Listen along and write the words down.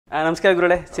ನಮಸ್ಕಾರ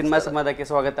ಗುರುಳೆ, ಸಿನಿಮಾ ಸಂವಾದಕ್ಕೆ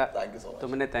ಸ್ವಾಗತ.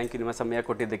 ತುಂಬನೇ ಥ್ಯಾಂಕ್ ಯು ನಿಮ್ಮ ಸಮಯ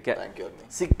ಕೊಟ್ಟಿದ್ದಕ್ಕೆ.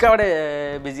 ಸಿಕ್ಕಾಪಟ್ಟೆ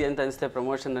ಬಿಸಿ ಅಂತ ಅನಿಸುತ್ತೆ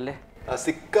ಪ್ರಮೋಷನಲ್ಲಿ.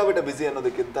 ಸಿಕ್ಕಾಪಟ್ಟೆ ಬಿಸಿ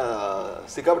ಅನ್ನೋದಕ್ಕಿಂತ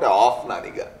ಸಿಕ್ಕಾಪಟ್ಟೆ ಆಫ್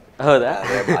ನಾನೀಗ. ಹೌದಾ?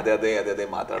 ಅದೇ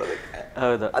ಮಾತಾಡೋದಕ್ಕೆ.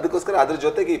 ಹೌದು. ಅದಕ್ಕೋಸ್ಕರ ಅದ್ರ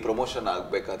ಜೊತೆಗೆ ಈ ಪ್ರಮೋಷನ್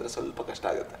ಆಗಬೇಕಾದ್ರೆ ಸ್ವಲ್ಪ ಕಷ್ಟ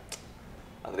ಆಗುತ್ತೆ.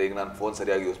 ಅಂದ್ರೆ ಈಗ ನಾನು ಫೋನ್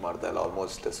ಸರಿಯಾಗಿ ಯೂಸ್ ಮಾಡ್ತಾ ಇಲ್ಲ,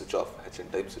 ಆಲ್ಮೋಸ್ಟ್ ಸ್ವಿಚ್ ಆಫ್, ಹೆಚ್ಚಿನ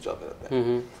ಟೈಮ್ ಸ್ವಿಚ್ ಆಫ್ ಇರುತ್ತೆ.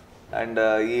 ಅಂಡ್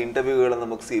ಈ ಇಂಟರ್ವ್ಯೂಗಳನ್ನು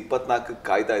ಮುಗಿಸಿ 24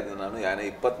 ಕಾಯ್ತಾ ಇದ್ದೀನಿ ನಾನು.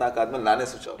 24 ಆದ್ಮೇಲೆ ನಾನೇ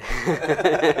ಸ್ವಿಚ್ ಆಫ್.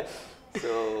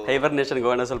 ಹೈಬರ್ನೇಷನ್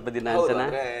ಹೋಗೋಣ ಸ್ವಲ್ಪ ದಿನ ಅಂತಾನೆ.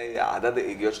 ಅದೇ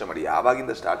ಈಗ ಯೋಚನೆ ಮಾಡಿ,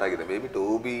 ಯಾವಾಗಿಂದ ಸ್ಟಾರ್ಟ್ ಆಗಿದೆ? May be to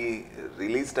be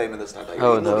release time ಇಂದ ಸ್ಟಾರ್ಟ್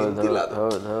ಆಗಿದೆ.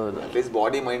 ಅಟ್ಲೀಸ್ಟ್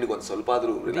ಬಾಡಿ ಮೈಂಡ್ ಒಂದು ಸ್ವಲ್ಪ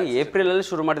ಆದ್ರೂ ಏಪ್ರಿಲ್ ಅಲ್ಲಿ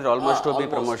ಶುರು ಮಾಡಿದ್ರು ಆಲ್ಮೋಸ್ಟ್ ಟು ಬಿ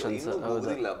ಪ್ರಮೋಷನ್ಸ್.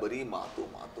 ಇಲ್ಲ, ಬರೀ ಮಾತು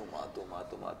ಮಾತು ಮಾತು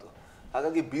ಮಾತು ಮಾತು.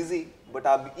 ಹಾಗಾಗಿ ಬಿಸಿ, ಬಟ್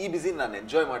ಈ ಬಿಸಿ ನಾನು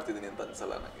ಎಂಜಾಯ್ ಮಾಡ್ತಿದ್ದೀನಿ ಅಂತ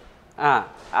ಅನ್ಸಲ್ಲ ನನಗೆ.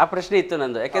 ಆ ಪ್ರಶ್ನೆ ಇತ್ತು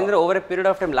ನಂದು. ಯಾಕಂದ್ರೆ over A period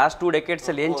of time last 2 decades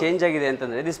ಅಲ್ಲಿ ಏನು ಚೇಂಜ್ ಆಗಿದೆ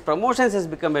ಅಂತಂದ್ರೆ this promotions has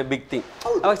become A big thing.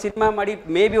 ಅವಾಗ ಸಿನಿಮಾ ಮಾಡಿ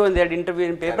ಮೇ ಬಿ ಒಂದೆರಡು interview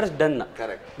in papers done.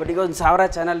 But ಈಗ 1000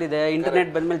 ಚಾನಲ್ ಇದೆ,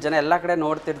 ಇಂಟರ್ನೆಟ್ ಬಂದ್ಮೇಲೆ ಜನ ಎಲ್ಲ ಕಡೆ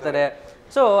ನೋಡ್ತಿರ್ತಾರೆ.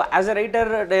 So as A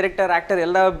writer, director, actor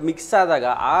ಎಲ್ಲ ಮಿಕ್ಸ್ ಆದಾಗ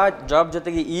ಆ ಜಾಬ್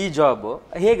ಜೊತೆಗೆ ಈ ಜಾಬ್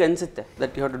ಹೇಗೆ ಅನ್ಸುತ್ತೆ?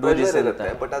 That you have to do this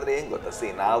ಇರುತ್ತೆ. ಬಟ್ ಆದ್ರೆ ಏನ್ ಗೊತ್ತಾ,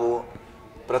 ನಾವು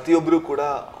ಪ್ರತಿಯೊಬ್ಬರು ಕೂಡ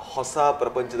ಹೊಸ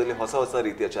ಪ್ರಪಂಚದಲ್ಲಿ ಹೊಸ ಹೊಸ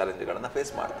ರೀತಿಯ ಚಾಲೆಂಜ್ಗಳನ್ನ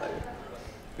ಫೇಸ್ ಮಾಡ್ತಾ ಇದ್ದೀವಿ.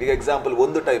 ಈಗ ಎಕ್ಸಾಂಪಲ್,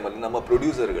 ಒಂದು ಟೈಮಲ್ಲಿ ನಮ್ಮ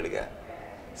ಪ್ರೊಡ್ಯೂಸರ್ಗಳಿಗೆ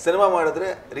ಸಿನಿಮಾ ಮಾಡಿದ್ರೆ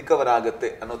ರಿಕವರ್ ಆಗುತ್ತೆ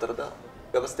ಅನ್ನೋ ಥರದ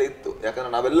ವ್ಯವಸ್ಥೆ ಇತ್ತು.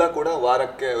 ಯಾಕಂದ್ರೆ ನಾವೆಲ್ಲ ಕೂಡ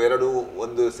ವಾರಕ್ಕೆ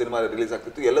 2-1 ಸಿನಿಮಾ ರಿಲೀಸ್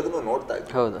ಆಗ್ತಿತ್ತು, ಎಲ್ಲದನ್ನೂ ನೋಡ್ತಾ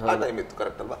ಇತ್ತು. ಆ ಟೈಮ್ ಇತ್ತು,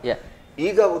 ಕರೆಕ್ಟ್ ಅಲ್ವಾ?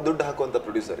 ಈಗ ದುಡ್ಡು ಹಾಕುವಂಥ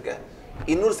ಪ್ರೊಡ್ಯೂಸರ್ಗೆ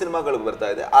 200 ಸಿನಿಮಾಗಳು ಬರ್ತಾ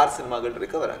ಇದೆ, 6 ಸಿನಿಮಾಗಳು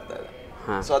ರಿಕವರ್ ಆಗ್ತಾ ಇದೆ.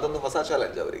 ಸೊ ಅದೊಂದು ಹೊಸ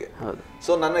ಚಾಲೆಂಜ್ ಅವರಿಗೆ.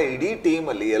 ಸೊ ನನ್ನ ಇಡೀ ಟೀಮ್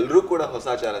ಅಲ್ಲಿ ಎಲ್ಲರೂ ಕೂಡ ಹೊಸ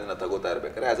ಚಾಲೆಂಜ್ ನ ತಗೋತಾ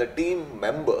ಇರ್ಬೇಕಾದ್ರೆ as a team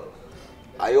member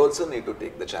I also need to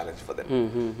take the challenge for them.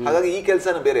 ಹಾಗಾಗಿ ಈ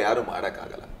ಕೆಲಸನ ಬೇರೆ ಯಾರು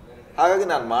ಮಾಡೋಕ್ಕಾಗಲ್ಲ. ಹಾಗಾಗಿ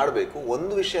ನಾನು ಮಾಡಬೇಕು,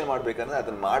 ಒಂದು ವಿಷಯ ಮಾಡಬೇಕಂದ್ರೆ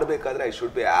ಅದನ್ನ ಮಾಡಬೇಕಾದ್ರೆ I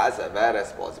should be as aware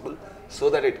as possible so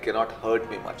that it cannot hurt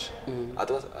me much.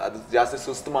 ಅಥವಾ ಅದು ಜಾಸ್ತಿ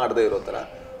ಸುಸ್ತು ಮಾಡದೇ ಇರೋ ಥರ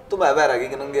ತುಂಬ ಅವೇರ್ ಆಗಿ.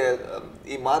 ಈಗ ನನಗೆ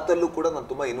ಈ ಮಾತಲ್ಲೂ ಕೂಡ ನಾನು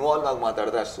ತುಂಬ ಇನ್ವಾಲ್ವ್ ಆಗಿ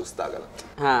ಮಾತಾಡಿದ್ರೆ ಅಷ್ಟು ಸುಸ್ತಾಗಲ್ಲ.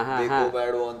 ಬೇಕೋ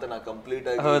ಬೇಡೋ ಅಂತ ನಾನು ಕಂಪ್ಲೀಟ್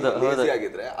ಆಗಿ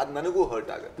ಆಗಿದ್ರೆ ಅದು ನನಗೂ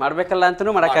ಹರ್ಟ್ ಆಗುತ್ತೆ. ಮಾಡ್ಬೇಕಲ್ಲ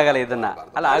ಅಂತನೂ ಮಾಡೋಕ್ಕಾಗಲ್ಲ, ಇದನ್ನ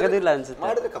ಅಲ್ಲ ಆಗೋದಿಲ್ಲ ಅನ್ಸುತ್ತೆ.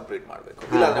 ಮಾಡಿದ್ರೆ ಕಂಪ್ಲೀಟ್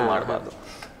ಮಾಡಬೇಕು, ಇಲ್ಲಾಂದ್ರೆ ಮಾಡಬಾರ್ದು.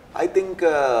 I think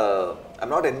I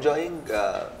am not enjoying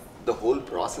the whole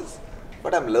process,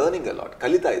 but I am learning a lot.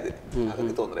 ಕಲಿತಾ ಇದ್ದೀನಿ,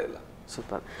 ಹಾಗಾಗಿ ತೊಂದರೆ ಇಲ್ಲ.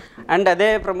 ಸೂಪರ್. ಆ್ಯಂಡ್ ಅದೇ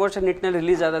ಪ್ರಮೋಷನ್ ನಿಟ್ಟಿನಲ್ಲಿ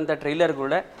ರಿಲೀಸ್ ಆದಂಥ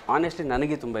ಟ್ರೈಲರ್ಗಳೇ ಆನೆಸ್ಟ್ಲಿ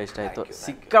ನನಗೆ ತುಂಬ ಇಷ್ಟ ಆಯಿತು,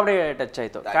 ಸಿಕ್ಕಾಪಟ್ಟೆ ಟಚ್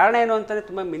ಆಯಿತು. ಕಾರಣ ಏನು ಅಂತಂದರೆ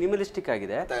ತುಂಬ ಮಿನಿಮಲಿಸ್ಟಿಕ್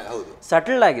ಆಗಿದೆ,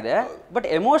 ಸಟಲ್ ಆಗಿದೆ, ಬಟ್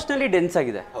ಎಮೋಷ್ನಲಿ ಡೆನ್ಸ್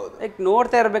ಆಗಿದೆ. ಲೈಕ್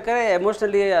ನೋಡ್ತಾ ಇರ್ಬೇಕಾದ್ರೆ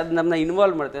ಎಮೋಷ್ನಲಿ ಅದು ನಮ್ಮನ್ನ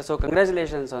ಇನ್ವಾಲ್ವ್ ಮಾಡುತ್ತೆ. So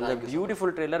congratulations on the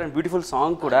beautiful trailer and beautiful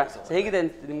song ಕೂಡ. ಹೇಗಿದೆ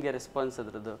ನಿಮಗೆ ರೆಸ್ಪಾನ್ಸ್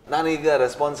ಅದ್ರದ್ದು? ನಾನು ಈಗ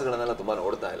ರೆಸ್ಪಾನ್ಸ್ಗಳನ್ನೆಲ್ಲ ತುಂಬ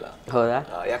ನೋಡ್ತಾ ಇಲ್ಲ. ಹೌದಾ?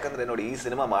 ಯಾಕಂದರೆ ನೋಡಿ, ಈ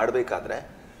ಸಿನಿಮಾ ಮಾಡಬೇಕಾದ್ರೆ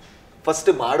ಫಸ್ಟ್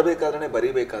ಮಾಡಬೇಕಾದ್ರೆ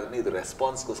ಬರೀಬೇಕಾದ್ರೆ ಇದು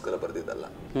ರೆಸ್ಪಾನ್ಸ್ಗೋಸ್ಕರ ಬರ್ದಿದ್ದಲ್ಲ.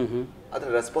 ಆದರೆ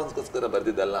ರೆಸ್ಪಾನ್ಸ್ಗೋಸ್ಕರ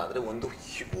ಬರ್ದಿದ್ದಲ್ಲ ಅಂದರೆ ಒಂದು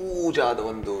ಹ್ಯೂಜ್ ಆದ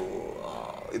ಒಂದು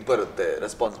ಇದು ಬರುತ್ತೆ,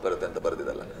 ರೆಸ್ಪಾನ್ಸ್ ಬರುತ್ತೆ ಅಂತ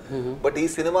ಬರ್ದಿದ್ದಲ್ಲ. ಬಟ್ ಈ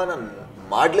ಸಿನಿಮಾನ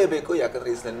ಮಾಡಲೇಬೇಕು, ಯಾಕಂದ್ರೆ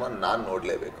ಈ ಸಿನಿಮಾ ನಾನು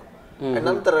ನೋಡಲೇಬೇಕು.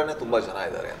 ನಂತರನೇ ತುಂಬ ಜನ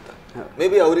ಇದ್ದಾರೆ ಅಂತ. ಮೇ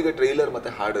ಬಿ ಅವರಿಗೆ ಟ್ರೈಲರ್ ಮತ್ತು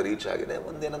ಹಾಡು ರೀಚ್ ಆಗಿದೆ.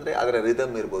 ಒಂದೇನಂದರೆ ಅದರ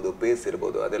ರಿದಮ್ ಇರ್ಬೋದು, ಪೇಸ್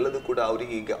ಇರ್ಬೋದು, ಅದೆಲ್ಲದೂ ಕೂಡ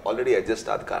ಅವರಿಗೆ ಈಗ ಆಲ್ರೆಡಿ ಅಡ್ಜಸ್ಟ್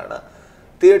ಆದ ಕಾರಣ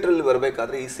ಥಿಯೇಟ್ರಲ್ಲಿ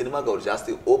ಬರಬೇಕಾದ್ರೆ ಈ ಸಿನಿಮಾಗೆ ಅವ್ರು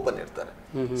ಜಾಸ್ತಿ ಓಪನ್ ಇರ್ತಾರೆ.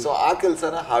 ಸೊ ಆ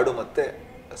ಕೆಲಸನ ಹಾಡು ಮತ್ತೆ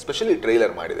ಸ್ಪೆಷಲಿ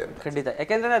ಟ್ರೈಲರ್ ಮಾಡಿದೆ ಅಂತ. ಖಂಡಿತ.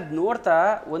 ಯಾಕೆಂದರೆ ಅದು ನೋಡ್ತಾ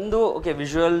ಒಂದು ಓಕೆ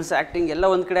ವಿಜುವಲ್ಸ್, ಆ್ಯಕ್ಟಿಂಗ್ ಎಲ್ಲ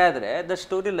ಒಂದು ಕಡೆ ಆದರೆ the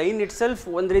story line it self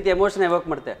ಒಂದು ರೀತಿ ಎಮೋಷನ್ ಎವೋಕ್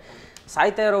ಮಾಡುತ್ತೆ.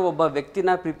 ಸಾಯ್ತಾ ಇರೋ ಒಬ್ಬ ವ್ಯಕ್ತಿನ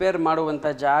ಪ್ರಿಪೇರ್ ಮಾಡುವಂಥ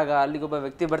ಜಾಗ, ಅಲ್ಲಿಗೊಬ್ಬ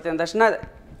ವ್ಯಕ್ತಿ ಬರ್ತಾರೆ ಅಂದ ತಕ್ಷಣ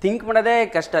ಥಿಂಕ್ ಮಾಡೋದೇ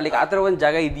ಕಷ್ಟ. ಅಲ್ಲಿಗೆ ಆ ಥರ ಒಂದು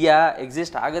ಜಾಗ ಇದೆಯಾ,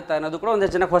 ಎಕ್ಸಿಸ್ಟ್ ಆಗುತ್ತಾ ಅನ್ನೋದು ಕೂಡ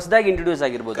ಒಂದಷ್ಟು ಜನಕ್ಕೆ ಹೊಸದಾಗಿ ಇಂಟ್ರೊಡ್ಯೂಸ್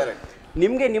ಆಗಿರ್ಬೋದು.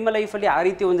 ನಿಮಗೆ ನಿಮ್ಮ ಲೈಫಲ್ಲಿ ಆ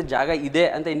ರೀತಿ ಒಂದು ಜಾಗ ಇದೆ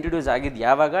ಅಂತ ಇಂಟ್ರೊಡ್ಯೂಸ್ ಆಗಿದ್ದು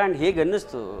ಯಾವಾಗ ಆ್ಯಂಡ್ ಹೇಗೆ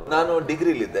ಅನ್ನಿಸ್ತು? ನಾನು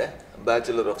ಡಿಗ್ರಿಲಿದ್ದೆ,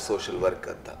 ಬ್ಯಾಚುಲರ್ ಆಫ್ ಸೋಷಿಯಲ್ ವರ್ಕ್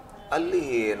ಅಂತ. ಅಲ್ಲಿ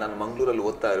ನಾನು ಮಂಗಳೂರಲ್ಲಿ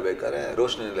ಓದ್ತಾ ಇರ್ಬೇಕಾದ್ರೆ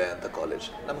ರೋಶನಿ ನಿಲಯ ಅಂತ ಕಾಲೇಜ್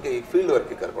ನಮಗೆ ಈ ಫೀಲ್ಡ್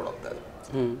ವರ್ಕ್ಗೆ ಕರ್ಕೊಂಡು ಹೋಗ್ತಾ ಇದ್ರು.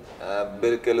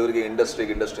 ಬೇರೆ ಕೆಲವರಿಗೆ ಇಂಡಸ್ಟ್ರಿ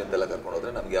ಅಂತೆಲ್ಲ ಕರ್ಕೊಂಡು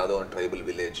ಹೋದ್ರೆ ನಮ್ಗೆ ಯಾವುದೋ ಒಂದು ಟ್ರೈಬಲ್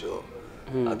ವಿಲೇಜು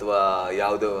ಅಥವಾ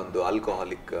ಯಾವುದೋ ಒಂದು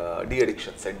ಆಲ್ಕೋಹಾಲಿಕ್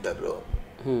ಅಡಿಕ್ಷನ್ ಸೆಂಟರು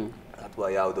ಅಥವಾ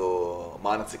ಯಾವುದೋ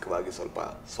ಮಾನಸಿಕವಾಗಿ ಸ್ವಲ್ಪ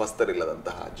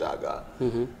ಸ್ವಸ್ಥರಿಲ್ಲದಂತಹ ಜಾಗ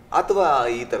ಅಥವಾ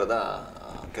ಈ ಥರದ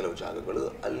ಕೆಲವು ಜಾಗಗಳು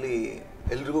ಅಲ್ಲಿ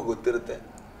ಎಲ್ರಿಗೂ ಗೊತ್ತಿರುತ್ತೆ.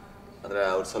 ಅಂದರೆ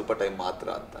ಅವ್ರು ಸ್ವಲ್ಪ ಟೈಮ್ ಮಾತ್ರ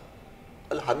ಅಂತ.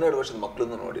 ಅಲ್ಲಿ 12 ವರ್ಷದ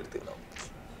ಮಕ್ಕಳನ್ನು ನೋಡಿರ್ತೀವಿ ನಾವು.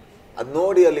 ಅದು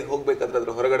ನೋಡಿ ಅಲ್ಲಿಗೆ ಹೋಗ್ಬೇಕಾದ್ರೆ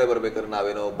ಅದ್ರ ಹೊರಗಡೆ ಬರ್ಬೇಕಾದ್ರೆ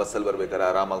ನಾವೇನೋ ಬಸ್ಸಲ್ಲಿ ಬರ್ಬೇಕಾದ್ರೆ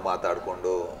ಆರಾಮಾಗಿ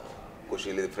ಮಾತಾಡಿಕೊಂಡು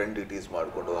ಖುಷಿಲಿ ಫ್ರೆಂಡ್ ಟೀಸ್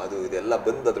ಮಾಡಿಕೊಂಡು ಅದು ಇದೆಲ್ಲ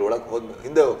ಬಂದು ಅದ್ರೊಳಗೆ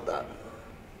ಹಿಂದೆ ಹೋಗ್ತಾ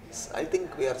I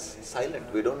think we are silent,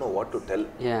 we don't know what to tell.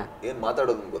 ಏನು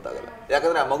ಮಾತಾಡೋದು ಗೊತ್ತಾಗಲ್ಲ.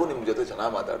 ಯಾಕಂದರೆ ಆ ಮಗು ನಿಮ್ಮ ಜೊತೆ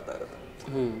ಚೆನ್ನಾಗಿ ಮಾತಾಡ್ತಾ ಇರುತ್ತೆ.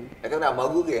 ಯಾಕಂದರೆ ಆ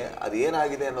ಮಗುಗೆ ಅದು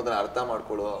ಏನಾಗಿದೆ ಅನ್ನೋದನ್ನ ಅರ್ಥ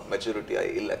ಮಾಡ್ಕೊಳ್ಳೋ ಮೆಚುರಿಟಿ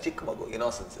ಇಲ್ಲ, ಚಿಕ್ಕ ಮಗು,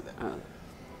 ಇನೋಸೆನ್ಸ್ ಇದೆ.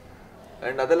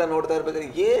 ಆ್ಯಂಡ್ ಅದೆಲ್ಲ ನೋಡ್ತಾ ಇರ್ಬೇಕಾದ್ರೆ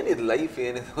ಏನಿದು ಲೈಫ್,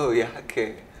 ಏನಿದು, ಯಾಕೆ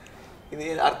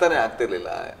ಇದೇನು ಅರ್ಥನೇ ಆಗ್ತಿರ್ಲಿಲ್ಲ.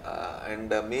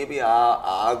 ಆ್ಯಂಡ್ ಮೇ ಬಿ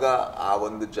ಆಗ ಆ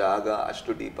ಒಂದು ಜಾಗ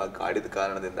ಅಷ್ಟು ಡೀಪಾಗಿ ಕಾಡಿದ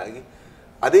ಕಾರಣದಿಂದಾಗಿ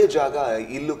ಅದೇ ಜಾಗ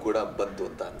ಇಲ್ಲೂ ಕೂಡ ಬಂತು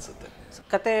ಅಂತ ಅನ್ಸುತ್ತೆ.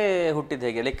 ಕತೆ ಹುಟ್ಟಿದ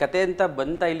ಹೇಗೆ? ಲೈಕ್ ಕತೆ ಅಂತ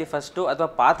ಬಂತ ಇಲ್ಲಿ ಫಸ್ಟು ಅಥವಾ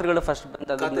ಪಾತ್ರಗಳು ಫಸ್ಟ್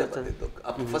ಬಂದಿದ್ದು?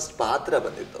 ಫಸ್ಟ್ ಪಾತ್ರ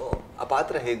ಬಂದಿತ್ತು. ಆ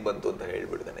ಪಾತ್ರ ಹೇಗೆ ಬಂತು ಅಂತ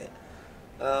ಹೇಳ್ಬಿಡ್ತೇನೆ.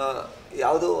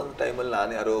 ಯಾವುದೋ ಒಂದು ಟೈಮಲ್ಲಿ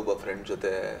ನಾನು ಯಾರೋ ಒಬ್ಬ ಫ್ರೆಂಡ್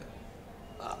ಜೊತೆ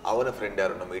ಅವನ ಫ್ರೆಂಡ್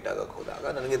ಯಾರನ್ನ ಮೀಟ್ ಆಗೋಕ್ಕೆ ಹೋದಾಗ,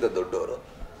 ನನಗಿಂತ ದೊಡ್ಡವರು,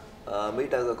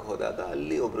 ಮೀಟ್ ಆಗೋಕ್ಕೆ ಹೋದಾಗ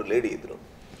ಅಲ್ಲಿ ಒಬ್ಬರು ಲೇಡಿ ಇದ್ದರು.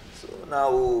 ಸೊ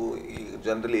ನಾವು ಈ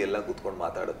ಜನರಲಿ ಎಲ್ಲ ಕೂತ್ಕೊಂಡು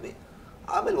ಮಾತಾಡಿದ್ವಿ.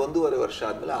 ಆಮೇಲೆ 1.5 ವರ್ಷ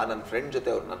ಆದಮೇಲೆ ನನ್ನ ಫ್ರೆಂಡ್ ಜೊತೆ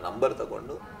ಅವ್ರು ನನ್ನ ನಂಬರ್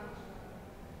ತಗೊಂಡು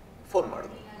ಫೋನ್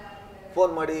ಮಾಡಿದ್ರು.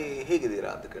 ಫೋನ್ ಮಾಡಿ ಹೇಗಿದ್ದೀರಾ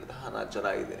ಅಂತ ಕೇಳಿದೆ. ಹಾಂ ನಾನು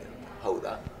ಚೆನ್ನಾಗಿದ್ದೀನಿ ಅಂತ.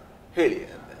 ಹೌದಾ ಹೇಳಿ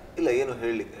ಅಂತೆ. ಇಲ್ಲ ಏನು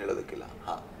ಹೇಳೋದಕ್ಕಿಲ್ಲ.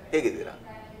 ಹಾಂ ಹೇಗಿದ್ದೀರಾ?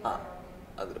 ಹಾಂ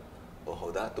ಅಂದರು. ಓ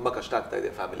ಹೌದಾ, ತುಂಬ ಕಷ್ಟ ಆಗ್ತಾ ಇದೆ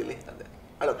ಫ್ಯಾಮಿಲಿಲಿ ಅಂದೆ.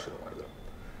 ಅಳೋಕ್ಕೆ ಶುರು ಮಾಡಿದ್ರು.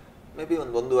 ಮೇ ಬಿ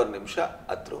 1.5 ನಿಮಿಷ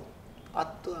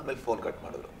ಹತ್ತು, ಆಮೇಲೆ ಫೋನ್ ಕಟ್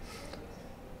ಮಾಡಿದ್ರು.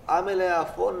 ಆಮೇಲೆ ಆ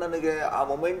ಫೋನ್ ನನಗೆ ಆ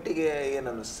ಮೊಮೆಂಟಿಗೆ ಏನು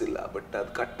ಅನ್ನಿಸ್ತಿಲ್ಲ, ಬಟ್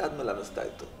ಅದು ಕಟ್ ಆದ್ಮೇಲೆ ಅನ್ನಿಸ್ತಾ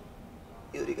ಇತ್ತು,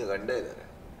 ಇವರಿಗೆ ಗಂಡ ಇದ್ದಾರೆ,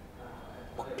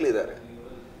 ಮಕ್ಕಳಿದ್ದಾರೆ,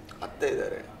 ಅತ್ತೆ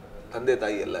ಇದ್ದಾರೆ, ತಂದೆ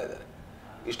ತಾಯಿ ಎಲ್ಲ ಇದ್ದಾರೆ.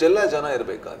 ಇಷ್ಟೆಲ್ಲ ಜನ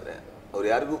ಇರಬೇಕಾದ್ರೆ ಅವ್ರು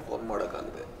ಯಾರಿಗೂ ಫೋನ್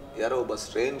ಮಾಡೋಕ್ಕಾಗದೆ ಯಾರೋ ಒಬ್ಬ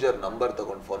ಸ್ಟ್ರೇಂಜರ್ ನಂಬರ್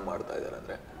ತಗೊಂಡು ಫೋನ್ ಮಾಡ್ತಾ ಇದ್ದಾರೆ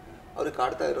ಅಂದರೆ ಅವ್ರಿಗೆ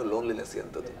ಕಾಡ್ತಾ ಇರೋ ಲೋನ್ಲಿನೆಸ್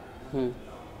ಎಂಥದ್ದು.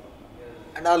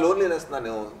 ಆ್ಯಂಡ್ ಆ ಲೋನ್ಲಿನೆಸ್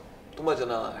ನಾನು ತುಂಬ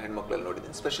ಜನ ಹೆಣ್ಮಕ್ಳಲ್ಲಿ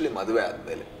ನೋಡಿದ್ದೀನಿ, ಸ್ಪೆಷಲಿ ಮದುವೆ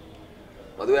ಆದಮೇಲೆ.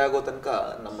 ಮದುವೆ ಆಗೋ ತನಕ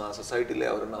ನಮ್ಮ ಸೊಸೈಟಿಲಿ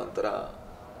ಅವ್ರನ್ನ ಒಂಥರ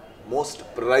ಮೋಸ್ಟ್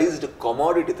ಪ್ರೈಸ್ಡ್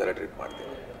ಕಮಾಡಿಟಿ ಥರ ಟ್ರೀಟ್ ಮಾಡ್ತೀವಿ.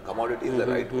 Commodity is the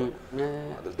right.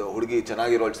 ಅದ್ರದ್ದು ಹುಡುಗಿ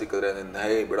ಚೆನ್ನಾಗಿರೋಳು ಸಿಕ್ಕಿದ್ರೆ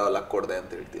ಹೇ ಬಿಡೋ ಲಕ್ ಕೊಡದೆ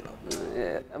ಅಂತ ಹೇಳ್ತೀವಿ ನಾವು.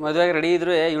 ಮದುವೆಗೆ ರೆಡಿ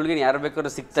ಇದ್ರು ಇವಳಿಗೆ ಯಾರು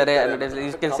ಬೇಕಾದ್ರೂ ಸಿಗ್ತಾರೆ.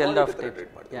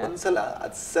 ಒಂದ್ಸಲ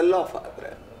ಅದು ಸೆಲ್ ಆಫ್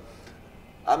ಆದರೆ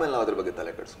ಆಮೇಲೆ ನಾವು ಅದ್ರ ಬಗ್ಗೆ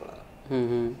ತಲೆ ಕೆಡಿಸ್ಕೊಳ್ಳೋಣ.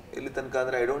 ಇಲ್ಲಿ ತನಕ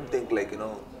ಅಂದರೆ ಐ ಡೋಂಟ್ ಥಿಂಕ್ ಲೈಕ್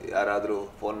ಯಾರಾದರೂ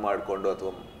ಫೋನ್ ಮಾಡಿಕೊಂಡು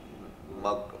ಅಥವಾ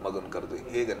ಮಗನ ಕರೆದು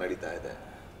ಹೇಗೆ ನಡೀತಾ ಇದೆ,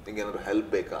 ನಿಂಗೇನಾದ್ರು ಹೆಲ್ಪ್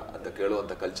ಬೇಕಾ ಅಂತ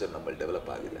ಕೇಳುವಂಥ ಕಲ್ಚರ್ ನಮ್ಮಲ್ಲಿ ಡೆವಲಪ್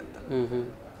ಆಗಿದೆ ಅಂತ,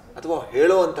 ಅಥವಾ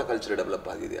ಹೇಳುವಂಥ ಕಲ್ಚರ್ ಡೆವಲಪ್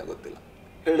ಆಗಿದೆಯಾ ಗೊತ್ತಿಲ್ಲ.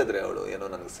 ಹೇಳಿದ್ರೆ ಅವಳು ಏನೋ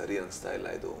ನನಗೆ ಸರಿ ಅನಿಸ್ತಾ ಇಲ್ಲ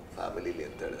ಇದು ಫ್ಯಾಮಿಲಿಲಿ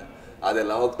ಅಂತ ಹೇಳಿದೆ,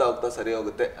 ಅದೆಲ್ಲ ಹೋಗ್ತಾ ಹೋಗ್ತಾ ಸರಿ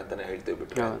ಹೋಗುತ್ತೆ ಅಂತಾನೆ ಹೇಳ್ತೀವಿ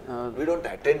ಬಿಟ್ರೆ we don't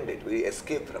attend it, V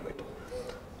escape from it.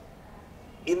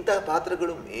 ಇಂಥ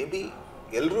ಪಾತ್ರಗಳು ಮೇ ಬಿ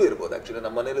ಎಲ್ಲರೂ ಇರ್ಬೋದು. ಆ್ಯಕ್ಚುಲಿ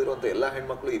ನಮ್ಮ ಮನೇಲಿರುವಂಥ ಎಲ್ಲ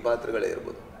ಹೆಣ್ಮಕ್ಳು ಈ ಪಾತ್ರಗಳೇ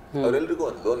ಇರ್ಬೋದು. ಅವರೆಲ್ರಿಗೂ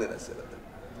ಒಂದು ಲೋನ್ಲಿನೆಸ್ ಇರುತ್ತೆ.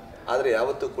 ಆದರೆ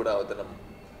ಯಾವತ್ತೂ ಕೂಡ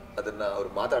ಅದನ್ನು ಅವ್ರು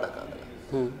ಮಾತಾಡೋಕ್ಕಾಗಲ್ಲ.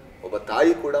 ಒಬ್ಬ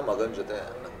ತಾಯಿ ಕೂಡ ಮಗನ ಜೊತೆ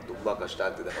ನಂಗೆ ತುಂಬ ಕಷ್ಟ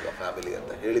ಆಗ್ತಿದೆ ಮಗ ಫ್ಯಾಮಿಲಿ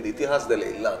ಅಂತ ಹೇಳಿದ ಇತಿಹಾಸದಲ್ಲೇ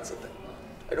ಇಲ್ಲ ಅನ್ಸುತ್ತೆ.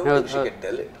 I don't think she can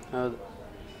tell it.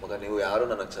 ಮಗ ನೀವು ಯಾರು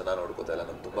ನನಗೆ ಚೆನ್ನಾಗಿ ನೋಡ್ಕೋತಾ ಇಲ್ಲ,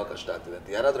 ನಂಗೆ ತುಂಬಾ ಕಷ್ಟ ಆಗ್ತಿದೆ ಅಂತ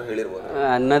ಯಾರಾದ್ರೂ ಹೇಳಿರ್ಬೋದು.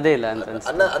 ಅನ್ನೋದೇ ಇಲ್ಲ ಅಂತ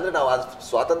ಅಂದ್ರೆ ನಾವು ಆ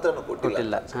ಸ್ವಾತಂತ್ರ್ಯನೂ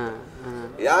ಕೊಟ್ಟಿಲ್ಲ.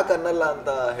 ಯಾಕೆ ಅನ್ನಲ್ಲ ಅಂತ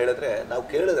ಹೇಳಿದ್ರೆ ನಾವು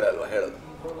ಕೇಳಿದ್ರೆ ಅಲ್ವಾ ಹೇಳೋದು,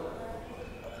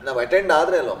 ನಾವು ಅಟೆಂಡ್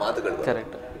ಆದ್ರೆ ಅಲ್ವಾ ಮಾತುಗಳು.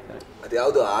 ಅದು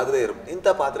ಯಾವುದು ಆಗದೆ ಇಂಥ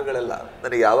ಪಾತ್ರಗಳೆಲ್ಲ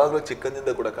ನನಗೆ ಯಾವಾಗಲೂ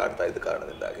ಚಿಕ್ಕಂದಿಂದ ಕೂಡ ಕಾಡ್ತಾ ಇದ್ದ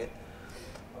ಕಾರಣದಿಂದಾಗಿ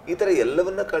ಈ ಥರ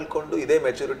ಎಲ್ಲವನ್ನ ಕಳ್ಕೊಂಡು ಇದೇ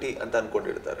ಮೆಚುರಿಟಿ ಅಂತ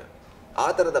ಅನ್ಕೊಂಡಿರ್ತಾರೆ. ಆ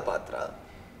ಥರದ ಪಾತ್ರ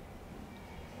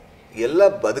ಎಲ್ಲ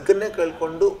ಬದುಕನ್ನೇ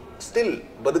ಕಳ್ಕೊಂಡು ಸ್ಟಿಲ್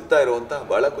ಬದುಕ್ತಾ ಇರುವಂತ,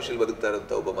 ಬಹಳ ಖುಷಿಲಿ ಬದುಕ್ತಾ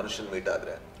ಇರುವಂತ ಒಬ್ಬ ಮನುಷ್ಯನ್ ಮೀಟ್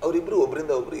ಆದ್ರೆ ಅವರಿಬ್ರು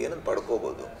ಒಬ್ಬರಿಂದ ಒಬ್ರು ಏನನ್ನ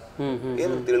ಪಡ್ಕೋಬಹುದು,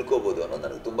 ಏನನ್ನ ತಿಳ್ಕೋಬಹುದು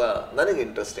ಅನ್ನೋದು ನನಗೆ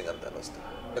ಇಂಟ್ರೆಸ್ಟಿಂಗ್ ಅಂತ ಅನ್ನಿಸ್ತು.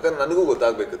 ಯಾಕಂದ್ರೆ ನನಗೂ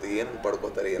ಗೊತ್ತಾಗ್ಬೇಕಿತ್ತು ಏನ್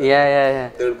ಪಡ್ಕೋತಾರೆ,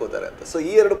 ತಿಳ್ಕೋತಾರೆ ಅಂತ. ಸೊ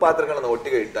ಈ ಎರಡು ಪಾತ್ರಗಳನ್ನ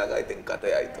ಒಟ್ಟಿಗೆ ಇಟ್ಟಾಗ ಐ ಥಿಂಕ್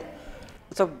ಕಥೆ ಆಯ್ತು.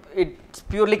 So it's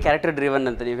purely character driven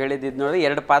ಅಂತ ನೀವು ಹೇಳಿದ್ದು ನೋಡಿ,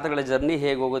 ಎರಡು ಪಾತ್ರಗಳ ಜರ್ನಿ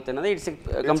ಹೇಗೆ ಹೋಗುತ್ತೆ ಅನ್ನೋದು ಇಟ್ಸ್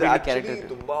ಕಂಪ್ಲೀಟ್ಲಿ ಕ್ಯಾರೆಕ್ಟರ್.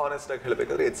 ತುಂಬಾ ಆನೆಸ್ಟ್ ಆಗಿ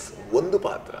ಹೇಳ್ಬೇಕಾದ್ರೆ ಇಟ್ಸ್ ಒಂದು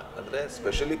ಪಾತ್ರ ಅಂದ್ರೆ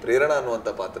ಸ್ಪೆಷಲಿ ಪ್ರೇರಣಾ ಅನ್ನುವಂತ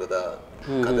ಪಾತ್ರದ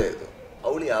ಕಥೆ ಇದು.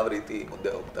 ಅವಳು ಯಾವ ರೀತಿ ಮುಂದೆ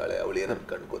ಹೋಗ್ತಾಳೆ, ಅವಳು ಏನನ್ನ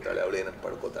ಕಂಡ್ಕೋತಾಳೆ, ಅವಳು ಏನನ್ನ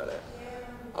ಪಡ್ಕೋತಾಳೆ,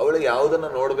 ಅವಳು ಯಾವುದನ್ನ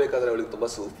ನೋಡ್ಬೇಕಾದ್ರೆ ಅವಳಿಗೆ ತುಂಬಾ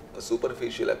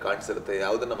ಸೂಪರ್ಫಿಷಿಯಲ್ ಆಗಿ ಕಾಣಿಸಿರುತ್ತೆ,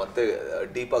 ಯಾವುದನ್ನ ಮತ್ತೆ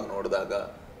ಡೀಪ್ ಆಗಿ ನೋಡಿದಾಗ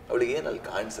ಅವಳಿಗೆ ಏನಲ್ಲಿ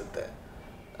ಕಾಣಿಸುತ್ತೆ.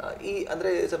 ಈ ಅಂದ್ರೆ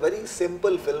it's a very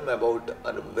simple film about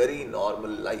a very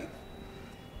normal life.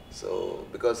 So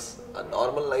because ಆ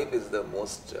normal life is the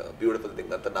most beautiful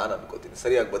thing ಅಂತ ನಾನು ಅನ್ಕೋತೀನಿ,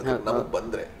 ಸರಿಯಾಗಿ ಬದುಕೋದು ನಮಗೆ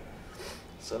ಬಂದ್ರೆ.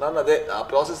 ಸೊ ನಾನು ಅದೇ ಆ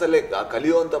ಪ್ರಾಸೆಸ್ಸಲ್ಲೇ, ಆ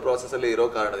ಕಲಿಯುವಂಥ ಪ್ರಾಸೆಸ್ಸಲ್ಲೇ ಇರೋ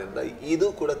ಕಾರಣದಿಂದ ಇದು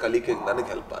ಕೂಡ ಕಲಿಕೆಗೆ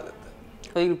ನನಗೆ ಹೆಲ್ಪ್ ಆಗುತ್ತೆ.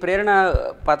 ಈಗ ಪ್ರೇರಣಾ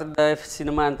ಪಾತ್ರದ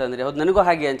ಸಿನಿಮಾ ಅಂತಂದರೆ ಹೌದು ನನಗೂ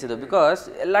ಹಾಗೆ ಅನಿಸಿದ್ದು. ಬಿಕಾಸ್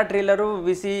ಎಲ್ಲ ಟ್ರೇಲರು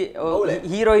ಬಿಸಿ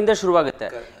ಹೀರೋಯಿಂದ ಶುರುವಾಗುತ್ತೆ,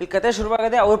 ಇಲ್ಲಿ ಕತೆ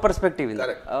ಶುರುವಾಗದೆ ಅವ್ರ ಪರ್ಸ್ಪೆಕ್ಟಿವ್ ಇಂದ.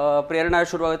 ಪ್ರೇರಣಾ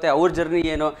ಶುರುವಾಗುತ್ತೆ, ಅವ್ರ ಜರ್ನಿ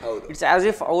ಏನು, ಇಟ್ಸ್ ಆಸ್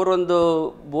ಇಫ್ ಅವರೊಂದು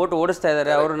ಬೋಟ್ ಓಡಿಸ್ತಾ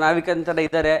ಇದ್ದಾರೆ, ಅವರು ನಾವಿಕಂತ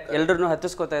ಇದ್ದಾರೆ, ಎಲ್ಲರನ್ನು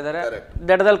ಹತ್ತಿಸ್ಕೊತಾ ಇದ್ದಾರೆ,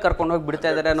 ದಡದಲ್ಲಿ ಕರ್ಕೊಂಡು ಹೋಗಿ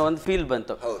ಬಿಡ್ತಾ ಇದ್ದಾರೆ ಅನ್ನೋ ಒಂದು ಫೀಲ್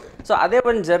ಬಂತು. ಸೊ ಅದೇ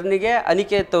ಒಂದು ಜರ್ನಿಗೆ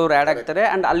ಅನಿಕೇತ್ ಅವ್ರು ಆ್ಯಡ್ ಆಗ್ತಾರೆ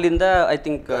ಆ್ಯಂಡ್ ಅಲ್ಲಿಂದ ಐ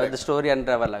ಥಿಂಕ್ ದ ಸ್ಟೋರಿ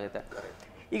ಅನ್ರಾವಲ್ ಆಗುತ್ತೆ.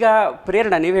 ಈಗ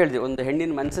ಪ್ರೇರಣಾ ನೀವು ಹೇಳಿದ್ವಿ ಒಂದು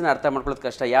ಹೆಣ್ಣಿನ ಮನಸ್ಸನ್ನ ಅರ್ಥ ಮಾಡ್ಕೊಳ್ಳೋದು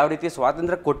ಕಷ್ಟ, ಯಾವ ರೀತಿ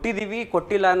ಸ್ವಾತಂತ್ರ್ಯ ಕೊಟ್ಟಿದ್ದೀವಿ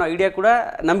ಕೊಟ್ಟಿಲ್ಲ ಅನ್ನೋ ಐಡಿಯಾ ಕೂಡ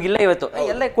ನಮ್ಗಿಲ್ಲ ಇವತ್ತು.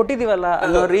 ಎಲ್ಲ ಕೊಟ್ಟಿದ್ದೀವಲ್ಲ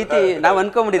ಅನ್ನೋ ರೀತಿ ನಾವು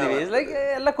ಅನ್ಕೊಂಡ್ಬಿಟ್ಟಿದ್ದೀವಿ. ಲೈಕ್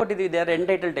ಎಲ್ಲ ಕೊಟ್ಟಿದ್ದೀವಿ, they are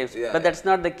entitle types, but that's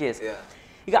not the case.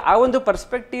 ಈಗ ಆ ಒಂದು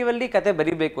ಪರ್ಸ್ಪೆಕ್ಟಿವಲ್ಲಿ ಕತೆ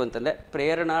ಬರಿಬೇಕು ಅಂತಂದರೆ,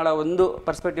 ಪ್ರೇರಣಾಳ ಒಂದು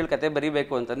ಪರ್ಸ್ಪೆಕ್ಟಿವ್ ಕತೆ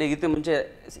ಬರಿಬೇಕು ಅಂತಂದರೆ, ಇದಕ್ಕೆ ಮುಂಚೆ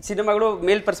ಸಿನಿಮಾಗಳು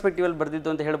ಮೇಲ್ ಪರ್ಸ್ಪೆಕ್ಟಿವಲ್ಲಿ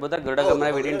ಬರೆದಿದ್ದು ಅಂತ ಹೇಳ್ಬೋದಾ, ಗರುಡ ಗಮನ,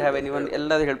 ವಿ ಡಿಡ್ಂಟ್ ಹ್ಯಾವ್ ಎನಿವನ್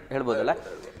ಎಲ್ಲ ಹೇಳ್ಬೋದಲ್ಲ.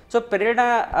 ಸೊ ಪ್ರೇರಣಾ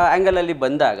ಆ್ಯಂಗಲಲ್ಲಿ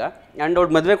ಬಂದಾಗ ಆ್ಯಂಡ್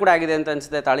ಅವ್ಳು ಮದುವೆ ಕೂಡ ಆಗಿದೆ ಅಂತ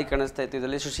ಅನಿಸುತ್ತೆ, ತಾಳಿ ಕಾಣಿಸ್ತಾ ಇತ್ತು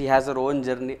ಇದರಲ್ಲಿ. So she has our own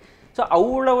journey. So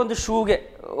ಅವಳ ಒಂದು ಶೂಗೆ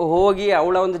ಹೋಗಿ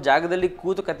ಅವಳ ಒಂದು ಜಾಗದಲ್ಲಿ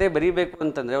ಕೂತು ಕತೆ ಬರೀಬೇಕು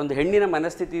ಅಂತಂದರೆ, ಒಂದು ಹೆಣ್ಣಿನ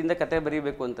ಮನಸ್ಥಿತಿಯಿಂದ ಕತೆ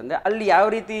ಬರೀಬೇಕು ಅಂತಂದರೆ ಅಲ್ಲಿ ಯಾವ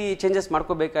ರೀತಿ ಚೇಂಜಸ್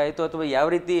ಮಾಡ್ಕೋಬೇಕಾಯಿತು, ಅಥವಾ ಯಾವ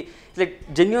ರೀತಿ ಲೈಕ್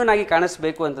ಜೆನ್ಯೂನ್ ಆಗಿ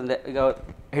ಕಾಣಿಸ್ಬೇಕು ಅಂತಂದರೆ, ಈಗ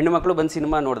ಹೆಣ್ಣು ಮಕ್ಕಳು ಬಂದು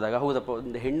ಸಿನಿಮಾ ನೋಡಿದಾಗ ಹೌದಪ್ಪ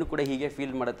ಒಂದು ಹೆಣ್ಣು ಕೂಡ ಹೀಗೆ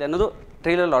ಫೀಲ್ ಮಾಡುತ್ತೆ ಅನ್ನೋದು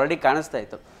ಟ್ರೈಲಲ್ಲಿ ಆಲ್ರೆಡಿ ಕಾಣಿಸ್ತಾ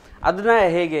ಇತ್ತು. ಅದನ್ನ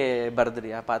ಹೇಗೆ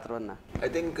ಬರೆದ್ರಿ ಆ ಪಾತ್ರವನ್ನು?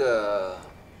 I think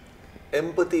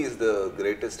empathy is the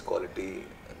greatest quality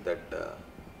that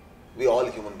we all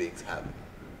human beings have.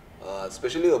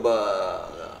 Especially ಒಬ್ಬ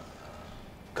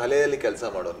ಕಲೆಯಲ್ಲಿ ಕೆಲಸ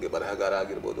ಮಾಡೋನಿಗೆ, ಬರಹಗಾರ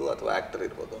ಆಗಿರ್ಬೋದು ಅಥವಾ ಆ್ಯಕ್ಟರ್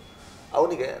ಇರ್ಬೋದು,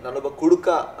 ಅವನಿಗೆ ನಾನೊಬ್ಬ ಕುಡುಕ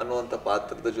ಅನ್ನುವಂಥ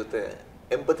ಪಾತ್ರದ ಜೊತೆ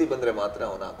ಎಂಪತಿ ಬಂದರೆ ಮಾತ್ರ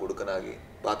ಅವನ ಆ ಕುಡುಕನಾಗಿ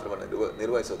ಪಾತ್ರವನ್ನು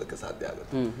ನಿರ್ವಹಿಸೋದಕ್ಕೆ ಸಾಧ್ಯ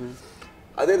ಆಗುತ್ತೆ.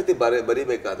 ಅದೇ ರೀತಿ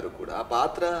ಬರಿಬೇಕಾದ್ರೂ ಕೂಡ ಆ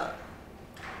ಪಾತ್ರ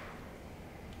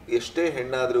ಎಷ್ಟೇ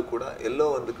ಹೆಣ್ಣಾದರೂ ಕೂಡ ಎಲ್ಲೋ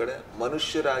ಒಂದು ಕಡೆ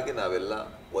ಮನುಷ್ಯರಾಗಿ ನಾವೆಲ್ಲ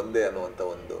ಒಂದೇ ಅನ್ನುವಂಥ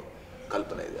ಒಂದು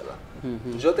ಕಲ್ಪನೆ ಇದೆಯಲ್ಲ.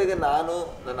 ಜೊತೆಗೆ ನಾನು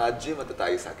ನನ್ನ ಅಜ್ಜಿ ಮತ್ತು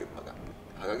ತಾಯಿ ಸಾಕಿದ ಮಗ,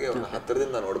 ಹಾಗಾಗಿ ಅವ್ರನ್ನ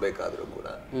ಹತ್ತಿರದಿಂದ ನೋಡ್ಬೇಕಾದ್ರೂ ಕೂಡ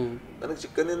ನನಗೆ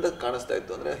ಚಿಕ್ಕನಿಂದ ಕಾಣಿಸ್ತಾ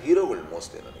ಇತ್ತು ಅಂದ್ರೆ ಹೀರೋಗಳು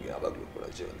ಮೋಸ್ಟ್ಲಿ ನನಗೆ ಯಾವಾಗಲೂ ಕೂಡ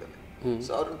ಜೀವನದಲ್ಲಿ.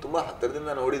 ಸೊ ಅವ್ರನ್ನ ತುಂಬಾ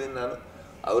ಹತ್ತಿರದಿಂದ ನೋಡಿದ್ದೀನಿ ನಾನು.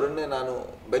 ಅವರನ್ನೇ ನಾನು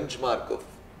bench mark of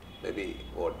may be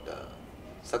what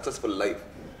successful life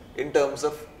in terms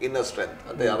of inner strength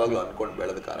ಅಂತ ಯಾವಾಗಲೂ ಅನ್ಕೊಂಡು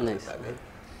ಬೆಳೆದ ಕಾರಣದಿಂದಾಗಿ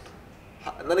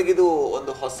ನನಗಿದು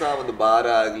ಒಂದು ಭಾರ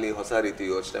ಆಗಲಿ, ಹೊಸ ರೀತಿ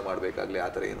ಯೋಚನೆ ಮಾಡಬೇಕಾಗ್ಲಿ ಆ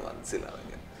ಥರ ಏನೂ ಅನಿಸಿಲ್ಲ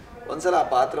ನನಗೆ. ಒಂದ್ಸಲ ಆ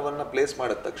ಪಾತ್ರವನ್ನು ಪ್ಲೇಸ್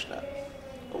ಮಾಡಿದ ತಕ್ಷಣ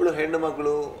ಅವಳು ಹೆಣ್ಣು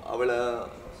ಮಗಳು, ಅವಳ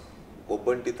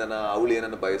ಒಬ್ಬಂಟಿತನ, ಅವಳು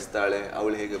ಏನನ್ನು ಬಯಸ್ತಾಳೆ,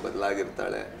 ಅವಳು ಹೇಗೆ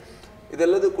ಬದಲಾಗಿರ್ತಾಳೆ,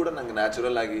 ಇದೆಲ್ಲದೂ ಕೂಡ ನಂಗೆ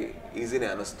ನ್ಯಾಚುರಲ್ ಆಗಿ ಈಸಿನೇ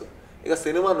ಅನಿಸ್ತು. ಈಗ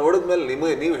ಸಿನಿಮಾ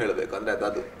ನೋಡಿದ್ಮೇಲೆ ನೀವು ಹೇಳಬೇಕು ಅಂದರೆ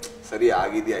ಅದು ಸರಿ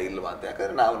ಆಗಿದೆಯಾ ಇಲ್ವಾ ಅಂತ,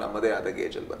 ಯಾಕಂದರೆ ನಾವು ನಮ್ಮದೇ ಆದ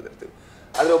ಗೇಜಲ್ಲಿ ಬರೆದಿರ್ತೀವಿ.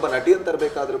 ಆದರೆ ಒಬ್ಬ ನಟಿಯನ್ನು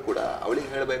ತರಬೇಕಾದ್ರೂ ಕೂಡ, ಅವಳಿಗೆ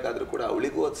ಹೇಳಬೇಕಾದ್ರೂ ಕೂಡ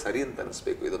ಅವಳಿಗೂ ಅದು ಸರಿ ಅಂತ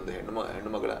ಅನಿಸ್ಬೇಕು, ಇದೊಂದು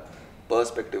ಹೆಣ್ಣುಮಗಳ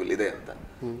ಪರ್ಸ್ಪೆಕ್ಟಿವ್ ಇದೆ ಅಂತ.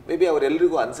 ಮೇ ಬಿ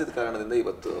ಅವರೆಲ್ಲರಿಗೂ ಅನಿಸಿದ ಕಾರಣದಿಂದ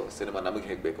ಇವತ್ತು ಸಿನಿಮಾ ನಮಗೆ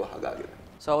ಹೇಗೆ ಬೇಕೋ ಹಾಗಾಗಿದೆ.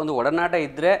 ಸೊ ಒಂದು ಒಡನಾಟ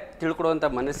ಇದ್ರೆ, ತಿಳ್ಕೊಡುವಂಥ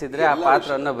ಮನಸ್ಸಿದ್ರೆ ಆ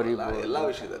ಪಾತ್ರವನ್ನು ಬರೀಬಹುದು ಎಲ್ಲ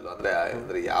ವಿಷಯದಲ್ಲೂ.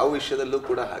 ಅಂದರೆ ಯಾವ ವಿಷಯದಲ್ಲೂ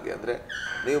ಕೂಡ ಹಾಗೆ. ಅಂದರೆ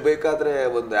ನೀವು ಬೇಕಾದರೆ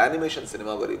ಒಂದು ಆ್ಯನಿಮೇಷನ್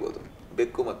ಸಿನಿಮಾ ಬರೀಬೋದು,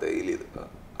 ಬೆಕ್ಕು ಮತ್ತು ಇಲಿದು,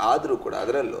 ಆದರೂ ಕೂಡ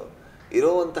ಅದರಲ್ಲೂ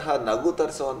ಇರೋವಂತಹ ನಗು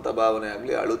ತರಿಸುವಂಥ ಭಾವನೆ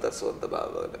ಆಗಲಿ, ಅಳು ತರಿಸುವಂಥ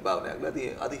ಭಾವನೆ ಆಗಲಿ,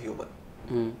 ಅದು ಹ್ಯೂಮನ್,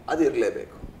 ಅದು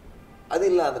ಇರಲೇಬೇಕು.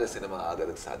 ಅದಿಲ್ಲ ಅಂದರೆ ಸಿನಿಮಾ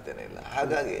ಆಗೋದಕ್ಕೆ ಸಾಧ್ಯನೇ ಇಲ್ಲ.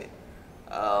 ಹಾಗಾಗಿ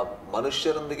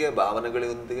ಮನುಷ್ಯರೊಂದಿಗೆ,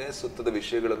 ಭಾವನೆಗಳೊಂದಿಗೆ, ಸುತ್ತದ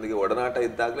ವಿಷಯಗಳೊಂದಿಗೆ ಒಡನಾಟ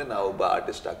ಇದ್ದಾಗಲೇ ನಾವು ಒಬ್ಬ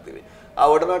ಆರ್ಟಿಸ್ಟ್ ಆಗ್ತೀವಿ. ಆ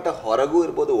ಒಡನಾಟ ಹೊರಗೂ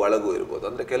ಇರ್ಬೋದು, ಒಳಗೂ ಇರ್ಬೋದು.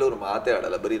 ಅಂದ್ರೆ ಕೆಲವರು ಮಾತೇ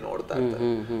ಆಡಲ್ಲ, ಬರೀ ನೋಡ್ತಾ ಇರ್ತಾರೆ,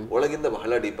 ಒಳಗಿಂದ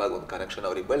ಬಹಳ ಡೀಪ್ ಆಗಿ ಒಂದು ಕನೆಕ್ಷನ್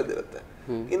ಅವ್ರಿಗೆ ಬೆಳೆದಿರುತ್ತೆ.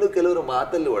 ಇನ್ನು ಕೆಲವರು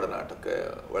ಮಾತಲ್ಲಿ ಒಡನಾಟಕ್ಕೆ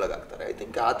ಒಳಗಾಗ್ತಾರೆ. ಐ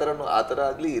ಥಿಂಕ್ ಆ ಥರ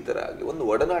ಆಗಲಿ ಈ ಥರ ಆಗಲಿ ಒಂದು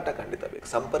ಒಡನಾಟ ಖಂಡಿತ ಬೇಕು,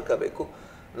 ಸಂಪರ್ಕ ಬೇಕು.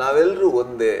 ನಾವೆಲ್ಲರೂ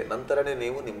ಒಂದೇ, ನನ್ನ ಥರನೇ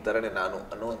ನೀವು, ನಿಮ್ಮ ಥರನೇ ನಾನು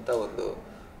ಅನ್ನುವಂಥ ಒಂದು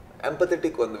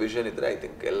ಎಂಪಥೆಟಿಕ್ ಒಂದು ವಿಷನ್ ಇದ್ರೆ ಐ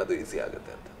ಥಿಂಕ್ ಎಲ್ಲದು ಈಸಿ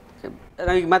ಆಗುತ್ತೆ ಅಂತ.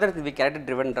 ನಾವೀಗ ಮಾತಾಡ್ತಿದ್ವಿ ಕ್ಯಾರೆಕ್ಟರ್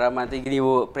ಡ್ರಿವನ್ ಡ್ರಾಮಾ ಅಂತ. ಈಗ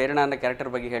ನೀವು ಪ್ರೇರಣಾ ಅನ್ನೋ ಕ್ಯಾರೆಕ್ಟರ್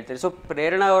ಬಗ್ಗೆ ಹೇಳ್ತೀರಿ. ಸೊ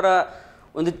ಪ್ರೇರಣಾ ಅವರ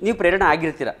ನೀವು ಪ್ರೇರಣಾ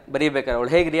ಆಗಿರ್ತೀರಾ ಬರೀಬೇಕಾದ್ರೆ, ಅವಳು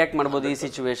ಹೇಗೆ ರಿಯಾಕ್ಟ್ ಮಾಡ್ಬೋದು ಈ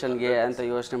ಸಿಚುವೇಶನ್ಗೆ ಅಂತ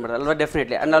ಯೋಚನೆ ಮಾಡೋದು ಅಲ್ವಾ?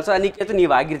 ಡೆಫಿನೆಟ್ಲಿ. ಅಂಡ್ ಆಲ್ಸೋ ಅನಿಕೇತ್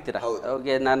ನೀವು ಆಗಿರ್ತೀರಾ,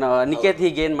 ಓಕೆ ನಾನು ಅನಿಕೇತ್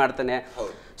ಹೀಗೆ ಏನು ಮಾಡ್ತಾನೆ.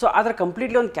 ಸೊ ಆದರೆ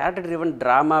ಕಂಪ್ಲೀಟ್ಲಿ ಒಂದು ಕ್ಯಾರೆಕ್ಟರ್ ಡ್ರಿವನ್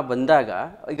ಡ್ರಾಮಾ ಬಂದಾಗ,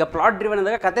 ಈಗ ಪ್ಲಾಟ್ ಡ್ರಿವನ್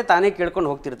ಅಂದಾಗ ಕತೆ ತಾನೇ ಕೇಳ್ಕೊಂಡು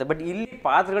ಹೋಗ್ತಿರುತ್ತೆ. ಬಟ್ ಇಲ್ಲಿ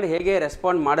ಪಾತ್ರಗಳು ಹೇಗೆ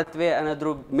ರೆಸ್ಪಾಂಡ್ ಮಾಡುತ್ತವೆ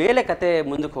ಅನ್ನೋದ್ರ ಮೇಲೆ ಕತೆ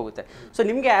ಮುಂದಕ್ಕೆ ಹೋಗುತ್ತೆ. ಸೊ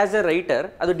ನಿಮಗೆ ಆ್ಯಸ್ ಎ ರೈಟರ್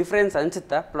ಅದು difference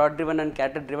ಅನಿಸುತ್ತಾ? Plot driven and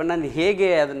character driven ನಾನು ಹೇಗೆ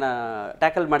ಅದನ್ನು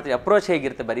ಟ್ಯಾಕಲ್ ಮಾಡ್ತೀವಿ? ಅಪ್ರೋಚ್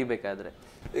ಹೇಗಿರುತ್ತೆ ಬರೀಬೇಕಾದ್ರೆ?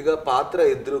 ಈಗ ಪಾತ್ರ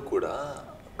ಇದ್ರೂ ಕೂಡ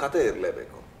ಕತೆ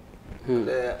ಇರಲೇಬೇಕು.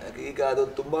 ಅಂದರೆ ಈಗ ಅದು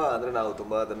ತುಂಬ ಅಂದರೆ ನಾವು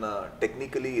ತುಂಬ ಅದನ್ನು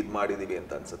ಟೆಕ್ನಿಕಲಿ ಇದು ಮಾಡಿದ್ದೀವಿ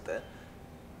ಅಂತ ಅನಿಸುತ್ತೆ.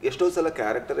 ಎಷ್ಟೋ ಸಲ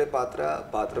ಕ್ಯಾರೆಕ್ಟರೇ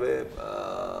ಪಾತ್ರವೇ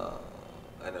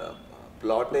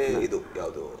ಪ್ಲಾಟೇ ಇದು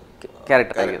ಯಾವುದು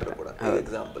ಕ್ಯಾರೆಕ್ಟರ್ ಕೂಡ.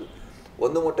 ಎಕ್ಸಾಂಪಲ್,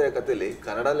 ಒಂದು ಮೊಟ್ಟೆಯ ಕಥೆಯಲ್ಲಿ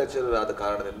ಕನ್ನಡ ಲೆಕ್ಚರರ್ ಆದ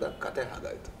ಕಾರಣದಿಂದ ಕತೆ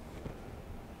ಹಾಗಾಯಿತು,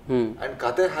 ಅಂಡ್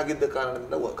ಕತೆ ಹಾಗಿದ್ದ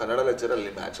ಕಾರಣದಿಂದ ಕನ್ನಡ ಲೆಕ್ಚರ್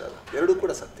ಅಲ್ಲಿ ಮ್ಯಾಚ್ ಆದ. ಎರಡೂ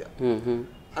ಕೂಡ ಸತ್ಯ.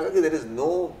 ಹಾಗಾಗಿ ದೇರ್ ಇಸ್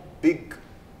ನೋ ಬಿಗ್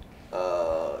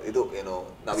ಇದು ಏನು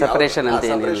ಸಪರೇಷನ್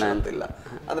ಅಂತಿಲ್ಲ.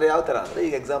 ಅಂದ್ರೆ ಯಾವ ತರ ಅಂದ್ರೆ,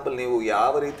 ಈಗ ಎಕ್ಸಾಂಪಲ್ ನೀವು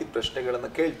ಯಾವ ರೀತಿ ಪ್ರಶ್ನೆಗಳನ್ನ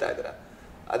ಕೇಳ್ತಾ ಇದ್ದೀರ,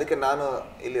 ಅದಕ್ಕೆ ನಾನು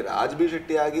ಇಲ್ಲಿ ರಾಜ್ ಬಿ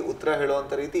ಶೆಟ್ಟಿ ಆಗಿ ಉತ್ತರ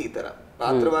ಹೇಳುವಂತ ರೀತಿ ಈ ತರ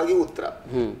ಪಾತ್ರವಾಗಿ ಉತ್ತರ,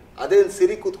 ಅದೇ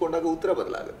ಸಿರಿ ಕೂತ್ಕೊಂಡಾಗ ಉತ್ತರ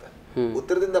ಬದಲಾಗುತ್ತೆ.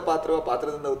 ಉತ್ತರದಿಂದ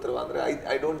ಪಾತ್ರದಿಂದ ಉತ್ತರವ ಅಂದ್ರೆ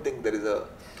I don't think there is a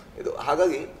ಇದು.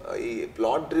 ಹಾಗಾಗಿ ಈ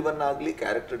ಪ್ಲಾಟ್ ಡ್ರಿವನ್ ಆಗಲಿ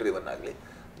ಕ್ಯಾರೆಕ್ಟರ್ ಡ್ರಿವನ್ ಆಗಲಿ,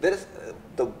 there is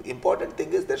the important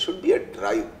thing is there should be a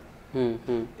drive.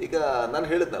 ಈಗ ನಾನು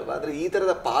ಹೇಳಿದ್ನಲ್ವಾ, ಅಂದ್ರೆ ಈ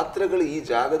ತರದ ಪಾತ್ರಗಳು ಈ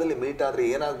ಜಾಗದಲ್ಲಿ ಮೀಟ್ ಆದ್ರೆ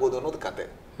ಏನಾಗ್ಬೋದು ಅನ್ನೋದು ಕತೆ.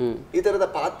 ಈ ತರದ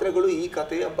ಪಾತ್ರಗಳು ಈ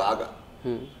ಕಥೆಯ ಭಾಗ.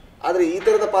 ಆದ್ರೆ ಈ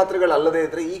ತರದ ಪಾತ್ರಗಳು ಅಲ್ಲದೆ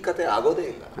ಇದ್ರೆ ಈ ಕತೆ ಆಗೋದೇ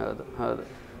ಇಲ್ಲ.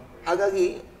 ಹಾಗಾಗಿ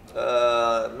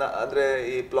ಅಂದ್ರೆ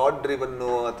ಈ ಪ್ಲಾಟ್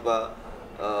ಡ್ರಿವನ್ನು ಅಥವಾ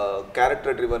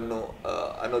ಕ್ಯಾರೆಕ್ಟರ್ ಡ್ರಿವನ್ನು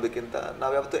ಅನ್ನೋದಕ್ಕಿಂತ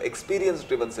ನಾವು ಯಾವತ್ತೂ ಎಕ್ಸ್ಪೀರಿಯನ್ಸ್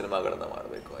ಡ್ರಿವನ್ ಸಿನಿಮಾಗಳನ್ನ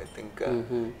ಮಾಡಬೇಕು. ಐ ಥಿಂಕ್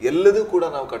ಎಲ್ಲದೂ ಕೂಡ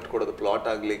ನಾವು ಕಟ್ಕೊಡೋದು ಪ್ಲಾಟ್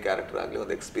ಆಗಲಿ ಕ್ಯಾರೆಕ್ಟರ್ ಆಗಲಿ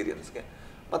ಒಂದು ಎಕ್ಸ್ಪೀರಿಯನ್ಸ್ಗೆ.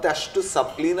 ಮತ್ತೆ ಅಷ್ಟು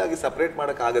ಕ್ಲೀನ್ ಆಗಿ ಸಪರೇಟ್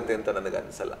ಮಾಡಕ್ ಆಗತ್ತೆ ಅಂತ ನನಗೆ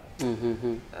ಅನ್ಸಲ್ಲ.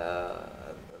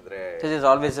 ಅಂದ್ರೆ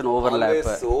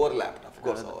ಓವರ್ಲ್ಯಾಪ್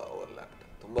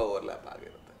ತುಂಬಾ ಓವರ್ಲ್ಯಾಪ್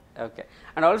ಆಗಿರುತ್ತೆ. Okay.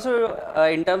 And also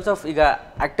in terms of ಈಗ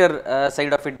ಆಕ್ಟರ್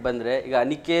ಸೈಡ್ ಆಫ್ ಇಟ್ ಬಂದ್ರೆ, ಈಗ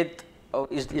ಅನಿಕೇತ್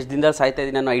ಇಷ್ಟು ದಿನದಲ್ಲಿ ಸಾಯ್ತಾ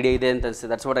ಇದ್ದೀನಿ ಅನ್ನೋ ಐಡಿಯಾ ಇದೆ ಅಂತ ಅನಿಸ್ತದೆ.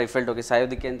 That's what I felt. Okay,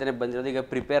 ಸಾಯೋದಕ್ಕೆ ಅಂತಲೇ ಬಂದಿರೋದು, ಈಗ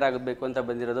ಪ್ರಿಪೇರ್ ಆಗಬೇಕು ಅಂತ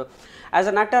ಬಂದಿರೋದು. ಆ್ಯಸ್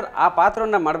ಅನ್ ಆಕ್ಟರ್ ಆ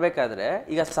ಪಾತ್ರವನ್ನು ಮಾಡಬೇಕಾದ್ರೆ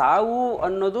ಈಗ ಸಾವು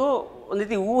ಅನ್ನೋದು ಒಂದು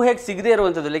ರೀತಿ ಊಹೆಗೆ ಸಿಗದೆ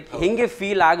ಇರುವಂಥದ್ದು. ಲೈಕ್ ಹೆಂಗೆ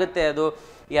ಫೀಲ್ ಆಗುತ್ತೆ ಅದು,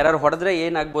 ಯಾರು ಹೊಡೆದ್ರೆ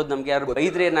ಏನಾಗ್ಬೋದು, ನಮ್ಗೆ ಯಾರು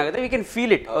ಬೈದ್ರೆ ಏನಾಗುತ್ತೆ, we can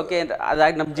feel it. Okay,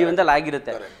 ಅದಾಗಿ ನಮ್ಮ ಜೀವನದಲ್ಲಿ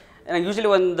ಆಗಿರುತ್ತೆ. ನಂಗೆ ಯೂಶಲಿ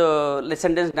ಒಂದು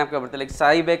ಸೆಂಟೆನ್ಸ್ ಜ್ಞಾಪಕ ಬರುತ್ತೆ, ಲೈಕ್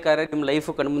ಸಾಯ್ಬೇಕಾದ್ರೆ ನಿಮ್ಮ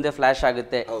ಲೈಫು ಕಣ್ಮುಂದೆ ಫ್ಲ್ಯಾಶ್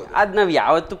ಆಗುತ್ತೆ. ಅದು ನಾವು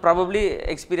ಯಾವತ್ತೂ ಪ್ರಾಬಬ್ಲಿ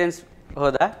ಎಕ್ಸ್ಪೀರಿಯನ್ಸ್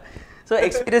ಹೋದಾ? ಸೊ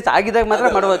ಎಕ್ಸ್ಪೀರಿಯನ್ಸ್ ಆಗಿದಾಗ ಮಾತ್ರ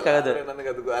ಮಾಡ್ಬೇಕಾಗೋದು. ನನಗೆ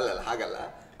ಅದು ಹಾಗಲ್ಲ,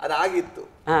 ಅದಾಗಿತ್ತು,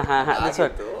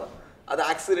 ಅದು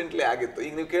ಆಕ್ಸಿಡೆಂಟ್ಲಿ ಆಗಿತ್ತು.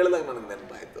 ಈಗ ನೀವು ಕೇಳಿದಾಗ ನನಗೆ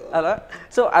ನೆನಪಾಯ್ತು ಅಲ್ಲ.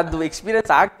 ಸೊ ಅದು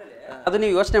ಎಕ್ಸ್ಪೀರಿಯನ್ಸ್ ಆಗ್ತದೆ, ಅದು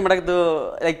ನೀವು ಯೋಚನೆ ಮಾಡೋದು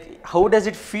like how does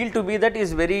it feel to be that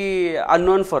is very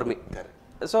unknown for me.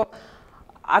 So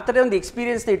ಆ ಥರ ಒಂದು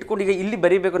ಎಕ್ಸ್ಪೀರಿಯನ್ಸ್ನ ಇಟ್ಕೊಂಡು ಈಗ ಇಲ್ಲಿ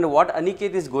ಬರೀಬೇಕು ಅಂದರೆ what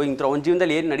Aniket is going through, ಅವ್ನ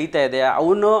ಜೀವನದಲ್ಲಿ ಏನು ನಡೀತಾ ಇದೆ,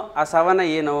 ಅವನು ಆ ಸವನ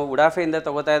ಏನು ಉಡಾಫೆಯಿಂದ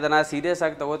ತೊಗೋತಾ ಇದ್ದಾನ, ಸೀರಿಯಸ್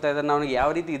ಆಗಿ ತೊಗೋತಾ ಇದ್ದಾನೆ, ಅವ್ನಿಗೆ ಯಾವ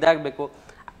ರೀತಿ ಇದಾಗಬೇಕು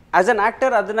ಆ್ಯಸ್ ಅನ್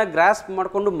ಆ್ಯಕ್ಟರ್ ಅದನ್ನು ಗ್ರಾಸ್ಪ್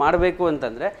ಮಾಡಿಕೊಂಡು ಮಾಡಬೇಕು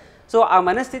ಅಂತಂದರೆ ಸೊ ಆ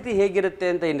ಮನಸ್ಥಿತಿ ಹೇಗಿರುತ್ತೆ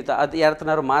ಅಂತ ಏನಿತ್ತು, ಅದು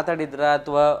ಯಾರತನಾದ್ರು ಮಾತಾಡಿದ್ರಾ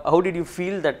ಅಥವಾ how did you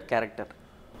feel that character?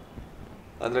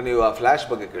 ಅಂದರೆ ನೀವು ಆ ಫ್ಲ್ಯಾಶ್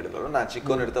ಬಗ್ಗೆ ಕೇಳಿದ್ರು, ನಾನು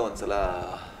ಚಿಕ್ಕವನಿಡ್ತಾ ಒಂದ್ಸಲ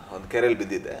ಒಂದು ಕೆರೆಯಲ್ಲಿ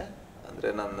ಬಿದ್ದಿದ್ದೆ. ಅಂದರೆ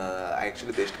ನನ್ನ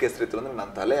ಆ್ಯಕ್ಚುಲಿ ಎಷ್ಟು ಕೆಸರಿತ್ತು ಅಂದರೆ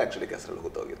ನನ್ನ ತಲೆ ಆ್ಯಕ್ಚುಲಿ ಕೆಸರಲ್ಲಿ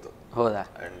ಗೊತ್ತೋಗಿತ್ತು. ಹೌದಾ?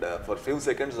 And for few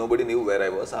seconds nobody ನೀವು ವೇರ್ ಐ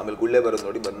ವಾಸ್. ಆಮೇಲೆ ಗುಳ್ಳೆ ಬರೋದು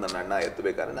ನೋಡಿ ಬಂದು ನನ್ನ ಅಣ್ಣ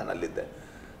ಎತ್ತಬೇಕಾದ್ರೆ ನಾನು ಅಲ್ಲಿದ್ದೆ.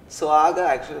 ಸೊ ಆಗ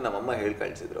ಆ್ಯಕ್ಚುಲಿ ನಮ್ಮಮ್ಮ ಹೇಳಿ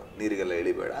ಕಳಿಸಿದ್ರು, ನೀರಿಗೆಲ್ಲ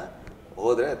ಇಳಿಬೇಡ,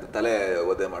 ಹೋದರೆ ತಲೆ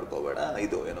ಒದ್ದೆ ಮಾಡ್ಕೋಬೇಡ,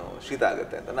 ಇದು ಏನೋ ಶೀತ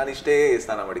ಆಗುತ್ತೆ ಅಂತ. ನಾನು ಇಷ್ಟೇ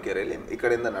ಸ್ನಾನ ಮಾಡಿ ಕೆರೆಯಲ್ಲಿ ಈ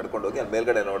ಕಡೆಯಿಂದ ನಡ್ಕೊಂಡು ಹೋಗಿ ಅಲ್ಲಿ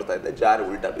ಮೇಲ್ಗಡೆ ನೋಡ್ತಾ ಇದ್ದೆ, ಜಾರಿ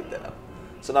ಉಲ್ಟಾ ಬಿದ್ದೆ ನಾನು.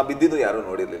 ಸೊ ನಾ ಬಿದ್ದಿದ್ದು ಯಾರೂ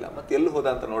ನೋಡಿರಲಿಲ್ಲ. ಮತ್ತು ಎಲ್ಲಿ ಹೋದ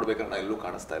ಅಂತ ನೋಡ್ಬೇಕಾದ್ರೆ ನಾನು ಎಲ್ಲೂ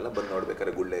ಕಾಣಿಸ್ತಾ ಇಲ್ಲ. ಬಂದು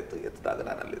ನೋಡ್ಬೇಕಾದ್ರೆ ಗುಳ್ಳೆ ಎತ್ತಿದಾಗ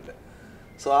ನಾನು ಅಲ್ಲಿದ್ದೆ.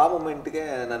 ಸೊ ಆ ಮೂಮೆಂಟ್ಗೆ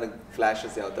ನನಗೆ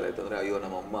ಫ್ಲ್ಯಾಶಸ್ ಯಾವ ಥರ ಇತ್ತು ಅಂದರೆ, ಅಯ್ಯೋ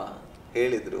ನಮ್ಮಮ್ಮ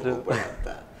ಹೇಳಿದರು ಹೋಗ್ಬೇಡ ಅಂತ.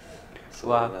 ಸೊ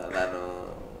ನಾನು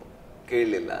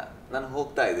ಕೇಳಲಿಲ್ಲ, ನಾನು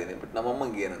ಹೋಗ್ತಾ ಇದ್ದೀನಿ. ಬಟ್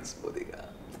ನಮ್ಮಮ್ಮಂಗೆ ಏನು ಅನಿಸ್ಬೋದು, ಈಗ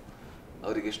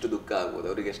ಅವ್ರಿಗೆ ಎಷ್ಟು ದುಃಖ ಆಗ್ಬೋದು,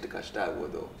 ಅವ್ರಿಗೆ ಎಷ್ಟು ಕಷ್ಟ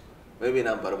ಆಗ್ಬೋದು, ಮೇ ಬಿ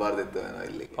ನಾನು ಬರಬಾರ್ದಿತ್ತು ಏನೋ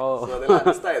ಇಲ್ಲಿಗೆ. ಅದೆಲ್ಲ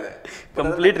ಅನಿಸ್ತಾ ಇದೆ.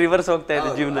 ಕಂಪ್ಲೀಟ್ ರಿವರ್ಸ್ ಹೋಗ್ತಾ ಇದೆ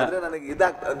ಜೀವನ. ಅಂದರೆ ನನಗೆ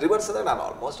ರಿವರ್ಸ್ ಅಂದರೆ ನಾನು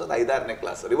ಆಲ್ಮೋಸ್ಟ್ ಒಂದು 5-6ನೇ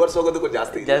ಕ್ಲಾಸ್, ರಿವರ್ಸ್ ಹೋಗೋದಕ್ಕೂ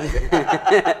ಜಾಸ್ತಿ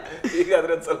ಈಗ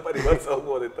ಆದರೆ ಒಂದು ಸ್ವಲ್ಪ ರಿವರ್ಸ್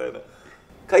ಹೋಗ್ಬೋದಿತ್ತು ಏನೋ.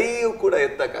 ಕೈಯೂ ಕೂಡ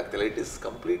ಎತ್ತಕ್ಕಾಗ್ತಿಲ್ಲ. ಇಟ್ ಈಸ್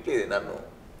ಕಂಪ್ಲೀಟ್ಲಿ ನಾನು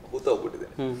ಹೂತೋಗ್ಬಿಟ್ಟಿದೆ.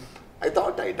 I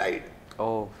thought I died.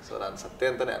 So ನಾನು ಸತ್ತೆ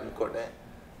ಅಂತಲೇ ಅಂದ್ಕೊಂಡೆ.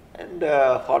 ಆ್ಯಂಡ್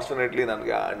ಫಾರ್ಚುನೇಟ್ಲಿ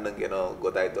ನನಗೆ ಅಣ್ಣಂಗೆ ಏನೋ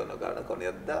ಗೊತ್ತಾಯ್ತು ಅನ್ನೋ ಕಾರಣಕ್ಕೆ ಅವ್ನು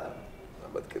ಎದ್ದ,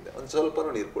 ಬದುಕಿದ್ದೆ. ಒಂದು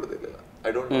ಸ್ವಲ್ಪನೂ ನೀರು ಕುಡ್ದಿರ್ಲಿಲ್ಲ.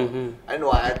 I don't know. ಆ್ಯಂಡ್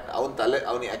ಅವನ ತಲೆ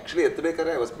ಅವ್ನು actually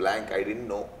ಎತ್ತಬೇಕಾದ್ರೆ I was blank. I didn't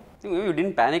know. You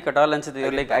didn't panic at all ಅನ್ಸುತ್ತೆ.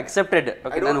 You like accepted.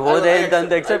 ನಾನು ಹೋದೆ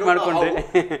ಅಂತ ಅಕ್ಸೆಪ್ಟ್ ಮಾಡ್ಕೊಂಡ್ರೆ.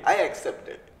 I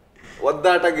accepted.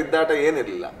 ಒದ್ದಾಟ ಗಿದ್ದಾಟ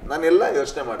ಏನಿರಲಿಲ್ಲ. ನಾನೆಲ್ಲ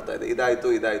ಯೋಚನೆ ಮಾಡ್ತಾ ಇದ್ದೆ, ಇದಾಯ್ತು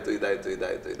ಇದಾಯ್ತು ಇದಾಯ್ತು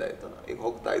ಇದಾಯ್ತು ಇದಾಯ್ತು, ಈಗ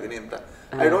ಹೋಗ್ತಾ ಇದ್ದೀನಿ ಅಂತ.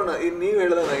 I don't. ಈಗ ನೀವು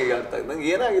ಹೇಳಿದ್ರೆ ನನಗೆ ಅರ್ಥ ಆಯ್ತು. ನಂಗೆ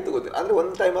ಏನಾಗಿತ್ತು ಗೊತ್ತಿಲ್ಲ. ಅಂದರೆ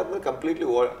ಒಂದು ಟೈಮ್ ಆದ್ಮೇಲೆ ಕಂಪ್ಲೀಟ್ಲಿ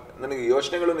ನನಗೆ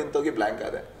ಯೋಚನೆಗಳು ನಿಂತೋಗಿ ಬ್ಲ್ಯಾಂಕ್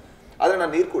ಆದೆ. ಆದರೆ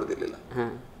ನಾನು ನೀರು ಕುಡ್ದಿರ್ಲಿಲ್ಲ.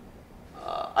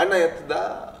 ಅಣ್ಣ ಎತ್ತದ,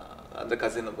 ಅಂದರೆ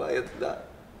ಕಸಿನ್ ಒಬ್ಬ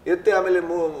ಎತ್ತಿ ಆಮೇಲೆ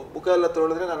ಮುಖ ಎಲ್ಲ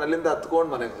ತೊಳೆದ್ರೆ ನಾನು ಅಲ್ಲಿಂದ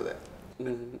ಹತ್ಕೊಂಡು ಮನೆಗೆ ಹೋದೆ.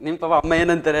 ನಿಮ್ಮ ಪಾಪ ಅಮ್ಮ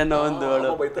ಏನಂತಾರೆ ಅನ್ನೋ ಒಂದು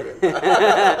ಬೈತಾರೆ,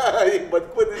 ಈಗ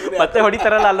ಬದುಕ್ಬಂದಿದ್ದೀನಿ ಮತ್ತೆ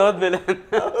ಹೊಡಿತಾರಲ್ಲ ಅಲ್ಲಿ ಹೋದ್ಮೇಲೆ.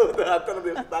 ಹೌದು, ಆ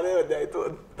ಥರದ್ದು ತಾನೇ ಒದ್ದೆ ಆಯ್ತು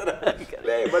ಒಂಥರ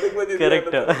ಬದುಕ್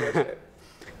ಬಂದಿದ್ದೀನಿ.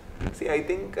 ಸಿ ಐ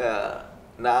ಥಿಂಕ್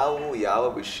ನಾವು ಯಾವ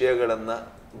ವಿಷಯಗಳನ್ನು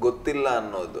ಗೊತ್ತಿಲ್ಲ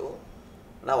ಅನ್ನೋದು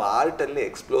ನಾವು ಆರ್ಟಲ್ಲಿ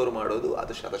ಎಕ್ಸ್ಪ್ಲೋರ್ ಮಾಡೋದು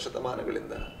ಅದು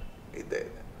ಶತಶತಮಾನಗಳಿಂದ ಇದ್ದೇ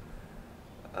ಇದೆ.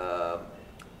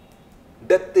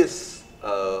 Death is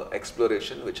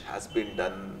exploration which has been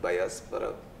done by us for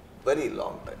a very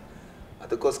long time.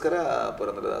 ಅದಕ್ಕೋಸ್ಕರ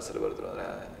ಪುರಂದರದಾಸರು ಬರೆದ್ರು,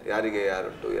 ಯಾರಿಗೆ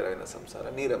ಯಾರುಂಟು ಎರವಿನ ಸಂಸಾರ,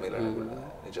 ನೀರ ಮೇಲಣಗುಳ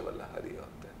ನಿಜವಲ್ಲ ಹರಿಯೋ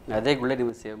ಅಂತ. ಅದೇ ಗುಳ್ಳೆ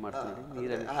ನೀವು ಸೇವ್ ಮಾಡ್ತೀನಿ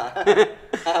ನೀರಲ್ಲಿ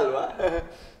ಅಲ್ವಾ?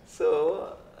 ಸೊ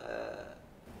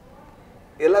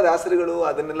ಎಲ್ಲ ದಾಸರುಗಳು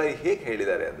ಅದನ್ನೆಲ್ಲ ಹೇಗೆ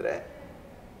ಹೇಳಿದ್ದಾರೆ ಅಂದರೆ,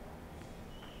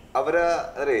 ಅವರ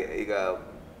ಅಂದರೆ ಈಗ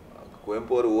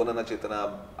ಕುವೆಂಪು ಅವರು ಓನನ ಚೇತನ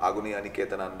ಆಗುನಿ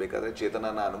ಅನಿಕೇತನ ಅನ್ಬೇಕಾದ್ರೆ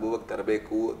ಚೇತನನ ಅನುಭವಕ್ಕೆ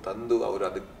ತರಬೇಕು, ತಂದು ಅವರು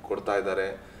ಅದಕ್ಕೆ ಕೊಡ್ತಾ ಇದ್ದಾರೆ,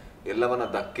 ಎಲ್ಲವನ್ನ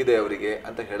ದಕ್ಕಿದೆ ಅವರಿಗೆ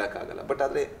ಅಂತ ಹೇಳಕ್ಕಾಗಲ್ಲ. ಬಟ್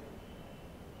ಆದರೆ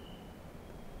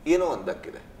ಏನೋ ಒಂದು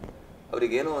ದಕ್ಕಿದೆ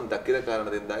ಅವರಿಗೆ, ಏನೋ ಒಂದು ದಕ್ಕಿದ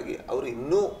ಕಾರಣದಿಂದಾಗಿ ಅವರು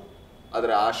ಇನ್ನೂ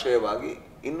ಅದರ ಆಶಯವಾಗಿ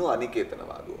ಇನ್ನೂ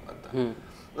ಅನಿಕೇತನವಾಗು ಅಂತ.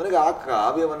 ನನಗೆ ಆ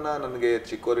ಕಾವ್ಯವನ್ನ ನನಗೆ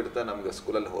ಚಿಕ್ಕವರಿಡ್ತಾ ನಮ್ಗೆ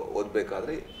ಸ್ಕೂಲಲ್ಲಿ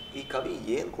ಓದ್ಬೇಕಾದ್ರೆ ಈ ಕವಿ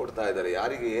ಏನು ಕೊಡ್ತಾ ಇದ್ದಾರೆ,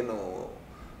 ಯಾರಿಗೆ ಏನು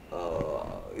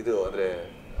ಇದು ಅಂದರೆ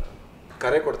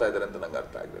ಕರೆ ಕೊಡ್ತಾ ಇದ್ದಾರೆ ಅಂತ ನಂಗೆ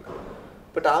ಅರ್ಥ ಆಗಲಿಲ್ಲ.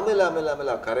 ಬಟ್ ಆಮೇಲೆ ಆಮೇಲೆ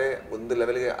ಆಮೇಲೆ ಆ ಕರೆ ಒಂದು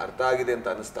ಲೆವೆಲ್ಗೆ ಅರ್ಥ ಆಗಿದೆ ಅಂತ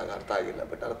ಅನ್ನಿಸ್ದಾಗ, ಅರ್ಥ ಆಗಿಲ್ಲ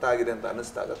ಬಟ್ ಅರ್ಥ ಆಗಿದೆ ಅಂತ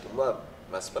ಅನ್ನಿಸ್ದಾಗ ತುಂಬ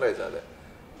ಮೆಸ್ಮರೈಸ್ ಆದೆ.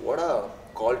 What a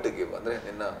call to give. ಅಂದರೆ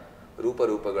ನಿನ್ನ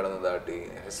ರೂಪಗಳನ್ನು ದಾಟಿ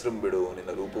ಹೆಸರು ಬಿಡು,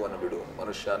 ನಿನ್ನ ರೂಪವನ್ನು ಬಿಡು,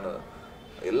 ಮನುಷ್ಯನ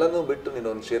ಎಲ್ಲನೂ ಬಿಟ್ಟು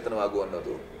ನೀನೊಂದು ಚೇತನವಾಗು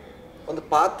ಅನ್ನೋದು ಒಂದು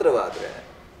ಪಾತ್ರವಾದರೆ,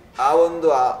 ಆ ಒಂದು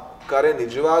ಆ ಕರೆ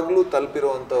ನಿಜವಾಗ್ಲೂ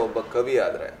ತಲುಪಿರುವಂಥ ಒಬ್ಬ ಕವಿ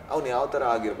ಆದರೆ ಅವನು ಯಾವ ಥರ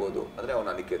ಆಗಿರ್ಬೋದು ಅಂದರೆ ಅವನು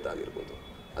ಅನಿಕೇತ ಆಗಿರ್ಬೋದು.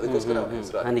 ಅದಕ್ಕೋಸ್ಕರ ಅವನ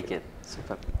ಹೆಸರು ಅನಿಕೇತ್.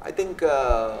 ಐ ಥಿಂಕ್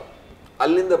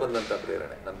ಅಲ್ಲಿಂದ ಬಂದಂಥ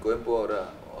ಪ್ರೇರಣೆ. ನಾನು ಕುವೆಂಪು ಅವರ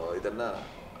ಇದನ್ನು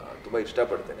ತುಂಬ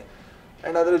ಇಷ್ಟಪಡ್ತೇನೆ.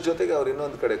 ಆ್ಯಂಡ್ ಅದರ ಜೊತೆಗೆ ಅವ್ರು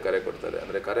ಇನ್ನೊಂದು ಕಡೆ ಕರೆ ಕೊಡ್ತಾರೆ.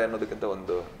 ಅಂದರೆ ಕರೆ ಅನ್ನೋದಕ್ಕಿಂತ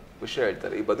ಒಂದು ವಿಷಯ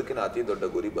ಹೇಳ್ತಾರೆ, ಈ ಬದುಕಿನ ಅತಿ ದೊಡ್ಡ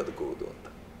ಗುರಿ ಬದುಕುವುದು ಅಂತ.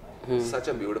 Such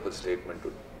a beautiful statement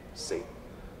to say.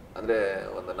 ಅಂದರೆ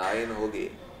ಒಂದು ನಾಯಿನ ಹೋಗಿ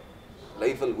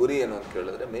ಲೈಫಲ್ಲಿ ಗುರಿ ಏನು ಅಂತ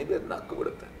ಕೇಳಿದ್ರೆ ಮೇ ಬಿ ಅದು ನಕ್ಕು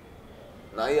ಬಿಡುತ್ತೆ.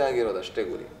 ನಾಯಿ ಆಗಿರೋದಷ್ಟೇ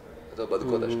ಗುರಿ ಅಥವಾ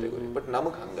ಬದುಕೋದಷ್ಟೇ ಗುರಿ. ಬಟ್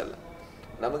ನಮಗೆ ಹಂಗಲ್ಲ.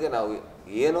 ನಮಗೆ ನಾವು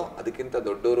ಏನೋ ಅದಕ್ಕಿಂತ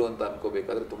ದೊಡ್ಡವರು ಅಂತ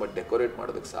ಅನ್ಕೋಬೇಕಾದ್ರೆ ತುಂಬ ಡೆಕೋರೇಟ್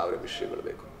ಮಾಡೋದಕ್ಕೆ 1000 ವಿಷಯಗಳು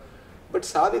ಬೇಕು. ಬಟ್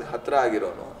ಸಾವಿಗೆ ಹತ್ತಿರ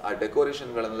ಆಗಿರೋನು, ಆ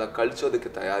ಡೆಕೋರೇಷನ್ಗಳನ್ನೆಲ್ಲ ಕಳಿಸೋದಕ್ಕೆ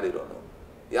ತಯಾರಿರೋನು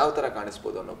ಯಾವ ಥರ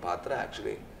ಕಾಣಿಸ್ಬೋದು ಅನ್ನೋ ಪಾತ್ರ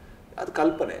ಆ್ಯಕ್ಚುಲಿ ಅದು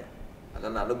ಕಲ್ಪನೆ.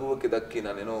 ನನ್ನ ಅನುಭವಕ್ಕೆ ದಕ್ಕಿ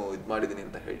ನಾನೇನೋ ಇದು ಮಾಡಿದ್ದೀನಿ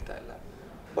ಅಂತ ಹೇಳ್ತಾ ಇಲ್ಲ.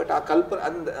 ಬಟ್ ಆ ಕಲ್ಪನೆ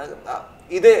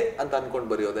ಇದೆ ಅಂತ ಅನ್ಕೊಂಡು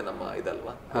ಬರೆಯೋದೇ ನಮ್ಮ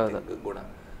ಇದಲ್ವಾ ಗುಣ.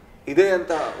 ಇದೆ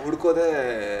ಅಂತ ಹುಡ್ಕೋದೇ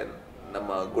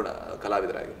ನಮ್ಮ ಗುಣ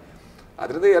ಕಲಾವಿದರಾಗಿ.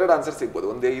 ಅದರಿಂದ 2 ಆನ್ಸರ್ ಸಿಗ್ಬೋದು,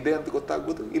 ಒಂದೇ ಇದೆ ಅಂತ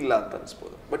ಗೊತ್ತಾಗ್ಬೋದು, ಇಲ್ಲ ಅಂತ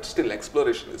ಅನ್ಸ್ಬೋದು, but still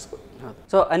exploration ಇಸ್ಬೋದು.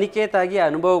 So Aniket ಆಗಿ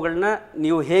ಅನುಭವಗಳನ್ನ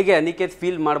ನೀವು ಹೇಗೆ ಅನಿಕೇತ್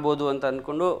ಫೀಲ್ ಮಾಡ್ಬೋದು ಅಂತ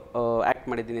ಅಂದ್ಕೊಂಡು ಆ್ಯಕ್ಟ್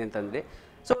ಮಾಡಿದ್ದೀನಿ ಅಂತಂದ್ರಿ.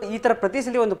 ಸೊ ಈ ಥರ ಪ್ರತಿ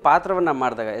ಸಲ ಒಂದು ಪಾತ್ರವನ್ನು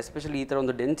ಮಾಡಿದಾಗ, ಎಸ್ಪೆಷಲಿ ಈ ಥರ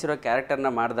ಒಂದು ಡೆನ್ಸ್ ಇರೋ ಕ್ಯಾರೆಕ್ಟರ್ನ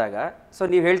ಮಾಡಿದಾಗ, ಸೊ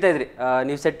ನೀವು ಹೇಳ್ತಾ ಇದ್ರಿ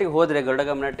ನೀವು ಸೆಟ್ಟಿಗೆ ಹೋದರೆ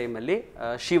ಗರುಡಗಮನ ಟೈಮಲ್ಲಿ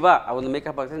ಶಿವ ಆ ಒಂದು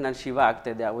ಮೇಕಪ್ ಆಗ್ತದೆ, ನಾನು ಶಿವ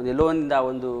ಆಗ್ತಾಯಿದ್ದೆ, ಆ ಒಂದು ಎಲ್ಲೋ ಒಂದು ಆ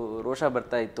ಒಂದು ರೋಷ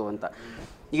ಬರ್ತಾ ಇತ್ತು ಅಂತ.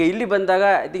 ಈಗ ಇಲ್ಲಿ ಬಂದಾಗ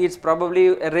I think it's probably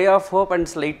ray of hope and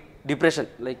slight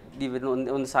depression, like ನೀವು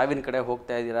ಒಂದು ಸಾವಿನ ಕಡೆ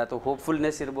ಹೋಗ್ತಾ ಇದ್ದೀರಾ, ಅಥವಾ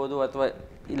ಹೋಪ್ಫುಲ್ನೆಸ್ ಇರ್ಬೋದು, ಅಥವಾ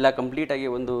ಇಲ್ಲ ಕಂಪ್ಲೀಟಾಗಿ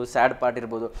ಒಂದು ಸ್ಯಾಡ್ ಪಾರ್ಟ್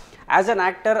ಇರ್ಬೋದು. ಆ್ಯಸ್ ಅನ್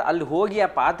ಆ್ಯಕ್ಟರ್ ಅಲ್ಲಿ ಹೋಗಿ ಆ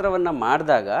ಪಾತ್ರವನ್ನು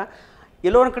ಮಾಡಿದಾಗ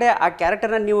ಎಲ್ಲೋ ಒಂದು ಕಡೆ ಆ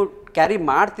ಕ್ಯಾರೆಕ್ಟರ್ನ ನೀವು ಕ್ಯಾರಿ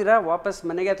ಮಾಡ್ತೀರಾ ವಾಪಸ್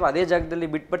ಮನೆಗೆ, ಅಥವಾ ಅದೇ ಜಾಗದಲ್ಲಿ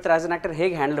ಬಿಟ್ಬಿಡ್ತೀರಾ? ಆ್ಯಸ್ ಅನ್ ಆ್ಯಕ್ಟರ್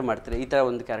ಹೇಗೆ ಹ್ಯಾಂಡಲ್ ಮಾಡ್ತೀರಾ ಈ ಥರ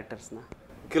ಒಂದು ಕ್ಯಾರೆಕ್ಟರ್ಸ್ನ?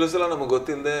 ಕೆಲವು ಸಲ ನಮಗೆ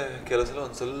ಗೊತ್ತಿಲ್ಲದೆ, ಕೆಲವು ಸಲ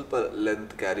ಒಂದು ಸ್ವಲ್ಪ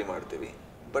ಲೆಂತ್ ಕ್ಯಾರಿ ಮಾಡ್ತೀವಿ,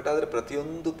 ಬಟ್ ಆದರೆ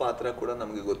ಪ್ರತಿಯೊಂದು ಪಾತ್ರ ಕೂಡ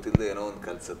ನಮಗೆ ಗೊತ್ತಿಲ್ಲದೆ ಏನೋ ಒಂದು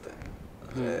ಕಲಿಸುತ್ತೆ.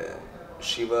 ಅಂದರೆ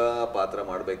ಶಿವ ಪಾತ್ರ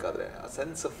ಮಾಡಬೇಕಾದ್ರೆ ಆ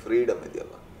ಸೆನ್ಸ್ ಆಫ್ ಫ್ರೀಡಮ್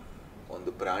ಇದೆಯಲ್ವ, ಒಂದು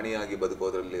ಪ್ರಾಣಿಯಾಗಿ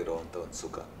ಬದುಕೋದ್ರಲ್ಲಿ ಇರೋವಂಥ ಒಂದು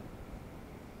ಸುಖ,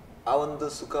 ಆ ಒಂದು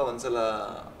ಸುಖ ಒಂದ್ಸಲ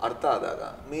ಅರ್ಥ ಆದಾಗ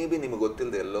ಮೇ ಬಿ ನಿಮಗೆ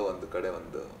ಗೊತ್ತಿಲ್ಲದೆ ಎಲ್ಲೋ ಒಂದು ಕಡೆ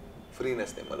ಒಂದು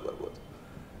ಫ್ರೀನೆಸ್ ನಿಮ್ಮಲ್ಲಿ ಬರ್ಬೋದು.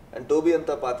 ಆ್ಯಂಡ್ ಟೋಬಿ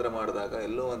ಅಂತ ಪಾತ್ರ ಮಾಡಿದಾಗ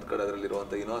ಎಲ್ಲೋ ಒಂದು ಕಡೆ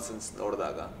ಅದರಲ್ಲಿರುವಂಥ ಇನೋಸೆನ್ಸ್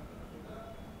ನೋಡಿದಾಗ,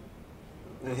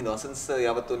 ಇನೋಸೆನ್ಸ್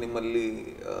ಯಾವತ್ತೂ ನಿಮ್ಮಲ್ಲಿ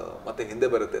ಮತ್ತೆ ಹಿಂದೆ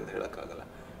ಬರುತ್ತೆ ಅಂತ ಹೇಳೋಕ್ಕಾಗಲ್ಲ,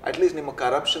 ಅಟ್ಲೀಸ್ಟ್ ನಿಮ್ಮ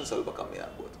ಕರಪ್ಷನ್ ಸ್ವಲ್ಪ ಕಮ್ಮಿ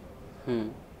ಆಗ್ಬೋದು.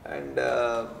 ಆ್ಯಂಡ್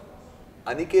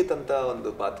ಅನಿಕೇತ್ ಅಂತ ಒಂದು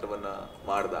ಪಾತ್ರವನ್ನು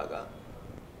ಮಾಡಿದಾಗ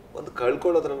ಒಂದು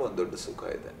ಕಳ್ಕೊಳ್ಳೋದ್ರಲ್ಲಿ ಒಂದು ದೊಡ್ಡ ಸುಖ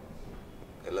ಇದೆ,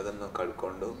 ಎಲ್ಲದನ್ನು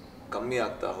ಕಳ್ಕೊಂಡು ಕಮ್ಮಿ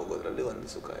ಆಗ್ತಾ ಹೋಗೋದ್ರಲ್ಲಿ ಒಂದು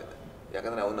ಸುಖ ಇದೆ.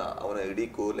 ಯಾಕಂದರೆ ಅವನ ಇಡೀ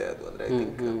ಗೋಲೆ ಅದು. ಅಂದರೆ I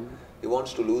think he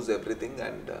wants to lose everything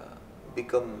and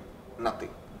become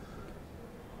nothing.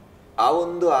 ಆ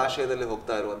ಒಂದು ಆಶಯದಲ್ಲಿ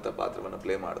ಹೋಗ್ತಾ ಇರುವಂಥ ಪಾತ್ರವನ್ನು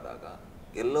ಪ್ಲೇ ಮಾಡಿದಾಗ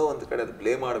ಎಲ್ಲೋ ಒಂದು ಕಡೆ ಅದು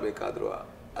ಪ್ಲೇ ಮಾಡಬೇಕಾದ್ರೂ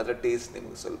ಅದರ ಟೇಸ್ಟ್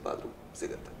ನಿಮ್ಗೆ ಸ್ವಲ್ಪ ಆದರೂ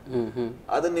ಸಿಗುತ್ತೆ.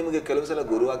 ಅದನ್ನು ನಿಮಗೆ ಕೆಲವು ಸಲ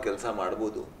ಗುರುವಾಗಿ ಕೆಲಸ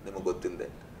ಮಾಡ್ಬೋದು ನಿಮಗೆ ಗೊತ್ತಿಲ್ಲದೆ,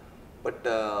 ಬಟ್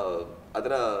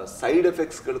ಅದರ ಸೈಡ್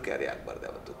ಎಫೆಕ್ಟ್ಸ್ಗಳು ಕ್ಯಾರಿ ಆಗಬಾರ್ದು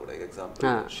ಯಾವತ್ತೂ ಕೂಡ. ಈಗ ಎಕ್ಸಾಂಪಲ್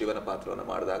ಶಿವನ ಪಾತ್ರವನ್ನು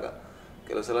ಮಾಡಿದಾಗ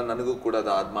ಕೆಲವು ಸಲ ನನಗೂ ಕೂಡ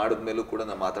ಅದು ಮಾಡಿದ್ಮೇಲೂ ಕೂಡ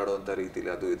ನಾನು ಮಾತಾಡುವಂಥ ರೀತಿಲಿ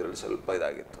ಅದು ಇದರಲ್ಲಿ ಸ್ವಲ್ಪ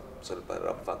ಇದಾಗಿತ್ತು, ಸ್ವಲ್ಪ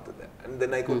ರಫ್ ಆಗ್ತದೆ. And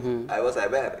then I was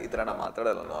aware ಈ ಥರ ನಾ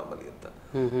ಮಾತಾಡಲ್ಲ ನಾರ್ಮಲಿ ಅಂತ,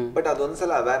 ಬಟ್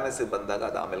ಅದೊಂದ್ಸಲ ಅವೇರ್ನೆಸ್ ಬಂದಾಗ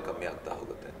ಅದು ಆಮೇಲೆ ಕಮ್ಮಿ ಆಗ್ತಾ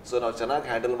ಹೋಗುತ್ತೆ. ಸೊ ನಾವು ಚೆನ್ನಾಗಿ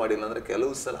ಹ್ಯಾಂಡಲ್ ಮಾಡಿಲ್ಲ ಅಂದರೆ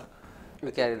ಕೆಲವು ಸಲ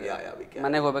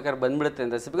ಮನೆಗೆ ಹೋಗ್ಬೇಕಾದ್ರೆ ಬಂದ್ಬಿಡುತ್ತೆ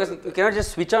ಅಂತ. Because you cannot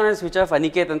just switch on and switch off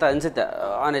Aniket ಅಂತ ಅನ್ಸುತ್ತೆ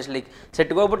ಆನೆಸ್ಟ್. ಲೈಕ್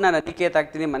ಸೆಟ್ಗೆ ಹೋಗ್ಬಿಟ್ಟು ನಾನು ಅನಿಕೇತ್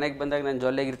ಆಗ್ತೀನಿ, ಮನೆಗೆ ಬಂದಾಗ ನಾನು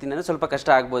ಜೊಲ್ಲೆಗಿರ್ತೀನಿ ಅಂದರೆ ಸ್ವಲ್ಪ ಕಷ್ಟ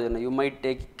ಆಗ್ಬೋದು. You might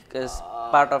take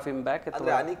part of him back.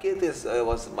 Aniket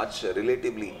was much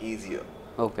relatively easier.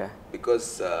 Okay, because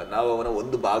ನಾವು ಅವನ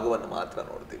ಒಂದು ಭಾಗವನ್ನು ಮಾತ್ರ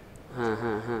ನೋಡ್ತೀವಿ,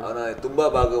 ಅವನ ತುಂಬಾ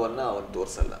ಭಾಗವನ್ನು ಅವನು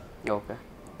ತೋರಿಸಲ್ಲ. ಓಕೆ,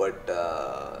 ಬಟ್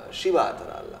ಶಿವ ಆ ಥರ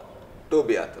ಅಲ್ಲ,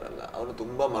 ಟೋಬಿ ಆ ಥರ ಅಲ್ಲ, ಅವನು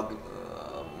ತುಂಬ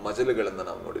ಮಜಲುಗಳನ್ನು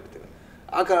ನಾವು ನೋಡಿರ್ತೀವಿ.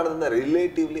 ಆ ಕಾರಣದಿಂದ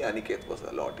relatively Aniket was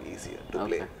a lot easier to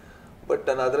play. But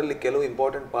ನಾನು ಅದರಲ್ಲಿ ಕೆಲವು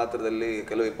ಇಂಪಾರ್ಟೆಂಟ್ ಪಾತ್ರದಲ್ಲಿ,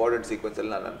 ಕೆಲವು ಇಂಪಾರ್ಟೆಂಟ್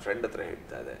ಸೀಕ್ವೆನ್ಸಲ್ಲಿ ನಾನು ನನ್ನ ಫ್ರೆಂಡ್ ಹತ್ರ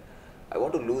ಹೇಳ್ತಾ ಇದ್ದೆ, I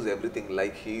want to lose everything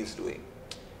like he is doing.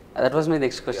 That was my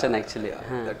next question actually.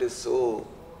 That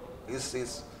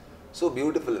is so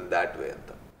beautiful in that way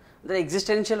ಅಂತ. ಅಂದರೆ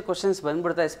ಎಕ್ಸಿಸ್ಟೆನ್ಷಿಯಲ್ ಕ್ವಶನ್ಸ್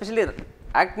ಬಂದ್ಬಿಡ್ತಾ. ಎಸ್ಪೆಷಲಿ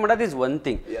ಆ್ಯಕ್ಟ್ ಮಾಡೋದು is one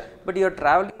thing, but you are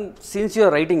travelling since you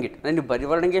are writing it. ನೀವು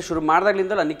ಬರಿವರ್ಣೆಗೆ ಶುರು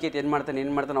ಮಾಡಿದಾಗ್ಲಿಂದಲೂ ಅನಿಕೇತ್ ಏನು ಮಾಡ್ತಾನೆ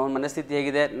ಅವನ ಮನಸ್ಥಿತಿ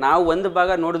ಹೇಗಿದೆ, ನಾವು ಒಂದು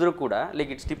ಭಾಗ ನೋಡಿದ್ರು ಕೂಡ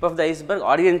like it's tip of the iceberg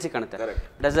ಆಡಿಯನ್ಸಿಗೆ ಕಾಣುತ್ತೆ.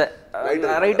 ಡಸ್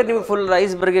ರೈಟರ್ ನಿಮಗೆ ಫುಲ್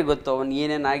ಐಸ್ಬರ್ಗೆ ಗೊತ್ತು ಅವನು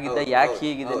ಏನೇನಾಗಿದೆ, ಯಾಕೆ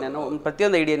ಹೀಗಿದೆ ಅನ್ನೋ ಒಂದು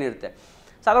ಪ್ರತಿಯೊಂದು ಐಡಿಯಾನೇ ಇರುತ್ತೆ.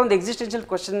 ಸೊ ಅದೊಂದು ಎಕ್ಸಿಸ್ಟೆನ್ಷಿಯಲ್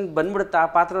ಕ್ವಶನ್ ಬಂದ್ಬಿಡುತ್ತೆ ಆ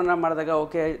ಪಾತ್ರವನ್ನು ಮಾಡಿದಾಗ.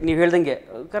 ಓಕೆ, ನೀವು ಹೇಳ್ದಂಗೆ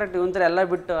ಕರೆಕ್ಟ್, ಒಂಥರ ಎಲ್ಲ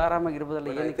ಬಿಟ್ಟು ಆರಾಮಾಗಿರ್ಬೋದಲ್ಲ.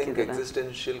 ಏನಕ್ಕೆ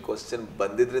ಎಕ್ಸಿಸ್ಟೆನ್ಷಿಯಲ್ ಕ್ವಶನ್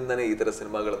ಬಂದಿದ್ರಿಂದನೇ ಈ ಥರ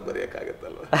ಸಿನಿಮಾಗಳನ್ನು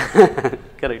ಬರೆಯೋಕ್ಕಾಗತ್ತಲ್ವ.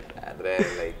 ಕರೆಕ್ಟ್. ಅಂದರೆ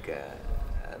ಲೈಕ್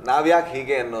ನಾವ್ಯಾಕೆ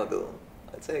ಹೀಗೆ ಅನ್ನೋದು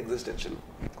it's A existential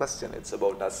question. It's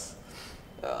about us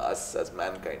us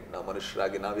man kind. ನಾವು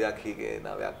ಮನುಷ್ಯರಾಗಿ ನಾವ್ಯಾಕೆ ಹೀಗೆ,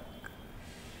 ನಾವ್ಯಾಕೆ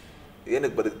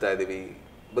ಏನಕ್ಕೆ ಬದುಕ್ತಾ ಇದ್ದೀವಿ,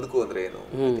 ಬದುಕು ಅಂದರೆ ಏನು,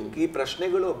 ಈ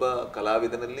ಪ್ರಶ್ನೆಗಳು ಒಬ್ಬ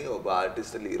ಕಲಾವಿದನಲ್ಲಿ, ಒಬ್ಬ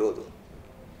ಆರ್ಟಿಸ್ಟಲ್ಲಿ ಇರೋದು.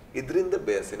 ಇದರಿಂದ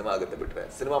ಸಿನಿಮಾ ಆಗುತ್ತೆ, ಬಿಟ್ರೆ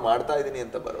ಸಿನಿಮಾ ಮಾಡ್ತಾ ಇದ್ದೀನಿ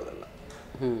ಅಂತ ಬರೋದಲ್ಲ.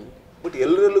 ಬಟ್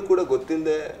ಎಲ್ಲರಲ್ಲೂ ಕೂಡ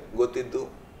ಗೊತ್ತಿದ್ದು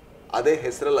ಅದೇ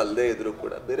ಹೆಸರಲ್ಲಿ ಅಲ್ಲದೆ ಇದ್ರೂ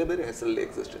ಕೂಡ ಬೇರೆ ಬೇರೆ ಹೆಸರಲ್ಲಿ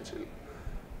ಎಕ್ಸಿಸ್ಟೆನ್ಷಿಯಲ್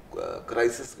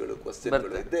ಕ್ರೈಸಿಸ್ಗಳು,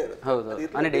 ಕ್ವಶನ್ಗಳು ಇದ್ದೇ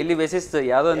ಇರುತ್ತೆ. ಡೈಲಿ ಬೇಸಿಸ್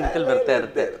ಯಾವುದೋ ಬರ್ತಾ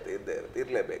ಇರುತ್ತೆ,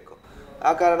 ಇರಲೇಬೇಕು.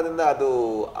 ಆ ಕಾರಣದಿಂದ ಅದು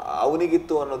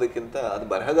ಅವನಿಗಿತ್ತು ಅನ್ನೋದಕ್ಕಿಂತ ಅದು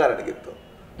ಬರಹಗಾರನಿಗಿತ್ತು,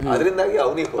 ಅದರಿಂದಾಗಿ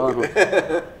ಅವನಿಗೆ ಹೋಗಿದೆ.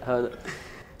 ಹೌದು.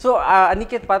 ಸೊ ಆ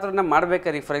ಅನಿಕೇತ್ ಪಾತ್ರನ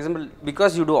ಮಾಡ್ಬೇಕಾದ್ರೆ, for example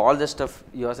because you do all the stuff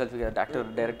your self, ಈಗ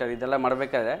ಡೈರೆಕ್ಟರ್ ಇದೆಲ್ಲ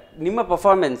ಮಾಡಬೇಕಾದ್ರೆ ನಿಮ್ಮ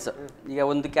ಪರ್ಫಾರ್ಮೆನ್ಸ್, ಈಗ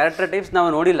ಒಂದು ಕ್ಯಾರೆಕ್ಟರ್ ಟೈಪ್ಸ್ ನಾವು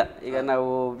ನೋಡಿಲ್ಲ. ಈಗ ನಾವು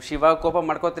ಶಿವ ಕೋಪ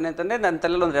ಮಾಡ್ಕೋತೀನಿ ಅಂತಂದರೆ ನನ್ನ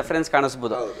ತಲೆಯಲ್ಲಿ ಒಂದು ರೆಫರೆನ್ಸ್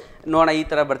ಕಾಣಿಸ್ಬೋದು, ನೋಡೋಣ ಈ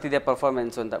ಥರ ಬರ್ತಿದೆ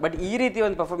ಪರ್ಫಾರ್ಮೆನ್ಸ್ ಅಂತ. ಬಟ್ ಈ ರೀತಿ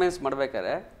ಒಂದು ಪರ್ಫಾರ್ಮೆನ್ಸ್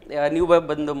ಮಾಡ್ಬೇಕಾದ್ರೆ ನೀವು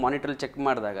ಬಂದು ಮಾನಿಟ್ರಲ್ಲಿ ಚೆಕ್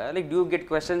ಮಾಡಿದಾಗ like due get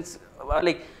questions,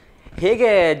 like ಹೇಗೆ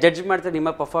ಜಡ್ಜ್ ಮಾಡ್ತಾರೆ ನಿಮ್ಮ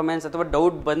ಪರ್ಫಾರ್ಮೆನ್ಸ್, ಅಥವಾ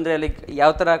ಡೌಟ್ ಬಂದರೆ ಲೈಕ್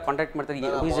ಯಾವ ಥರ ಕಾಂಟ್ಯಾಕ್ಟ್ ಮಾಡ್ತಾರೆ?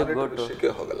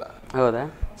 ಹೋಗಲ್ಲ. ಹೌದಾ?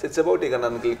 ಇಟ್ಸ್ ಅಬೌಟ್, ಈಗ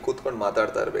ನನಗೆ ಇಲ್ಲಿ ಕೂತ್ಕೊಂಡು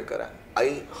ಮಾತಾಡ್ತಾ ಇರ್ಬೇಕಾರೆ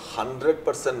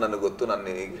 100% ನನಗೆ ಗೊತ್ತು ನಾನು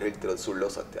ಈಗ ಹೇಳ್ತಿರೋದು ಸುಳ್ಳೋ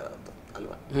ಸತ್ಯ ಅಂತ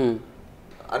ಅಲ್ವಾ.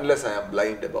 Unless I am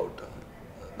blind about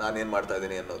ನಾನೇನು ಮಾಡ್ತಾ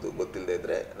ಇದ್ದೀನಿ ಅನ್ನೋದು ಗೊತ್ತಿಲ್ಲದೆ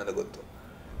ಇದ್ರೆ ನನಗೆ ಗೊತ್ತು.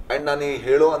 ಆ್ಯಂಡ್ ನಾನು ಈ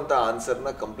ಹೇಳೋ ಅಂಥ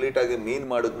ಆನ್ಸರ್ನ ಕಂಪ್ಲೀಟಾಗಿ ಮೀನ್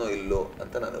ಮಾಡಿದ್ನೋ ಇಲ್ಲೋ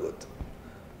ಅಂತ ನನಗೆ ಗೊತ್ತು.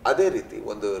 ಅದೇ ರೀತಿ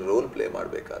ಒಂದು ರೋಲ್ ಪ್ಲೇ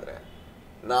ಮಾಡಬೇಕಾದ್ರೆ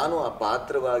ನಾನು ಆ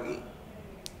ಪಾತ್ರವಾಗಿ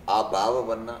ಆ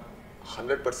ಭಾವವನ್ನು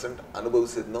 100%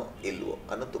 ಅನುಭವಿಸಿದ್ನೋ ಇಲ್ವೋ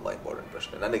ಅನ್ನೋದು ತುಂಬ ಇಂಪಾರ್ಟೆಂಟ್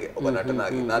ಪ್ರಶ್ನೆ ನನಗೆ. ಒಬ್ಬ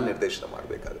ನಟನಾಗಿ ನಾನು ನಿರ್ದೇಶನ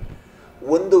ಮಾಡಬೇಕಾದ್ರೆ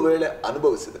ಒಂದು ವೇಳೆ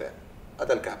ಅನುಭವಿಸಿದ್ರೆ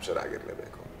ಅದಲ್ಲಿ ಕ್ಯಾಪ್ಚರ್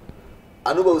ಆಗಿರಲೇಬೇಕು,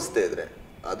 ಅನುಭವಿಸದೇ ಇದ್ರೆ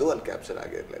ಅದು ಅಲ್ಲಿ ಕ್ಯಾಪ್ಚರ್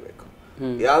ಆಗಿರಲೇಬೇಕು.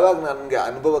 ಯಾವಾಗ ನನಗೆ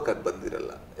ಅನುಭವಕ್ಕೆ ಅದು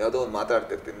ಬಂದಿರಲ್ಲ, ಯಾವುದೋ ಒಂದು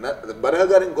ಮಾತಾಡ್ತಿರ್ತೀನಿ,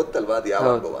 ಬರಹಗಾರಂಗೆ ಗೊತ್ತಲ್ವಾ ಅದು ಯಾವ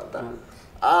ಅನುಭವ ಅಂತ,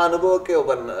 ಆ ಅನುಭವಕ್ಕೆ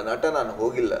ಒಬ್ಬ ನಟ ನಾನು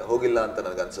ಹೋಗಿಲ್ಲ ಅಂತ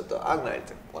ನನಗೆ ಅನ್ಸುತ್ತೋ ಆಗ ನಾನು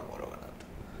ಹೇಳ್ತೀನಿ ಫೋನ್ ಮಾಡೋಣ ಅಂತ.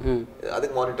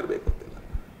 ಅದಕ್ಕೆ ಮಾನಿಟರ್ ಬೇಕು ಅಂತಿಲ್ಲ.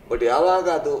 ಬಟ್ ಯಾವಾಗ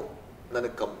ಅದು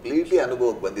ನನಗೆ ಕಂಪ್ಲೀಟ್ಲಿ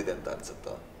ಅನುಭವಕ್ಕೆ ಬಂದಿದೆ ಅಂತ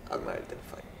ಅನ್ಸುತ್ತೋ ಆಗ ನಾನು ಹೇಳ್ತೀನಿ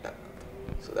ಫೈನ್ ಡನ್ ಅಂತ.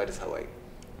 So that is how I.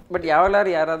 But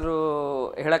ಯಾರಾದರೂ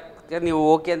ಹೇಳಕ್ಕೆ ನೀವು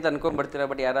ಓಕೆ ಅಂತ ಅನ್ಕೊಂಡ್ಬರ್ತೀರಾ,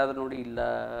 ಬಟ್ ಯಾರಾದರೂ ನೋಡಿ ಇಲ್ಲ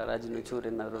ರಾಜನ್ ಚೂರು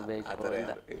ಏನಾದರೂ ಬೇಕು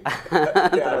ಅಂತ.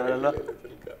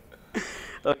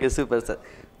 Okay, super sir.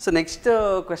 So next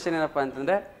question ಏನಪ್ಪ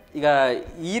ಅಂತಂದರೆ, ಈಗ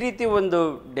ಈ ರೀತಿ ಒಂದು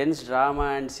dense drama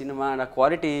and cinema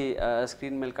quality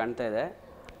screen ಮೇಲೆ ಕಾಣ್ತಾ ಇದೆ,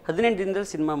 18 ದಿನದಲ್ಲಿ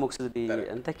ಸಿನಿಮಾ ಮುಗಿಸಿದ್ರಿ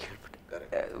ಅಂತ ಕೇಳ್ಬಿಟ್ಟೆ.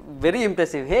 Very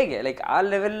impressive. ಹೇಗೆ ಲೈಕ್ ಆ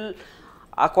ಲೆವೆಲ್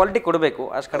ಆ ಕ್ವಾಲಿಟಿ ಕೊಡಬೇಕು,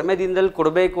 ಅಷ್ಟು ಕಡಿಮೆ ದಿನದಲ್ಲಿ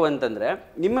ಕೊಡಬೇಕು ಅಂತಂದರೆ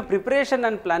ನಿಮ್ಮ ಪ್ರಿಪ್ರೇಷನ್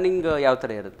ಆ್ಯಂಡ್ ಪ್ಲಾನಿಂಗ್ ಯಾವ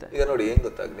ಥರ ಇರುತ್ತೆ? ಈಗ ನೋಡಿ ಏನು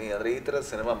ಗೊತ್ತಾಗ್ನಿ, ಅಂದರೆ ಈ ಥರ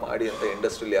ಸಿನಿಮಾ ಮಾಡಿ ಅಂತ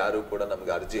ಇಂಡಸ್ಟ್ರಿಯಲ್ಲಿ ಯಾರೂ ಕೂಡ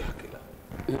ನಮ್ಗೆ ಅರ್ಜಿ ಹಾಕಿಲ್ಲ.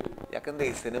 ಯಾಕಂದರೆ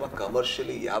ಈ ಸಿನಿಮಾ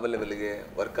ಕಮರ್ಷಿಯಲಿ ಯಾವ ಲೆವೆಲ್ಗೆ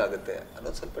ವರ್ಕ್ ಆಗುತ್ತೆ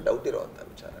ಅನ್ನೋದು ಸ್ವಲ್ಪ ಡೌಟ್ ಇರೋವಂಥ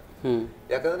ವಿಚಾರ.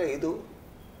 ಯಾಕಂದರೆ ಇದು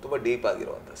ತುಂಬ ಡೀಪ್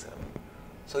ಆಗಿರುವಂಥ ಸಿನಿಮಾ.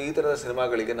 ಸೊ ಈ ಥರದ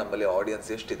ಸಿನಿಮಾಗಳಿಗೆ ನಮ್ಮಲ್ಲಿ ಆಡಿಯನ್ಸ್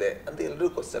ಎಷ್ಟಿದೆ ಅಂತ ಎಲ್ಲರೂ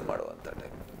ಕ್ವಶನ್ ಮಾಡುವಂಥ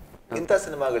ಟೈಮ್. ಇಂಥ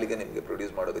ಸಿನಿಮಾಗಳಿಗೆ ನಿಮಗೆ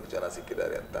ಪ್ರೊಡ್ಯೂಸ್ ಮಾಡೋದಕ್ಕೆ ಜನ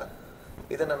ಸಿಕ್ಕಿದ್ದಾರೆ ಅಂತ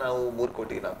ಇದನ್ನು ನಾವು 3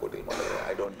 ಕೋಟಿ 4 ಕೋಟಿ ಮಾಡಿದ್ರೆ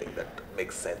I don't think that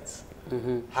makes sense.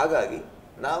 ಹಾಗಾಗಿ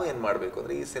ನಾವು ಏನು ಮಾಡಬೇಕು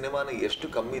ಅಂದರೆ ಈ ಸಿನಿಮಾನ ಎಷ್ಟು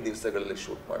ಕಮ್ಮಿ ದಿವಸಗಳಲ್ಲಿ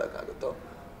ಶೂಟ್ ಮಾಡೋಕ್ಕಾಗುತ್ತೋ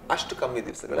ಅಷ್ಟು ಕಮ್ಮಿ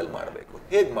ದಿವಸಗಳಲ್ಲಿ ಮಾಡಬೇಕು.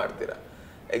 ಹೇಗೆ ಮಾಡ್ತೀರಾ?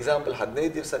 ಎಕ್ಸಾಂಪಲ್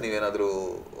 15 ದಿವಸ ನೀವೇನಾದರೂ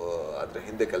ಅದ್ರ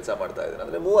ಹಿಂದೆ ಕೆಲಸ ಮಾಡ್ತಾ ಇದ್ದೀರ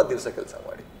ಅಂದರೆ 30 ದಿವಸ ಕೆಲಸ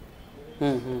ಮಾಡಿ.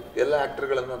 ಎಲ್ಲ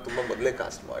ಆ್ಯಕ್ಟರ್ಗಳನ್ನು ತುಂಬ ಮೊದಲೇ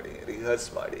ಕಾಸ್ಟ್ ಮಾಡಿ, ರಿಹರ್ಸ್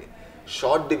ಮಾಡಿ,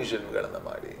 ಶಾರ್ಟ್ ಡಿವಿಷನ್ಗಳನ್ನು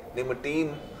ಮಾಡಿ, ನಿಮ್ಮ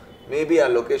ಟೀಮ್ ಮೇ ಬಿ ಆ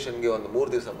ಲೊಕೇಶನ್ಗೆ ಒಂದು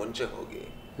 3 ದಿವಸ ಮುಂಚೆ ಹೋಗಿ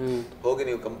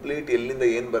ನೀವು ಕಂಪ್ಲೀಟ್ ಎಲ್ಲಿಂದ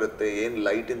ಏನು ಬರುತ್ತೆ, ಏನು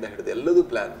ಲೈಟಿಂದ ಹಿಡಿದು ಎಲ್ಲದೂ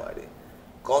ಪ್ಲ್ಯಾನ್ ಮಾಡಿ,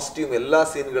 ಕಾಸ್ಟ್ಯೂಮ್ ಎಲ್ಲ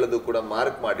ಸೀನ್ಗಳದ್ದು ಕೂಡ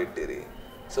ಮಾರ್ಕ್ ಮಾಡಿಟ್ಟಿರಿ.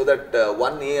 ಸೊ ದಟ್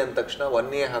 1A ಅಂದ ತಕ್ಷಣ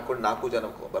 1A ಹಾಕೊಂಡು 4 ಜನ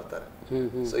ಬರ್ತಾರೆ.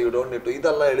 So you don't need to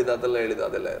ಇದೆಲ್ಲ ಹೇಳಿದ ಅದೆಲ್ಲ ಹೇಳಿದ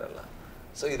ಅದೆಲ್ಲ ಇರಲ್ಲ.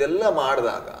 ಸೊ ಇದೆಲ್ಲ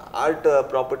ಮಾಡಿದಾಗ ಆರ್ಟ್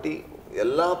ಪ್ರಾಪರ್ಟಿ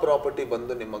ಎಲ್ಲ ಪ್ರಾಪರ್ಟಿ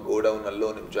ಬಂದು ನಿಮ್ಮ ಗೋಡೌನಲ್ಲೋ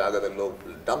ನಿಮ್ಮ ಜಾಗದಲ್ಲೋ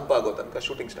ಡಂಪ್ ಆಗೋ ತನಕ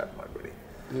ಶೂಟಿಂಗ್ ಸ್ಟಾರ್ಟ್ ಮಾಡಿಬಿಡಿ.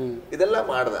 ಇದೆಲ್ಲ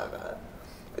ಮಾಡಿದಾಗ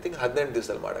ಐ ಥಿಂಕ್ 18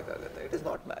 ದಿವಸದಲ್ಲಿ ಮಾಡೋಕ್ಕಾಗತ್ತೆ. It is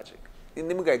not magic. ಇದು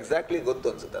ನಿಮ್ಗೆ ಎಕ್ಸಾಕ್ಟ್ಲಿ ಗೊತ್ತು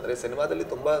ಅನ್ಸುತ್ತೆ. ಅಂದರೆ ಸಿನಿಮಾದಲ್ಲಿ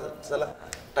ತುಂಬ ಸಲ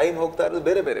ಟೈಮ್ ಹೋಗ್ತಾ ಇರೋದು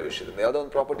ಬೇರೆ ಬೇರೆ ವಿಷಯದಿಂದ. ಯಾವುದೋ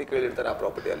ಒಂದು ಪ್ರಾಪರ್ಟಿ ಕೇಳಿರ್ತಾರೆ, ಆ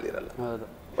ಪ್ರಾಪರ್ಟಿ ಅಲ್ಲಿರಲ್ಲ.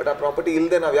 ಬಟ್ ಆ ಪ್ರಾಪರ್ಟಿ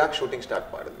ಇಲ್ಲದೆ ನಾವು ಯಾಕೆ ಶೂಟಿಂಗ್ ಸ್ಟಾರ್ಟ್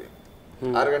ಮಾಡಿದ್ವಿ,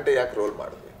 6 ಗಂಟೆ ಯಾಕೆ ರೋಲ್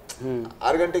ಮಾಡಿದ್ವಿ,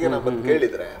 6 ಗಂಟೆಗೆ ನಾನು ಬಂದು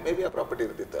ಕೇಳಿದ್ರೆ ಮೇ ಬಿ ಆ ಪ್ರಾಪರ್ಟಿ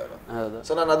ಇರ್ತಿತ್ತು ಏನೋ.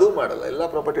 ಸೊ ನಾನು ಅದು ಮಾಡಲ್ಲ, ಎಲ್ಲ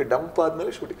ಪ್ರಾಪರ್ಟಿ ಡಂಪ್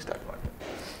ಆದಮೇಲೆ ಶೂಟಿಂಗ್ ಸ್ಟಾರ್ಟ್ ಮಾಡಿದೆ.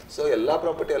 ಸೊ ಎಲ್ಲ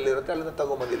ಪ್ರಾಪರ್ಟಿ ಅಲ್ಲಿರುತ್ತೆ, ಅಲ್ಲಿಂದ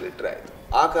ತಗೊಂಬಂದು ಇಲ್ಲಿ ಇಟ್ಟರೆ ಆಯಿತು.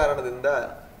 ಆ ಕಾರಣದಿಂದ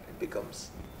ಇಟ್ ಬಿಕಮ್ಸ್.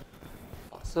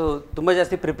 ಸೊ ತುಂಬ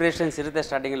ಜಾಸ್ತಿ ಪ್ರಿಪ್ರೇಷನ್ಸ್ ಇರುತ್ತೆ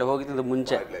ಸ್ಟಾರ್ಟಿಂಗಲ್ಲಿ ಹೋಗಿದ್ದು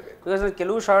ಮುಂಚೆ. ಬಿಕಾಸ್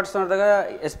ಕೆಲವು ಶಾರ್ಟ್ಸ್ ನೋಡಿದಾಗ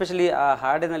ಎಸ್ಪೆಷಲಿ ಆ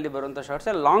ಹಾಡಿನಲ್ಲಿ ಬರುವಂಥ ಶಾರ್ಟ್ಸ್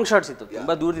ಲಾಂಗ್ ಶಾರ್ಟ್ಸ್ ಇತ್ತು,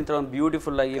 ತುಂಬ ದೂರದಿಂದ ಒಂದು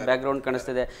ಬ್ಯೂಟಿಫುಲ್ ಆಗಿ ಬ್ಯಾಕ್ಗ್ರೌಂಡ್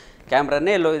ಕಾಣಿಸ್ತಿದೆ,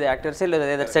 ಕ್ಯಾಮ್ರಾನೇ ಎಲ್ಲೋ ಇದೆ, ಆ್ಯಕ್ಟರ್ಸೇ ಎಲ್ಲೋ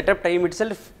ಇದೆ, ಅದರ ಸೆಟಪ್ ಟೈಮ್ ಇಟ್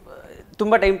ಸೆಲ್ಫ್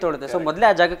ತುಂಬ ಟೈಮ್ ತೊಗೊಳುತ್ತೆ. ಸೊ ಮೊದಲೇ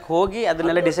ಆ ಜಾಗಕ್ಕೆ ಹೋಗಿ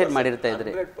ಅದನ್ನೆಲ್ಲ ಡಿಸೈಡ್ ಮಾಡಿರ್ತಾ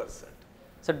ಇದ್ರಿ.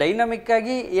 ಸೊ ಡೈನಾಮಿಕ್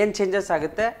ಆಗಿ ಏನು ಚೇಂಜಸ್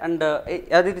ಆಗುತ್ತೆ ಆ್ಯಂಡ್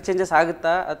ಯಾವ ರೀತಿ ಚೇಂಜಸ್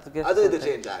ಆಗುತ್ತಾ ಅದಕ್ಕೆ? ಇದು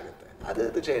ಚೇಂಜ್ ಆಗುತ್ತೆ,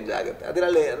 ಅದು ಚೇಂಜ್ ಆಗುತ್ತೆ.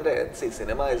 ಅದರಲ್ಲಿ ಅಂದರೆ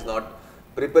ಸಿನಿಮಾ ಇಸ್ ನಾಟ್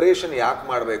ಪ್ರಿಪರೇಷನ್ ಯಾಕೆ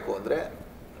ಮಾಡಬೇಕು ಅಂದರೆ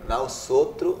ನಾವು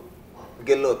ಸೋತ್ರು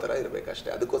ಗೆಲ್ಲೋ ಥರ ಇರಬೇಕಷ್ಟೇ,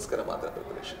 ಅದಕ್ಕೋಸ್ಕರ ಮಾತ್ರ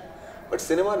ಪ್ರಿಪರೇಷನ್. ಬಟ್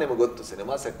ಸಿನಿಮಾ ನಿಮಗೆ ಗೊತ್ತು,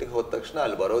 ಸಿನಿಮಾ ಸೆಟ್ಟಿಗೆ ಹೋದ ತಕ್ಷಣ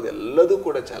ಅಲ್ಲಿ ಬರೋದು ಎಲ್ಲದೂ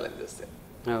ಕೂಡ ಚಾಲೆಂಜಸ್ಸೇ.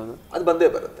 ಅದು ಬಂದೇ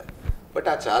ಬರುತ್ತೆ. ಬಟ್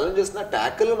ಆ ಚಾಲೆಂಜಸ್ನ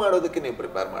ಟ್ಯಾಕಲ್ ಮಾಡೋದಕ್ಕೆ ನೀವು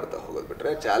ಪ್ರಿಪೇರ್ ಮಾಡ್ತಾ ಹೋಗೋದು ಬಿಟ್ರೆ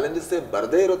ಚಾಲೆಂಜಸ್ಸೇ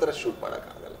ಬರದೇ ಇರೋ ಥರ ಶೂಟ್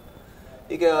ಮಾಡೋಕ್ಕಾಗಲ್ಲ.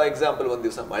 ಈಗ ಎಕ್ಸಾಂಪಲ್ ಒಂದು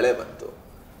ದಿವಸ ಮಳೆ ಬಂತು,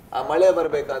 ಆ ಮಳೆ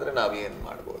ಬರಬೇಕಾದ್ರೆ ನಾವೇನು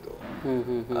ಮಾಡ್ಬೋದು?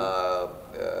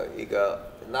 ಈಗ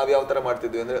ನಾವು ಯಾವ ಥರ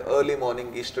ಮಾಡ್ತಿದ್ವಿ ಅಂದರೆ ಅರ್ಲಿ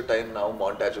ಮಾರ್ನಿಂಗ್ ಇಷ್ಟು ಟೈಮ್ ನಾವು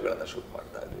ಮಾಂಟ್ಯಾಜ್ಗಳನ್ನು ಶೂಟ್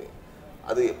ಮಾಡ್ತಾ ಇದ್ವಿ.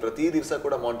 ಅದು ಪ್ರತಿ ದಿವಸ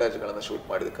ಕೂಡ ಮಾಂಟ್ಯಾಜ್ಗಳನ್ನು ಶೂಟ್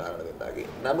ಮಾಡಿದ ಕಾರಣದಿಂದಾಗಿ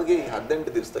ನಮಗೆ ಈ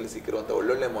 18 ದಿವಸದಲ್ಲಿ ಸಿಕ್ಕಿರುವಂಥ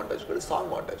ಒಳ್ಳೊಳ್ಳೆ ಮಾಂಟ್ಯಾಜ್ಗಳು ಸಾಂಗ್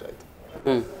ಮಾಂಟ್ಯಾಜ್ ಆಯಿತು.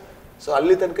 ಸೊ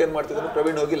ಅಲ್ಲಿ ತನಕ ಏನು ಮಾಡ್ತಿದ್ರು,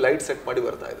 ಪ್ರವೀಣ್ ಹೋಗಿ ಲೈಟ್ ಸೆಟ್ ಮಾಡಿ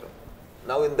ಬರ್ತಾ ಇದ್ರು.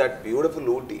 ನಾವು in that beautiful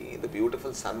Ooty, in the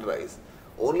beautiful Sunrise,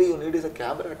 only you need is a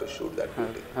camera to shoot that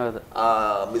beauty ಆ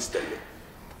ಮಿಸ್ಟಲ್ಲಿ.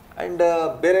 ಆ್ಯಂಡ್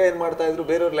ಬೇರೆ ಏನು ಮಾಡ್ತಾ ಇದ್ರು,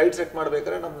 ಬೇರೆಯವ್ರು ಲೈಟ್ ಸೆಟ್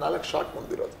ಮಾಡ್ಬೇಕಾದ್ರೆ ನಮ್ಮ 4 ಶಾರ್ಟ್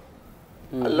ಮುಗ್ದಿರೋದು.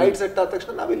 ಲೈಟ್ ಸೆಟ್ ಆದ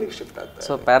ತಕ್ಷಣ ನಾವು ಇಲ್ಲಿಗೆ ಶಿಫ್ಟ್ ಆಗ್ತಾ.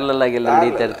 ಸೊ ಪ್ಯಾರಲಲ್ ಆಗಿ ಎಲ್ಲ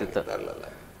ನಡೀತಾ ಇರ್ತಿತ್ತು.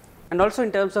 And also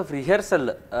in terms of rehearsal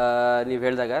ನೀವು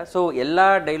ಹೇಳಿದಾಗ, ಸೊ ಎಲ್ಲ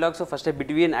ಡೈಲಾಗ್ಸು ಫಸ್ಟೇ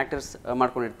ಬಿಟ್ವೀನ್ ಆ್ಯಕ್ಟರ್ಸ್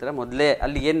ಮಾಡ್ಕೊಂಡಿರ್ತಾರೆ ಮೊದಲೇ,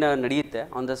 ಅಲ್ಲಿ ಏನು ನಡೆಯುತ್ತೆ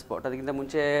ಆನ್ ದ ಸ್ಪಾಟ್, ಅದಕ್ಕಿಂತ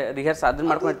ಮುಂಚೆ ರಿಹರ್ಸ್ ಅದನ್ನ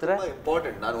ಮಾಡ್ಕೊಂಡಿರ್ತಾರೆ.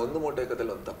 ಇಂಪಾರ್ಟೆಂಟ್. ನಾನು ಒಂದು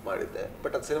ಮೋಟೇಕದಲ್ಲಿ ಒಂದು ತಪ್ಪು ಮಾಡಿದ್ದೆ,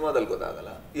 ಬಟ್ ಅದು ಸಿನಿಮಾದಲ್ಲಿ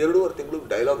ಗೊತ್ತಾಗಲ್ಲ. 2.5 ತಿಂಗಳು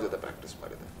ಡೈಲಾಗ್ ಜೊತೆ ಪ್ರಾಕ್ಟೀಸ್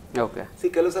ಮಾಡಿದೆ. ಓಕೆ.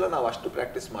 ಕೆಲವು ಸಲ ನಾವು ಅಷ್ಟು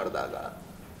ಪ್ರಾಕ್ಟೀಸ್ ಮಾಡಿದಾಗ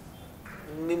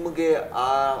ನಿಮಗೆ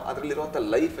ಅದರಲ್ಲಿರುವಂಥ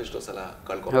ಲೈಫ್ ಎಷ್ಟೋ ಸಲ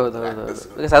ಕಳ್ಕೊಂಡು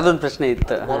ಅದೊಂದು ಪ್ರಶ್ನೆ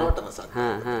ಇತ್ತು. ಮೊನೋಟನಸ್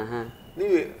ಆಗ್ತದೆ.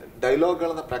 ನೀವು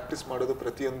ಡೈಲಾಗ್ಗಳನ್ನ ಪ್ರಾಕ್ಟೀಸ್ ಮಾಡೋದು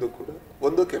ಪ್ರತಿಯೊಂದು ಕೂಡ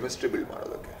ಒಂದು ಕೆಮಿಸ್ಟ್ರಿ ಬಿಲ್ಡ್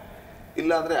ಮಾಡೋದಕ್ಕೆ,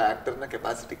 ಇಲ್ಲ ಅಂದರೆ ಆ್ಯಕ್ಟರ್ನ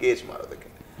ಕೆಪಾಸಿಟಿ ಗೇಜ್ ಮಾಡೋದಕ್ಕೆ.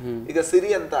 ಈಗ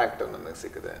ಸಿರಿ ಅಂತ ಆ್ಯಕ್ಟರ್ ನನಗೆ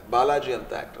ಸಿಕ್ಕಿದ್ರೆ, ಬಾಲಾಜಿ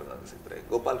ಅಂತ ಆ್ಯಕ್ಟರ್ ನನಗೆ ಸಿಕ್ಕಿದ್ರೆ,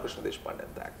 ಗೋಪಾಲ್ ಕೃಷ್ಣ ದೇಶಪಾಂಡೆ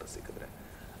ಅಂತ ಆ್ಯಕ್ಟರ್ ಸಿಕ್ಕಿದ್ರೆ,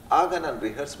 ಆಗ ನಾನು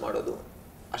ರಿಹರ್ಸ್ ಮಾಡೋದು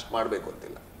ಅಷ್ಟು ಮಾಡಬೇಕು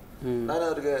ಅಂತಿಲ್ಲ. ನಾನು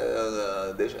ಅವ್ರಿಗೆ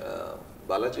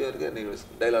ಬಾಲಾಜಿ ಅವ್ರಿಗೆ ನೀವು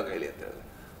ಡೈಲಾಗ್ ಹೇಳಿ ಅಂತ ಹೇಳಿದೆ.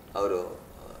 ಅವರು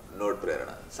ನೋಡ್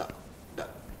ಪ್ರೇರಣಾ ಸಾಕು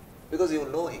done, because you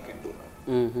know he can do.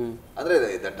 ಅಂದ್ರೆ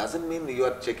that doesn't mean you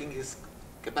are checking his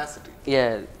capacity.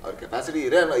 ಅವ್ರ ಕೆಪಾಸಿಟಿ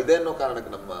ಇದೆ ಅನ್ನೋ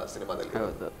ಕಾರಣಕ್ಕೆ ನಮ್ಮ ಸಿನಿಮಾದಲ್ಲಿ.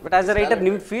 ಬಟ್ ಆಸ್ ಅ ರೈಟರ್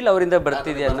ನಿಮ್ ಫೀಲ್ ಅವರಿಂದ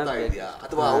ಬರ್ತಿದೆಯಾ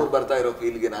ಅಥವಾ ಅವ್ರು ಬರ್ತಾ ಇರೋ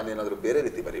ಫೀಲ್ಗೆ ನಾನೇನಾದ್ರೂ ಬೇರೆ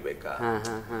ರೀತಿ ಬರಿಬೇಕಾ?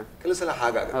 ಕೆಲವು ಸಲ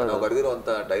ಹಾಗಾಗುತ್ತೆ. ನಾವು ಬರೆದಿರುವಂತ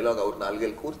ಡೈಲಾಗ್ ಅವ್ರ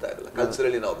ನಾಲ್ಗೆಲ್ಲಿ ಕೂರ್ತಾ ಇರಲ್ಲ.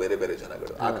 ಕಲ್ಚರಲಿ ನಾವು ಬೇರೆ ಬೇರೆ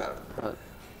ಜನಗಳು, ಆ ಕಾರಣ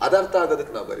ಅದರ್ಥ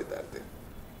ಆಗೋದಕ್ಕೆ ನಾವು ಬರಿತಾ ಇರ್ತೀವಿ,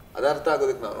 ಅದರ್ಥ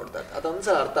ಆಗೋದಕ್ಕೆ ನಾವು ನೋಡ್ತಾ ಇರ್ತೀವಿ.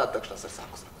 ಅದೊಂದ್ಸಲ ಅರ್ಥ ಆದ ತಕ್ಷಣ ಸರ್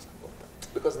ಸಾಕು ಸಾಕು ಸಾಕು ಅಂತ,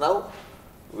 ಬಿಕಾಸ್ ನಾವು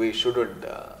V shouldn't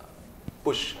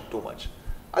push too much.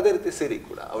 ಅದೇ ರೀತಿ ಸಿರಿ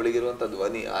ಕೂಡ ಅವಳಿಗಿರುವಂಥ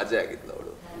ಧ್ವನಿ ಆಜೆ ಆಗಿದ್ಲು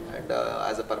ಅವಳು. ಆ್ಯಂಡ್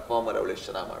ಆ್ಯಸ್ ಅ ಪರ್ಫಾರ್ಮರ್ ಅವಳು ಎಷ್ಟು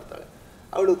ಚೆನ್ನಾಗಿ ಮಾಡ್ತಾಳೆ.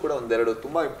 ಅವಳು ಕೂಡ ಒಂದೆರಡು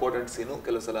ತುಂಬ ಇಂಪಾರ್ಟೆಂಟ್ ಸೀನು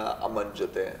ಕೆಲವು ಸಲ ಅಮ್ಮನ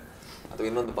ಜೊತೆ ಅಥವಾ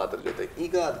ಇನ್ನೊಂದು ಪಾತ್ರದ ಜೊತೆ.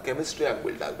 ಈಗ ಅದು ಕೆಮಿಸ್ಟ್ರಿ ಆಗಿ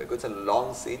ಬಿಲ್ಡ್ ಆಗಬೇಕು. It's a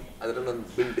long scene, ಅದರಲ್ಲೊಂದು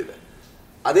build ಇದೆ.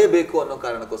 ಅದೇ ಬೇಕು ಅನ್ನೋ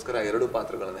ಕಾರಣಕ್ಕೋಸ್ಕರ ಎರಡು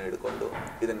ಪಾತ್ರಗಳನ್ನು ಹಿಡ್ಕೊಂಡು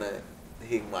ಇದನ್ನು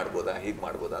ಹೀಗೆ ಮಾಡ್ಬೋದಾ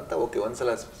ಅಂತ ಓಕೆ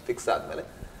ಒಂದ್ಸಲ ಫಿಕ್ಸ್ ಆದಮೇಲೆ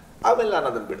ಆಮೇಲೆ ನಾನು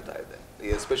ಅದನ್ನು ಬಿಡ್ತಾ ಇದ್ದೆ.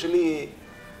 ಎಸ್ಪೆಷಲಿ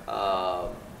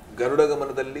ಗರುಡ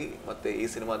ಗಮನದಲ್ಲಿ ಮತ್ತು ಈ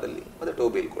ಸಿನಿಮಾದಲ್ಲಿ ಮತ್ತು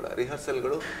ಟೋಬಿಲ್ ಕೂಡ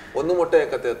ರಿಹರ್ಸಲ್ಗಳು ಒಂದು ಮೊಟ್ಟೆಯ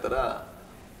ಕಥೆ ಥರ.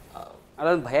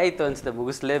 ಅದೊಂದು ಭಯ ಇತ್ತು ಅನ್ಸುತ್ತೆ,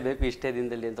 ಮುಗಿಸ್ಲೇಬೇಕು ಇಷ್ಟೇ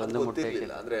ದಿನದಲ್ಲಿ ಅಂತ. ಒಂದು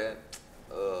ಗೊತ್ತಿರಲಿಲ್ಲ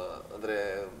ಅಂದರೆ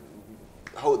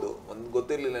ಹೌದು, ಒಂದು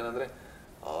ಗೊತ್ತಿರಲಿಲ್ಲ ಏನಂದರೆ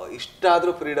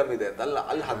ಇಷ್ಟಾದರೂ ಫ್ರೀಡಮ್ ಇದೆ ಅಂತ.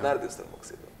 ಅಲ್ಲಿ 16 ದಿವಸದಲ್ಲಿ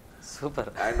ಮುಗಿಸಿದ್ದು. ಸೂಪರ್.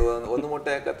 ಆ್ಯಂಡ್ ಒಂದು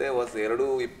ಮೊಟ್ಟೆಯ ಕತೆ ವಾಸ್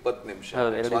 2:20 ನಿಮಿಷ.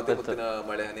 ಸ್ವಾತಿ ಮುತ್ತಿನ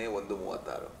ಮಳೆ ಹನಿ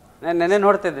 1:36. ನೆನೆ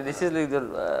ನೋಡ್ತಾ ಇದ್ದೆ, this is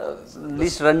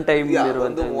list run time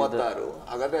 1:36.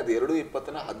 ಹಾಗಾದ್ರೆ ಅದು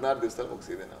 2:20ನ 16 ದಿವಸದಲ್ಲಿ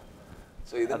ಮುಗಿಸಿದೆ ನಾವು.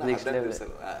 ಸೊ ಇದನ್ನ 16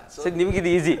 ದಿವಸದಲ್ಲಿ ನಿಮ್ಗೆ ಇದು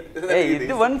ಈಸಿ.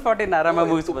 ಇದು 140 ಆರಾಮಾಗಿ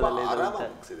ಮುಗಿಸ್ಬೋದಲ್ಲ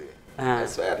ಮುಗಿಸಿದೀವಿ.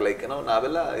 ಸ್ವಯರ್ ಲೈಕ್ ಏನೋ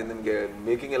ನಾವೆಲ್ಲ ನಿಮ್ಗೆ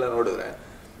ಮೇಕಿಂಗ್ ಎಲ್ಲ ನೋಡಿದ್ರೆ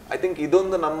ಐ ಥಿಂಕ್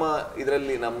ಇದೊಂದು ನಮ್ಮ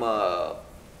ಇದರಲ್ಲಿ ನಮ್ಮ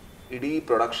ಇಡೀ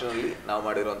ಪ್ರೊಡಕ್ಷನ್ ಅಲ್ಲಿ ನಾವು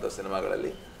ಮಾಡಿರುವಂಥ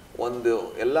ಸಿನಿಮಾಗಳಲ್ಲಿ ಒಂದು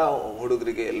ಎಲ್ಲ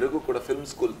ಹುಡುಗರಿಗೆ ಎಲ್ರಿಗೂ ಕೂಡ ಫಿಲ್ಮ್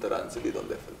ಸ್ಕೂಲ್ ತರ ಅನ್ಸಿದ್ದು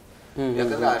ಇದೊಂದೇ ಫಿಲ್ಮ್.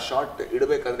 ಯಾಕಂದ್ರೆ ಆ ಶಾರ್ಟ್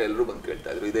ಇಡಬೇಕಾದ್ರೆ ಎಲ್ಲರೂ ಬಂದು ಕೇಳ್ತಾ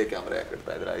ಇದ್ರು, ಇದೇ ಕ್ಯಾಮ್ರಾ ಯಾಕೆ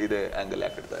ಇಡ್ತಾ ಇದ್ರ, ಇದೇ ಆಂಗಲ್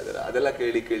ಯಾಕೆ ಇಡ್ತಾ ಇದ್ರ, ಅದೆಲ್ಲ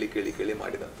ಕೇಳಿ ಕೇಳಿ ಕೇಳಿ ಕೇಳಿ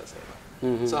ಮಾಡಿದಂತ ಸಿನಿಮಾ.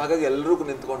 ಸೊ ಹಾಗಾಗಿ ಎಲ್ರಿಗೂ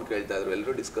ನಿಂತ್ಕೊಂಡು ಕೇಳ್ತಾ ಇದ್ರು,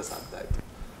 ಎಲ್ಲರೂ ಡಿಸ್ಕಸ್ ಆಗ್ತಾ ಇತ್ತು.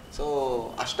 ಸೊ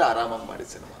ಅಷ್ಟು ಆರಾಮಾಗಿ ಮಾಡಿದ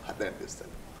ಸಿನಿಮಾ 15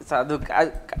 ದಿವಸದಲ್ಲಿ. ಸೊ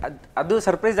ಅದು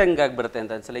ಸರ್ಪ್ರೈಸ್ ಹಂಗಾಗಿ ಬರುತ್ತೆ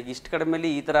ಅಂತ ಅನ್ಸಲ್ಲ. ಈಗ ಇಷ್ಟು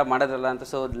ಕಡಿಮೆಲಿ ಈ ಥರ ಮಾಡೋದ್ರಲ್ಲ ಅಂತ.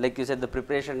 So like you said the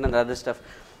preparation and other stuff.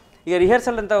 ಈಗ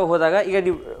ರಿಹರ್ಸಲ್ ಅಂತ ಹೋದಾಗ ಈಗ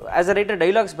ನೀವು ಆ್ಯಸ್ ಅ ರೈಟರ್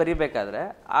ಡೈಲಾಗ್ಸ್ ಬರೀಬೇಕಾದ್ರೆ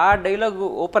ಆ ಡೈಲಾಗು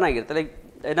ಓಪನ್ ಆಗಿರುತ್ತೆ. ಲೈಕ್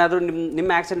ಏನಾದರೂ ನಿಮ್ಮ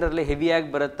ಆ್ಯಕ್ಸೆಂಟಲ್ಲಿ ಹೆವಿಯಾಗಿ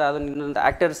ಬರುತ್ತಾ, ಅದು ಇನ್ನೊಂದು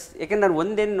ಆ್ಯಕ್ಟರ್ಸ್. ಯಾಕೆಂದ್ರೆ ನಾನು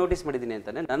ಒಂದೇನು ನೋಟಿಸ್ ಮಾಡಿದ್ದೀನಿ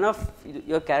ಅಂತಂದರೆ, none of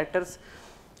your characters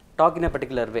talk in a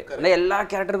particular way. ಅಂದರೆ ಎಲ್ಲ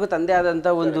ಕ್ಯಾರೆಕ್ಟರ್ಗೂ ತಂದೆ ಆದಂಥ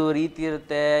ಒಂದು ರೀತಿ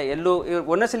ಇರುತ್ತೆ. ಎಲ್ಲೂ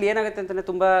ಒಂದೊಂದ್ಸಲಿ ಏನಾಗುತ್ತೆ ಅಂತಂದರೆ,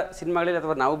 ತುಂಬ ಸಿನಿಮಾಗಳಲ್ಲಿ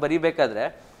ಅಥವಾ ನಾವು ಬರೀಬೇಕಾದ್ರೆ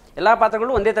ಎಲ್ಲ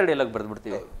ಪಾತ್ರಗಳು ಒಂದೇ ಥರ ಡೈಲಾಗ್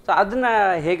ಬರೆದ್ಬಿಡ್ತೀವಿ. ಸೊ ಅದನ್ನು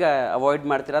ಹೇಗೆ ಅವಾಯ್ಡ್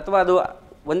ಮಾಡ್ತೀರಾ? ಅಥವಾ ಅದು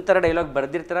ಒಂಥರ ಡೈಲಾಗ್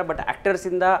ಬರೆದಿರ್ತೀರ ಬಟ್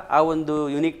ಆ್ಯಕ್ಟರ್ಸಿಂದ ಆ ಒಂದು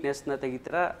ಯುನೀಕ್ನೆಸ್ನ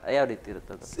ತೆಗಿತೀರ? ಯಾವ ರೀತಿ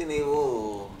ಇರುತ್ತೆ ಅದು? ನೀವು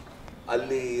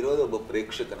ಅಲ್ಲಿ ಇರೋದು ಒಬ್ಬ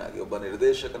ಪ್ರೇಕ್ಷಕನಾಗಿ, ಒಬ್ಬ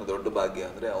ನಿರ್ದೇಶಕನ ದೊಡ್ಡ ಭಾಗ್ಯ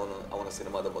ಅಂದರೆ ಅವನ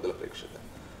ಸಿನಿಮಾದ ಮೊದಲ ಪ್ರೇಕ್ಷಕ.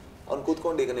 ಅವ್ನು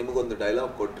ಕೂತ್ಕೊಂಡು ಈಗ ನಿಮಗೊಂದು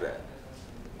ಡೈಲಾಗ್ ಕೊಟ್ಟರೆ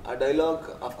ಆ ಡೈಲಾಗ್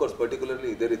ಆಫ್ಕೋರ್ಸ್ ಪರ್ಟಿಕ್ಯುಲರ್ಲಿ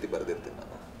ಇದೇ ರೀತಿ ಬರೆದಿರ್ತೀನಿ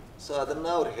ನಾನು. ಸೊ ಅದನ್ನು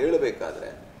ಅವ್ರು ಹೇಳಬೇಕಾದ್ರೆ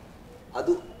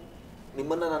ಅದು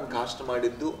ನಿಮ್ಮನ್ನು ನಾನು ಕಾಸ್ಟ್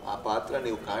ಮಾಡಿದ್ದು ಆ ಪಾತ್ರ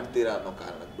ನೀವು ಕಾಣ್ತೀರಾ ಅನ್ನೋ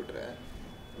ಕಾರಣಕ್ಕೆ ಬಿಟ್ಟರೆ,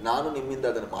 ನಾನು ನಿಮ್ಮಿಂದ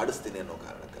ಅದನ್ನು ಮಾಡಿಸ್ತೀನಿ ಅನ್ನೋ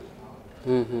ಕಾರಣಕ್ಕಲ್ಲ.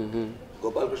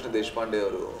 ಗೋಪಾಲಕೃಷ್ಣ ದೇಶಪಾಂಡೆ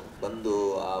ಅವರು ಬಂದು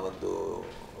ಆ ಒಂದು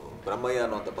ಬ್ರಹ್ಮಯ್ಯ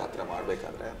ಅನ್ನೋಂಥ ಪಾತ್ರ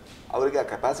ಮಾಡಬೇಕಾದ್ರೆ ಅವರಿಗೆ ಆ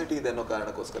ಕೆಪಾಸಿಟಿ ಇದೆ ಅನ್ನೋ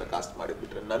ಕಾರಣಕ್ಕೋಸ್ಕರ ಕಾಸ್ಟ್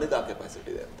ಮಾಡಿಬಿಟ್ರೆ, ನನಗೆ ಆ ಕೆಪಾಸಿಟಿ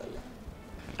ಇದೆ ಅಂತಲ್ಲ.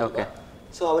 ಓಕೆ.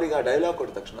 ಸೊ ಅವ್ರಿಗೆ ಆ ಡೈಲಾಗ್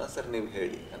ಕೊಟ್ಟ ತಕ್ಷಣ ಸರ್ ನೀವು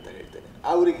ಹೇಳಿ ಅಂತ ಹೇಳ್ತೇನೆ.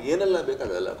 ಅವ್ರಿಗೆ ಏನೆಲ್ಲ ಬೇಕು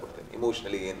ಅದೆಲ್ಲ ಕೊಡ್ತೇನೆ,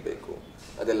 ಇಮೋಷ್ನಲಿ ಏನು ಬೇಕು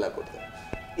ಅದೆಲ್ಲ ಕೊಡ್ತೇನೆ.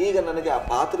 ಈಗ ನನಗೆ ಆ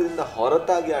ಪಾತ್ರದಿಂದ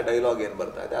ಹೊರತಾಗಿ ಆ ಡೈಲಾಗ್ ಏನು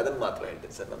ಬರ್ತಾ ಇದೆ ಅದನ್ನು ಮಾತ್ರ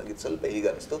ಹೇಳ್ತೇನೆ. ಸರ್ ನನಗೆ ಇದು ಸ್ವಲ್ಪ ಹೀಗೆ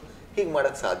ಅನಿಸ್ತು, ಹೀಗೆ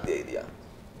ಮಾಡೋಕ್ಕೆ ಸಾಧ್ಯ ಇದೆಯಾ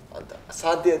ಅಂತ.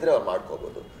 ಸಾಧ್ಯ ಇದ್ದರೆ ಅವ್ರು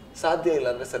ಮಾಡ್ಕೋಬೋದು. ಸಾಧ್ಯ ಇಲ್ಲ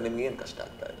ಅಂದರೆ ಸರ್ ನಿಮ್ಗೆ ಏನು ಕಷ್ಟ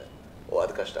ಆಗ್ತಾ ಇದೆ,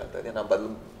 ಅದು ಕಷ್ಟ ಆಗ್ತಾ ಇದೆ, ನಾನು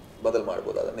ಬದಲು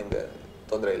ಮಾಡ್ಬೋದು, ಅದನ್ನು ನಿಮಗೆ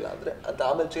ತೊಂದರೆ ಇಲ್ಲ ಅಂದರೆ ಅಂತ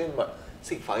ಆಮೇಲೆ ಚೇಂಜ್ ಮಾಡಿ.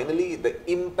 C finally the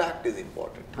impact is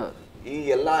important. ಈ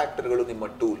ಎಲ್ಲ ಆ್ಯಕ್ಟರ್ಗಳು ನಿಮ್ಮ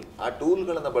ಟೂಲ್, ಆ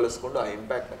ಟೂಲ್ಗಳನ್ನು ಬಳಸ್ಕೊಂಡು ಆ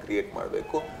ಇಂಪ್ಯಾಕ್ಟ್ನ ಕ್ರಿಯೇಟ್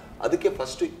ಮಾಡಬೇಕು. ಅದಕ್ಕೆ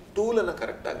ಫಸ್ಟು ಟೂಲನ್ನು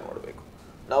ಕರೆಕ್ಟಾಗಿ ನೋಡಬೇಕು.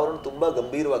 ನಾವು ಅವ್ರನ್ನ ತುಂಬ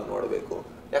ಗಂಭೀರವಾಗಿ ನೋಡಬೇಕು.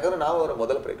 ಯಾಕಂದ್ರೆ ನಾವು ಅವರ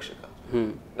ಮೊದಲ ಪ್ರೇಕ್ಷಕ.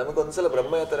 ನಮಗೊಂದ್ಸಲ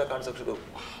ಬ್ರಹ್ಮಯ್ಯ ಥರ ಕಾಣಿಸೋಕೆ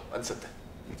ಅನ್ಸುತ್ತೆ,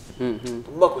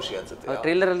 ತುಂಬಾ ಖುಷಿ ಅನ್ಸುತ್ತೆ.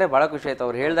 ಟ್ರೈಲರ್ ಅಲ್ಲೇ ಬಹಳ ಖುಷಿ ಆಯ್ತು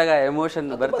ಅವ್ರು ಹೇಳಿದಾಗ, ಎಮೋಷನ್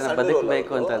ಬರ್ತದೆ,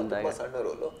 ಬದುಕಬೇಕು ಅಂತ ಅಂದಾಗ. ಸಣ್ಣ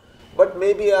ರೋಲು, ಬಟ್ ಮೇ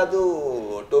ಬಿ ಅದು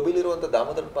ಟೋಬಿಲ್ ಇರುವಂತ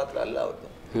ದಾಮೋದರನ್ ಪಾತ್ರ ಅಲ್ಲ ಅವ್ರದ್ದು,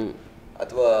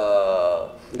 ಅಥವಾ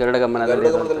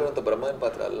ಗರುಡಗಮನದಲ್ಲಿರುವಂತ ಬ್ರಹ್ಮಯ್ಯನ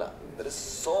ಪಾತ್ರ ಅಲ್ಲ. There is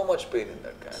so much pain in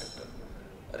that character.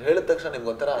 ಅವ್ರು ಹೇಳಿದ ತಕ್ಷಣ ನಿಮ್ಗೆ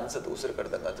ಒಂಥರ ಅನ್ಸುತ್ತೆ, ಉಸಿರು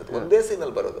ಕಡ್ದಂಗೆ ಅನ್ಸುತ್ತೆ. ಒಂದೇ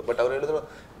ಸೀನಲ್ಲಿ ಬರೋದು, ಬಟ್ ಅವ್ರು ಹೇಳಿದ್ರು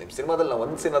ನಿಮ್ಮ ಸಿನಿಮಾದಲ್ಲಿ ನಾವು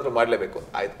ಒಂದು ಸೀನ್ ಆದ್ರೂ ಮಾಡಲೇಬೇಕು.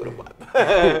 ಆಯ್ತು ಗುರುಪ್ಪ.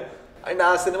 ಅಂಡ್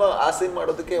ಆ ಸೀನ್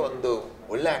ಮಾಡೋದಕ್ಕೆ ಒಂದು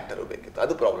ಒಳ್ಳೆ ಆಕ್ಟರ್ ಬೇಕಿತ್ತು.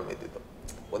 ಅದು ಪ್ರಾಬ್ಲಮ್ ಇದ್ದಿದ್ದು.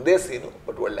 ಒಂದೇ ಸೀನು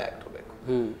ಬಟ್ ಒಳ್ಳೆ ಆಕ್ಟರ್ ಬೇಕು.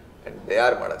 ಅಂಡ್ ದೇ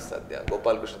ಆರ್ ಮಾಡಕ್ ಸಾಧ್ಯ.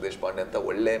 ಗೋಪಾಲಕೃಷ್ಣ ದೇಶಪಾಂಡೆ ಅಂತ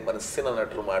ಒಳ್ಳೆ ಮನಸ್ಸಿನ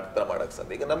ನಟರು ಮಾಡ್ತಾ ಮಾಡಕ್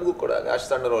ಸಾಧ್ಯ. ಈಗ ನಮಗೂ ಕೂಡ ಅಷ್ಟು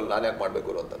ಸಣ್ಣ ರೋಲ್ ನಾನು ಯಾಕೆ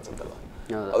ಮಾಡ್ಬೇಕು ಅಂತ ಅನ್ಸುತ್ತಲ್ಲ.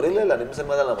 ಅವ್ರಿಲ್ಲ ನಿಮ್ಮ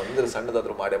ಸಿನಿಮಾದಲ್ಲಿ ನಾವು ಒಂದು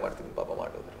ಸಣ್ಣದಾದ್ರೂ ಮಾಡೇ ಮಾಡ್ತೀನಿ ಪಾಪ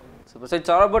ಮಾಡಿದ್ರು. So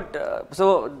it's all about. So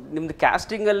ನಿಮ್ದು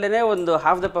ಕ್ಯಾಸ್ಟಿಂಗ್ ಅಲ್ಲೇ ಒಂದು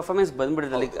ಹಾಫ್ ದ ಪರ್ಫಾರ್ಮೆನ್ಸ್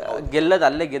ಬಂದ್ಬಿಡುತ್ತೆ, ಗೆಲ್ಲದ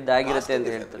ಅಲ್ಲೇ ಗೆದ್ದಾಗಿರುತ್ತೆ ಅಂತ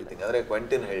ಹೇಳ್ತಾರೆ. ಅಂದ್ರೆ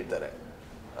ಕ್ವೆಂಟಿನ್ ಹೇಳ್ತಾರೆ,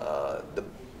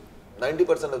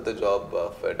 90% of the job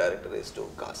of a director is to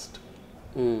cast.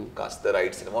 Cast the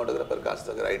right cinematographer, cast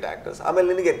the right actors. ಆಮೇಲೆ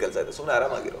ನಿನಗೇನು ಕೆಲಸ ಇದೆ, ಸುಮ್ಮನೆ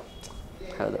ಆರಾಮಾಗಿರೋ.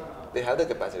 They have the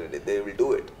capacity, they will do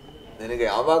it. ನಿನಗೆ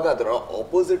ಯಾವಾಗ ಅದರ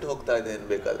ಆಪೋಸಿಟ್ ಹೋಗ್ತಾ ಇದೆ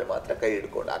ಅನ್ಬೇಕಾದ್ರೆ ಮಾತ್ರ ಕೈ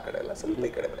ಹಿಡ್ಕೊಂಡು ಆ ಕಡೆ ಎಲ್ಲ ಸ್ವಲ್ಪ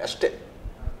ಈ ಕಡೆ ಬನ್ನಿ ಅಷ್ಟೇ.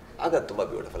 ಆಗ ತುಂಬ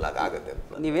ಬ್ಯೂಟಿಫುಲ್ ಆಗುತ್ತೆ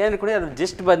ಅಂತ. ನೀವೇನು ಕೂಡ ಅದು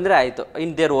ಜಸ್ಟ್ ಬಂದರೆ ಆಯಿತು,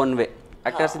 in their own way,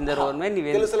 actors in their own way.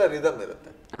 ನೀವೇನು ಕೆಲವು ಸಲ ರಿದಮ್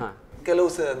ಇರುತ್ತೆ, ಕೆಲವು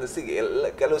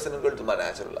ಕೆಲವು ಸಿನಿಮಾಗಳು ತುಂಬ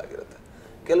ನ್ಯಾಚುರಲ್ ಆಗಿರುತ್ತೆ,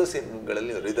 ಕೆಲವು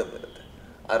ಸಿನಿಮಾಗಳಲ್ಲಿ ರಿದಮ್ ಇರುತ್ತೆ.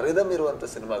 ಆ ರಿದಮ್ ಇರುವಂಥ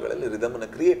ಸಿನಿಮಾಗಳಲ್ಲಿ ರಿದಮ್ನ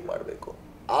ಕ್ರಿಯೇಟ್ ಮಾಡಬೇಕು.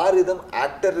 ಆ ರಿದಮ್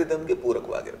ಆಕ್ಟರ್ ರಿದಮ್ಗೆ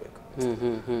ಪೂರಕವಾಗಿರಬೇಕು.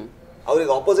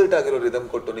 ಅವ್ರಿಗೆ ಆಪೋಸಿಟ್ ಆಗಿರೋ ರಿದಮ್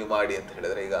ಕೊಟ್ಟು ನೀವು ಮಾಡಿ ಅಂತ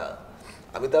ಹೇಳಿದ್ರೆ, ಈಗ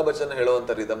ಅಮಿತಾಬ್ ಬಚ್ಚನ್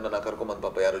ಹೇಳುವಂಥ ರಿದಮ್ನ ನಾ ಕರ್ಕೊಂಬಂದು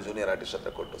ಪಾಪ ಯಾರು ಜೂನಿಯರ್ ಆರ್ಟಿಸ್ಟ್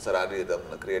ಹತ್ರ ಕೊಟ್ಟು ಸರ್ ಆ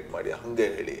ರಿದಮ್ನ ಕ್ರಿಯೇಟ್ ಮಾಡಿ ಹಂಗೆ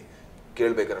ಹೇಳಿ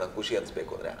ಕೇಳ್ಬೇಕಾದ್ರೆ ನಂಗೆ ಖುಷಿ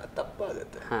ಅನ್ಸ್ಬೇಕು ಅಂದ್ರೆ ಅದು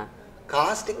ತಪ್ಪಾಗುತ್ತೆ.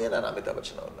 ಕಾಸ್ಟಿಂಗೇ ನಾನು ಅಮಿತಾಬ್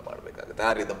ಬಚ್ಚನ್ ಅವ್ರನ್ನ ಮಾಡಬೇಕಾಗುತ್ತೆ,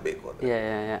 ಆ ರಿದಮ್ ಬೇಕು ಅಂದ್ರೆ.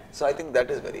 So I think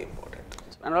that is very important.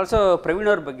 ನಾನು ಆಲ್ಸೋ ಪ್ರವೀಣ್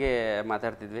ಅವ್ರ ಬಗ್ಗೆ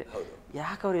ಮಾತಾಡ್ತಿದ್ವಿ.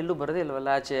 ಯಾಕೆ ಅವ್ರು ಎಲ್ಲೂ ಬರೋದೇ ಇಲ್ವಲ್ಲ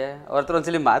ಆಚೆ? ಅವ್ರ ಹತ್ರ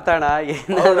ಒಂದ್ಸಲಿ ಮಾತಾಡ,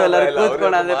 ಏನಾದ್ರು ಎಲ್ಲರೂ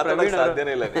ಕೂತ್ಕೊಂಡು ಅಂದ್ರೆ ಪ್ರವೀಣ್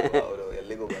ಸಾಧ್ಯನೇ ಇಲ್ಲ. ಅವರು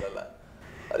ಎಲ್ಲಿಗೂ ಬರಲ್ಲ,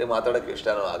 ಅವ್ರಿಗೆ ಮಾತಾಡೋಕ್ಕೆ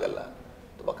ಇಷ್ಟನೂ ಆಗಲ್ಲ,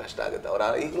 ತುಂಬ ಕಷ್ಟ ಆಗುತ್ತೆ. ಅವ್ರು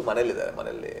ಈಗಲೂ ಮನೇಲಿದ್ದಾರೆ,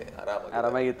 ಮನೇಲಿ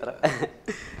ಆರಾಮಾಗಿರ್ತಾರೆ.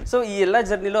 ಸೊ ಈ ಎಲ್ಲ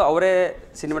ಜರ್ನಿಲೂ ಅವರೇ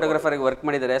ಸಿನಿಮಾಟೋಗ್ರಫರ್ಗೆ ವರ್ಕ್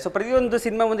ಮಾಡಿದ್ದಾರೆ. ಸೊ ಪ್ರತಿಯೊಂದು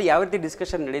ಸಿನಿಮಾ ಮುಂದೆ ಯಾವ ರೀತಿ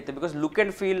ಡಿಸ್ಕಷನ್ ನಡೆಯುತ್ತೆ? ಬಿಕಾಸ್ ಲುಕ್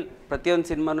ಆ್ಯಂಡ್ ಫೀಲ್ ಪ್ರತಿಯೊಂದು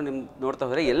ಸಿನಿಮಾನು ನಿಮ್ಗೆ ನೋಡ್ತಾ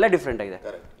ಹೋದರೆ ಎಲ್ಲ ಡಿಫ್ರೆಂಟ್ ಆಗಿದೆ.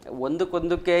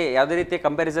 ಒಂದಕ್ಕೊಂದಕ್ಕೆ ಯಾವುದೇ ರೀತಿಯ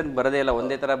ಕಂಪ್ಯಾರಿಸನ್ ಬರೋದೇ ಇಲ್ಲ,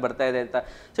 ಒಂದೇ ಥರ ಬರ್ತಾ ಇದೆ ಅಂತ.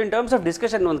 So in terms of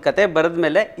discussion, ಒಂದು ಕತೆ ಬರೆದ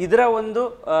ಮೇಲೆ ಇದರ ಒಂದು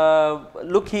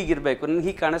ಲುಕ್ ಹೀಗಿರಬೇಕು, ನನಗೆ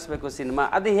ಹೀಗೆ ಕಾಣಿಸ್ಬೇಕು ಸಿನಿಮಾ,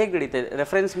 ಅದು ಹೇಗೆ ನಡೀತದೆ?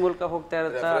 ರೆಫರೆನ್ಸ್ ಮೂಲಕ ಹೋಗ್ತಾ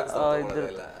ಇರುತ್ತಾ, ಇದ್ರ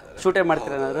ಶೂಟೇ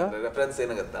ಮಾಡ್ತೀರ ಏನಾದ್ರು? ರೆಫರೆನ್ಸ್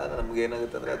ಏನಾಗುತ್ತಾ, ನಮ್ಗೆ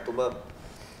ಏನಾಗುತ್ತೆ ಅಂದರೆ ತುಂಬ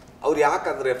ಅವ್ರು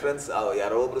ಯಾಕಂದ್ರೆ ರೆಫರೆನ್ಸ್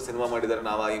ಯಾರೋ ಒಬ್ರು ಸಿನಿಮಾ ಮಾಡಿದ್ದಾರೆ,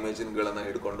 ನಾವು ಆ ಇಮೇಜಿನ್ಗಳನ್ನ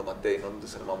ಹಿಡ್ಕೊಂಡು ಮತ್ತೆ ಇನ್ನೊಂದು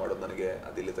ಸಿನಿಮಾ ಮಾಡೋದು ನನಗೆ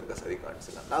ಅದು ಇಲ್ಲಿ ತನಕ ಸರಿ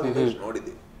ಕಾಣಿಸಿಲ್ಲ. ನಾವು ಇಮೇಜ್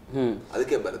ನೋಡಿದ್ದೀವಿ,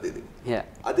 ಅದಕ್ಕೆ ಬರೆದಿದ್ದೀವಿ,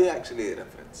 ಅದೇ ಆಕ್ಚುಲಿ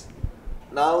ರೆಫರೆನ್ಸ್.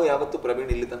 ನಾವು ಯಾವತ್ತು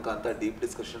ಪ್ರವೀಣ್ ಇಲ್ಲಿ ತನಕ ಅಂತ ಡೀಪ್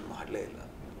ಡಿಸ್ಕಷನ್ ಮಾಡಲೇ ಇಲ್ಲ.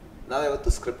 ನಾವು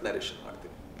ಯಾವತ್ತು ಸ್ಕ್ರಿಪ್ಟ್ ನರೇಷನ್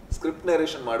ಮಾಡ್ತೀವಿ. ಸ್ಕ್ರಿಪ್ಟ್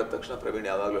ನರೇಷನ್ ಮಾಡಿದ ತಕ್ಷಣ ಪ್ರವೀಣ್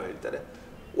ಯಾವಾಗಲೂ ಹೇಳ್ತಾರೆ,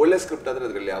 ಒಳ್ಳೆ ಸ್ಕ್ರಿಪ್ಟ್ ಆದರೆ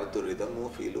ಅದರಲ್ಲಿ ಯಾವತ್ತೂ ರಿದಮು,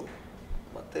 ಫೀಲು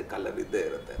ಮತ್ತು ಕಲರ್ ಇದ್ದೇ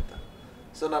ಇರುತ್ತೆ ಅಂತ.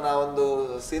 ಸೊ ನಾನು ಆ ಒಂದು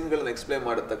ಸೀನ್ಗಳನ್ನ ಎಕ್ಸ್ಪ್ಲೇನ್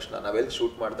ಮಾಡಿದ ತಕ್ಷಣ, ನಾವೆಲ್ಲಿ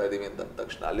ಶೂಟ್ ಮಾಡ್ತಾ ಇದ್ದೀವಿ ಅಂತ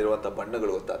ತಕ್ಷಣ, ಅಲ್ಲಿರುವಂಥ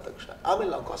ಬಣ್ಣಗಳು ಗೊತ್ತಾದ ತಕ್ಷಣ ಆಮೇಲೆ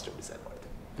ನಾವು ಕಾಸ್ಟ್ಯೂಮ್ ಡಿಸೈನ್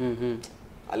ಮಾಡ್ತೀವಿ.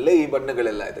 ಅಲ್ಲೇ ಈ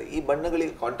ಬಣ್ಣಗಳೆಲ್ಲ ಇದೆ, ಈ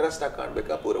ಬಣ್ಣಗಳಿಗೆ ಕಾಂಟ್ರಾಸ್ಟ್ ಆಗಿ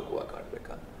ಕಾಣಬೇಕಾ, ಪೂರಕವಾಗಿ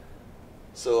ಕಾಣಬೇಕಾ,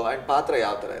 ಸೊ ಆ್ಯಂಡ್ ಪಾತ್ರ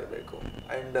ಯಾವ ಥರ ಇರಬೇಕು.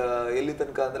 ಆ್ಯಂಡ್ ಎಲ್ಲಿ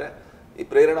ತನಕ ಅಂದರೆ ಈ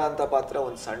ಪ್ರೇರಣಾ ಅಂತ ಪಾತ್ರ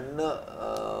ಒಂದು ಸಣ್ಣ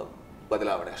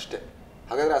ಬದಲಾವಣೆ ಅಷ್ಟೇ.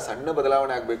 ಹಾಗಾದರೆ ಆ ಸಣ್ಣ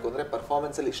ಬದಲಾವಣೆ ಆಗಬೇಕು ಅಂದರೆ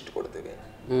ಪರ್ಫಾರ್ಮೆನ್ಸಲ್ಲಿ ಇಷ್ಟು ಕೊಡ್ತೀವಿ,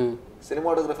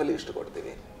 ಸಿನಿಮಾಟೋಗ್ರಫಲ್ಲಿ ಇಷ್ಟು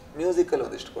ಕೊಡ್ತೀವಿ, ಮ್ಯೂಸಿಕಲ್ಲಿ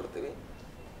ಒಂದಿಷ್ಟು ಕೊಡ್ತೀವಿ,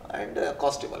 ಆ್ಯಂಡ್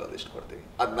ಕಾಸ್ಟ್ಯೂಮಲ್ಲಿ ಒಂದಿಷ್ಟು ಕೊಡ್ತೀವಿ.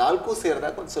 ಅದು ನಾಲ್ಕು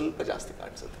ಸೇರಿದಾಗ ಒಂದು ಸ್ವಲ್ಪ ಜಾಸ್ತಿ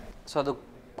ಕಾಣಿಸುತ್ತೆ. ಸೊ ಅದು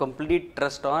complete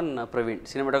trust on Praveen,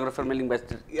 cinematographer ಮೇಲೆ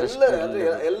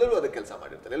ಎಲ್ಲರೂ ಅದಕ್ಕೆ ಕೆಲಸ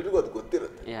ಮಾಡಿರ್ತಾರೆ, ಎಲ್ರಿಗೂ ಅದು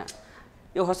ಗೊತ್ತಿರುತ್ತೆ.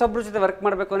 ನೀವು ಹೊಸಬ್ರ ಜೊತೆ ವರ್ಕ್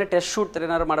ಮಾಡಬೇಕು ಅಂದರೆ ಟೆಸ್ಟ್ ಶೂಟ್ ಥರ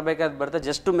ಏನಾದ್ರು ಮಾಡಬೇಕಾದ್ ಬರ್ತದೆ,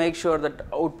 just to make sure that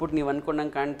output ನೀವು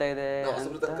ಅನ್ಕೊಂಡಂಗೆ ಕಾಣ್ತಾ ಇದೆ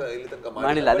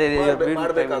ಮಾಡಿಲ್ಲ, ಅದೇ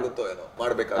ಮಾಡಬೇಕಾಗುತ್ತೋ ಏನೋ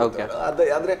ಮಾಡಬೇಕಾಗುತ್ತೆ.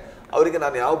 ಅಂದರೆ ಅವರಿಗೆ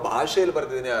ನಾನು ಯಾವ ಭಾಷೆಯಲ್ಲಿ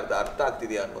ಬರ್ತಿದ್ದೀನಿ ಅರ್ಥ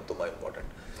ಆಗ್ತಿದೆಯಾ ಅನ್ನೋದು ತುಂಬ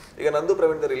ಇಂಪಾರ್ಟೆಂಟ್. ಈಗ ನಂದು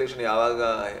ಪ್ರವೀಣ್ದ ರಿಲೇಷನ್ ಯಾವಾಗ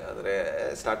ಅಂದರೆ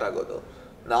ಸ್ಟಾರ್ಟ್ ಆಗೋದು,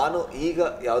 ನಾನು ಈಗ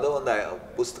ಯಾವುದೋ ಒಂದು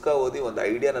ಪುಸ್ತಕ ಓದಿ ಒಂದು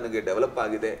ಐಡಿಯಾ ನನಗೆ ಡೆವಲಪ್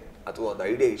ಆಗಿದೆ ಅಥವಾ ಒಂದು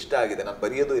ಐಡಿಯಾ ಇಷ್ಟ ಆಗಿದೆ, ನಾನು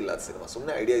ಬರೆಯೋದು ಇಲ್ಲ ಅದು ಸಿನಿಮಾ,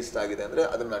 ಸುಮ್ಮನೆ ಐಡಿಯಾ ಇಷ್ಟ ಆಗಿದೆ ಅಂದರೆ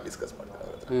ಅದನ್ನು ನಾನು ಡಿಸ್ಕಸ್ ಮಾಡ್ತೇನೆ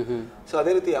ಅವ್ರ ಹತ್ರ. ಸೊ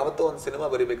ಅದೇ ರೀತಿ ಯಾವತ್ತೋ ಒಂದು ಸಿನಿಮಾ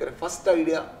ಬರೀಬೇಕಾದ್ರೆ ಫಸ್ಟ್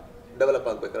ಐಡಿಯಾ ಡೆವಲಪ್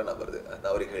ಆಗ್ಬೇಕಾದ್ರೆ ನಾನು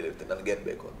ಅವ್ರಿಗೆ ಹೇಳಿರ್ತೀನಿ ನನಗೇನು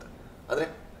ಬೇಕು ಅಂತ. ಅಂದರೆ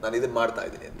ನಾನು ಇದನ್ನು ಮಾಡ್ತಾ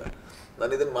ಇದ್ದೀನಿ ಅಂತ,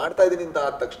 ನಾನು ಇದನ್ನು ಮಾಡ್ತಾ ಇದ್ದೀನಿ ಅಂತ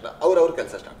ಆದ ತಕ್ಷಣ ಅವ್ರ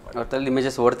ಕೆಲಸ ಸ್ಟಾರ್ಟ್ ಮಾಡ್ತಾರೆ.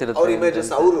 ಇಮೇಜಸ್ ಓಡ್ತಿರುತ್ತೆ, ಅವ್ರ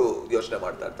ಇಮೇಜಸ್ ಅವರು ಯೋಚನೆ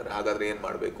ಮಾಡ್ತಾ ಇರ್ತಾರೆ. ಹಾಗಾದ್ರೆ ಏನು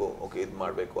ಮಾಡಬೇಕು, ಓಕೆ ಇದು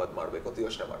ಮಾಡಬೇಕು ಅದು ಮಾಡಬೇಕು ಅಂತ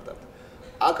ಯೋಚನೆ ಮಾಡ್ತಾ ಇರ್ತಾರೆ.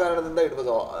 ಆ ಕಾರಣದಿಂದ it was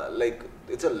like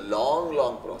it's a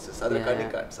long process. ಆದ್ರೆ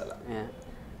ಕಣ್ಣಿಗೆ ಕಾಣಿಸಲ್ಲ.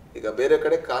 ಈಗ ಬೇರೆ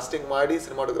ಕಡೆ ಕಾಸ್ಟಿಂಗ್ ಮಾಡಿ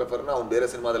ಸಿನಿಮಾಟೋಗ್ರಫರ್ನ ಅವ್ನು ಬೇರೆ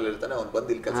ಸಿನಿಮಾದಲ್ಲಿ ಇರ್ತಾನೆ, ಅವ್ನು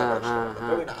ಬಂದು ಇಲ್ಲಿ ಕೆಲಸ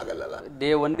ಮಾಡ್ತಾನೆ, ಆಗಲ್ಲ. ಡೇ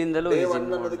ಒನ್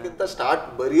ಅನ್ನೋದಕ್ಕಿಂತ ಸ್ಟಾರ್ಟ್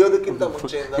ಬರೆಯೋದಕ್ಕಿಂತ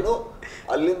ಮುಂಚೆಯಿಂದನೂ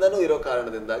ಅಲ್ಲಿಂದನೂ ಇರೋ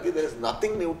ಕಾರಣದಿಂದಾಗಿ there is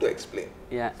nothing new to explain.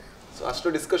 So ಅಷ್ಟು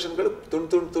ಡಿಸ್ಕಷನ್ಗಳು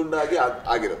ತುಂಡಾಗಿ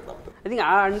ಆಗಿರುತ್ತೆ ನಮ್ದು. ಐ ಥಿಂಕ್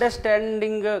ಆ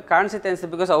ಅಂಡರ್ಸ್ಟ್ಯಾಂಡಿಂಗ್ ಕಾಣಿಸುತ್ತೆ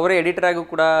ಅನ್ಸುತ್ತೆ. ಬಿಕಾಸ್ ಅವರೇ ಎಡಿಟರ್ ಆಗೂ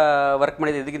ಕೂಡ ವರ್ಕ್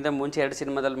ಮಾಡಿದ್ರು, ಇದಕ್ಕಿಂತ ಮುಂಚೆ 2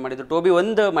 ಸಿನಿಮಾದಲ್ಲಿ ಮಾಡಿದ್ರು. ಟೋಬಿ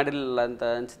ಒಂದು ಮಾಡಿರಲಿಲ್ಲ ಅಂತ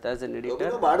ಅನ್ಸುತ್ತೆ ಆಸ್ ಎನ್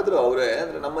ಎಡಿಟರ್. ಮಾಡಿದ್ರು ಅವರೇ,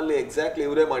 ಅಂದ್ರೆ ನಮ್ಮಲ್ಲಿ ಎಕ್ಸಾಕ್ಟ್ಲಿ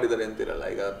ಇವರೇ ಮಾಡಿದ್ದಾರೆ ಅಂತಿರಲ್ಲ.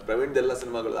 ಈಗ ಪ್ರವೀಣ್ ಎಲ್ಲ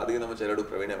ಸಿನಿಮಾಗಳು ಅದಕ್ಕಿಂತ ಮುಂಚೆ 2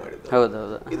 ಪ್ರವೀಣೇ ಮಾಡಿದ್ರು.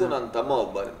 ಹೌದೌದು. ಇದು ನನ್ನ ತಮ್ಮ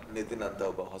ಒಬ್ಬ ನಿತಿನ್ ಅಂತ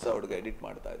ಒಬ್ಬ ಹೊಸ ಹುಡುಗ ಎಡಿಟ್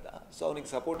ಮಾಡ್ತಾ ಇದ್ದ. ಸೊ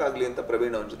ಅವನಿಗೆ ಸಪೋರ್ಟ್ ಆಗಲಿ ಅಂತ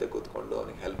ಪ್ರವೀಣ್ ಅವನ ಜೊತೆ ಕೂತ್ಕೊಂಡು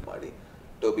ಅವನಿಗೆ ಹೆಲ್ಪ್ ಮಾಡಿ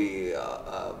ಟೋಬಿ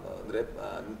ಅಂದರೆ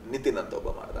ನಿತಿನ್ ಅಂತ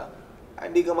ಒಬ್ಬ ಮಾಡ್ದ.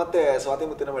 ಆ್ಯಂಡ್ ಈಗ ಮತ್ತೆ ಸ್ವಾತಿ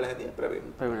ಮುತ್ತಿನ ಮಳೆ ಹನಿಯ ಪ್ರವೀಣ್.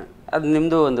 ಅದು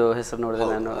ನಿಮ್ಮದು ಒಂದು ಹೆಸರು ನೋಡಿದೆ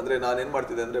ನಾನು. ಅಂದರೆ ನಾನೇನು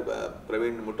ಮಾಡ್ತಿದ್ದೆ ಅಂದರೆ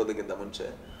ಪ್ರವೀಣ್ ಮುಟ್ಟೋದಕ್ಕಿಂತ ಮುಂಚೆ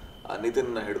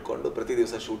ನಿತಿನ್ನ ಹಿಡ್ಕೊಂಡು ಪ್ರತಿ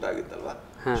ದಿವಸ ಶೂಟ್ ಆಗಿತ್ತಲ್ವಾ,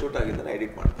 ಶೂಟ್ ಆಗಿದ್ದನ್ನು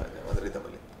ಎಡಿಟ್ ಮಾಡ್ತಾ ಇದ್ದೆ ಒಂದು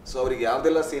ರಿದಮಲ್ಲಿ. ಸೊ ಅವ್ರಿಗೆ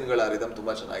ಯಾವುದೆಲ್ಲ ಸೀನ್ಗಳ ರಿದಮ್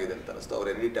ತುಂಬ ಚೆನ್ನಾಗಿದೆ ಅಂತ ಅನಿಸ್ತು,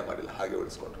 ಅವ್ರು ಎಡಿಟೇ ಮಾಡಿಲ್ಲ, ಹಾಗೆ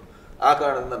ಉಳಿಸ್ಕೊಂಡ್ರು. ಆ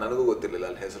ಕಾರಣದಿಂದ ನನಗೂ ಗೊತ್ತಿರಲಿಲ್ಲ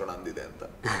ಅಲ್ಲಿ ಹೆಸರು ನಂದಿದೆ ಅಂತ.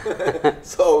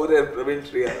 ಸೊ ಅವರೇ ಪ್ರವೀಣ್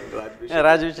ಶ್ರೀ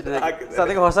ರಾಜ್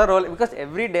ಅದಕ್ಕೆ ಹೊಸ roll. Because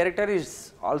every director is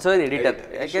also N editor.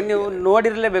 ಯಾಕೆಂದ್ರೆ ನೀವು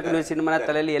ನೋಡಿರಲೇಬೇಕು, ನೀವು ಸಿನಿಮಾನ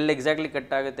ತಲೆಯಲ್ಲಿ ಎಲ್ಲಿ ಎಕ್ಸಾಕ್ಟ್ಲಿ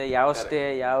ಕಟ್ ಆಗುತ್ತೆ, ಯಾವ ಸ್ಟೇ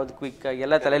ಯಾವ್ದು ಕ್ವಿಕ್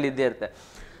ಎಲ್ಲ ತಲೆಯಲ್ಲಿ ಇದ್ದೇ ಇರುತ್ತೆ.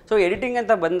 ಸೊ ಎಡಿಟಿಂಗ್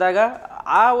ಅಂತ ಬಂದಾಗ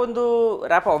ಆ ಒಂದು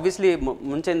ರ್ಯಾಪ್ ಆಬ್ವಿಯಸ್ಲಿ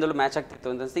ಮುಂಚೆಯಿಂದಲೂ ಮ್ಯಾಚ್ ಆಗ್ತಿತ್ತು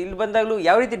ಅಂತ ಅನಿಸ್ತು. ಇಲ್ಲಿ ಬಂದಾಗಲೂ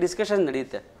ಯಾವ ರೀತಿ ಡಿಸ್ಕಷನ್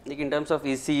ನಡೆಯುತ್ತೆ ಈಗ ಇನ್ ಟರ್ಮ್ಸ್ ಆಫ್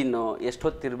ಈ ಸೀನು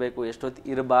ಎಷ್ಟೊತ್ತು ಇರಬೇಕು, ಎಷ್ಟೊತ್ತು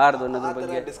ಇರಬಾರ್ದು ಅನ್ನೋದ್ರ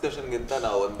ಬಗ್ಗೆ? ಡಿಸ್ಕಷನ್ಗಿಂತ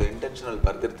ನಾವು ಒಂದು ಇಂಟೆನ್ಷನಲ್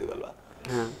ಬರ್ದಿರ್ತೀವಲ್ವಾ,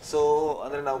 ಸೊ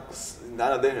ಅಂದರೆ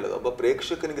ನಾನು ಅದೇ ಹೇಳೋದು, ಒಬ್ಬ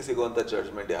ಪ್ರೇಕ್ಷಕನಿಗೆ ಸಿಗುವಂಥ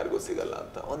ಜಡ್ಜ್ಮೆಂಟ್ ಯಾರಿಗೂ ಸಿಗಲ್ಲ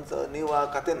ಅಂತ. ನೀವು ಆ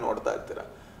ಕತೆ ನೋಡ್ತಾ ಇರ್ತೀರ,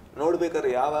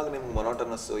 ನೋಡ್ಬೇಕಾದ್ರೆ ಯಾವಾಗ ನಿಮ್ಗೆ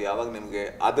ಮೊನೋಟನಸ್ಸು, ಯಾವಾಗ ನಿಮಗೆ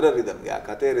ಅದರ ರಿದಮ್ಗೆ, ಆ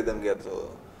ಕಥೆಯ ರಿದಮ್ಗೆ ಅದು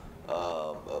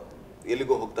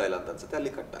ಎಲ್ಲಿಗೂ ಹೋಗ್ತಾ ಇಲ್ಲ ಅಂತ ಅನ್ಸುತ್ತೆ,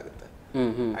 ಅಲ್ಲಿ ಕಟ್ ಆಗುತ್ತೆ.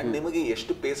 ಅಂಡ್ ನಿಮಗೆ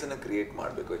ಎಷ್ಟು ಪೇಸನ್ನು ಕ್ರಿಯೇಟ್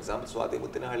ಮಾಡಬೇಕು. ಎಕ್ಸಾಂಪಲ್ ಸ್ವಾತಿ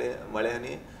ಮುತ್ತಿನ ಮಳೆ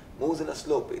ಹನಿ moves in a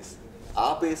slow phase, ಆ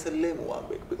ಪೇಸಲ್ಲೇ ಮೂವ್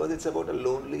ಆಗಬೇಕು. Because it's about a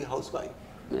lonely house wife,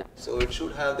 so it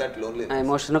should have that lonely,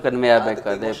 emotion ಕಡಿಮೆ ಆಗಬೇಕು,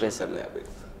 ಅದೇ ಪೇಸಲ್ಲಿ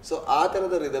ಆಗಬೇಕು. ಸೊ ಆ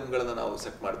ಥರದ ರಿದಮ್ಗಳನ್ನ ನಾವು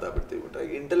ಸೆಟ್ ಮಾಡ್ತಾ ಬಿಡ್ತೀವಿ ಬಿಟ್ರೆ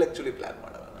ಇಂಟೆಲೆಕ್ಚುಲಿ ಪ್ಲಾನ್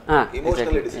ಮಾಡೋಣ,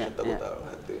 ಇಮೋಷನಲಿ ಡಿಸಿಷನ್ ತಗೋತಾ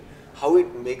ಹೋಗ್ತೀವಿ. How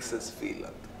it makes us feel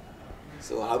ಅಂತ.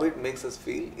 So how it makes us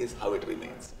feel is how it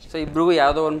remains. So ಇಬ್ರಿಗೂ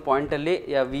ಯಾವುದೋ ಒಂದು ಪಾಯಿಂಟಲ್ಲಿ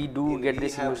we do get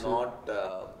this emotion.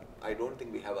 I don't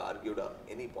think we have argued on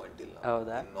any point till now.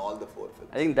 ಹೌದಾ? In all the 4 films.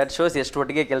 I think that shows ಎಷ್ಟು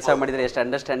ಒಟ್ಟಿಗೆ ಕೆಲಸ ಮಾಡಿದ್ರೆ, ಎಷ್ಟು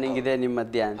understanding ಇದೆ ನಿಮ್ಮ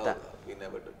ಮಧ್ಯ ಅಂತ. We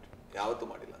never did. ಯಾವತ್ತೂ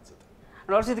ಮಾಡಿಲ್ಲ ಅನ್ಸುತ್ತೆ.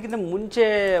 ಆಲ್ಸೋ ಇದಕ್ಕಿಂತ ಮುಂಚೆ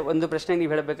ಒಂದು ಪ್ರಶ್ನೆ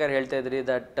ನೀವು ಹೇಳಬೇಕಾದ್ರೆ ಹೇಳ್ತಾ ಇದ್ರಿ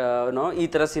ದಟ್ ಈ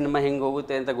ಥರ ಸಿನಿಮಾ ಹೆಂಗೆ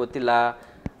ಹೋಗುತ್ತೆ ಅಂತ ಗೊತ್ತಿಲ್ಲ,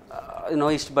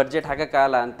 ಇಷ್ಟು ಬಡ್ಜೆಟ್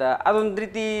ಹಾಕೋಕ್ಕಾಗಲ್ಲ ಅಂತ. ಅದೊಂದು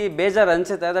ರೀತಿ ಬೇಜಾರು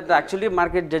ಅನ್ಸುತ್ತೆ. ದಟ್ ಆ್ಯಕ್ಚುಲಿ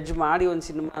ಮಾರ್ಕೆಟ್ ಜಡ್ಜ್ ಮಾಡಿ ಒಂದು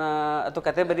ಸಿನಿಮಾ ಅಥವಾ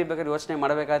ಕತೆ ಬರೀಬೇಕಾದ್ರೆ ಯೋಚನೆ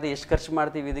ಮಾಡಬೇಕಾದ್ರೆ ಎಷ್ಟು ಖರ್ಚು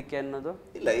ಮಾಡ್ತೀವಿ ಇದಕ್ಕೆ ಅನ್ನೋದು.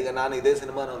 ಇಲ್ಲ, ಈಗ ನಾನು ಇದೇ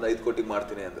ಸಿನಿಮಾನ ಒಂದು 5 ಕೋಟಿಗೆ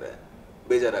ಮಾಡ್ತೀನಿ ಅಂದರೆ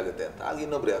ಬೇಜಾರಾಗುತ್ತೆ ಅಂತ, ಆಗ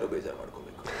ಇನ್ನೊಬ್ರು ಯಾರು ಬೇಜಾರು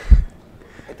ಮಾಡ್ಕೋಬೇಕು.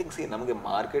 ಐ ಥಿಂಕ್ ನಮಗೆ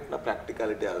ಮಾರ್ಕೆಟ್ನ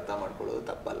ಪ್ರಾಕ್ಟಿಕಾಲಿಟಿ ಅರ್ಥ ಮಾಡ್ಕೊಳ್ಳೋದು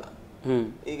ತಪ್ಪಲ್ಲ.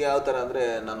 ಈಗ ಯಾವ ಥರ ಅಂದರೆ,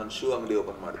 ನಾನೊಂದು ಶೂ ಅಂಗಡಿ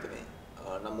ಓಪನ್ ಮಾಡ್ತೀನಿ,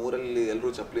 ನಮ್ಮೂರಲ್ಲಿ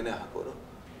ಎಲ್ಲರೂ ಚಪ್ಪಲಿನೇ ಹಾಕೋರು,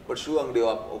 ಬಟ್ ಶೂ ಅಂಗಡಿ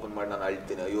ಓಪನ್ ಮಾಡಿ ನಾನು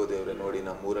ಅಳ್ತೀನಿ, ಅಯ್ಯೋ ದೇವ್ರೆ ನೋಡಿ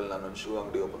ನಮ್ಮೂರಲ್ಲಿ ನಾನೊಂದು ಶೂ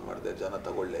ಅಂಗಡಿ ಓಪನ್ ಮಾಡಿದೆ, ಜನ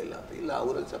ತಗೊಳ್ಳೇ ಇಲ್ಲ ಅಂತ. ಇಲ್ಲ,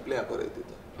 ಊರಲ್ಲಿ ಚಪ್ಪಲಿ ಹಾಕೋರು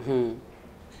ಇದ್ದಿದ್ದು.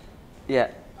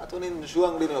 ಅಥವಾ ನೀನು ಶೂ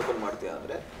ಅಂಗಡಿನೇ ಓಪನ್ ಮಾಡ್ತೀಯ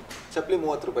ಅಂದರೆ ಚಪ್ಪಲಿ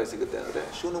 30 ರೂಪಾಯಿ ಸಿಗುತ್ತೆ ಅಂದರೆ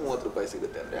ಶೂನು 30 ರೂಪಾಯಿ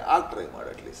ಸಿಗುತ್ತೆ ಅಂದರೆ ಆಗ ಟ್ರೈ ಮಾಡು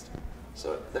at least. So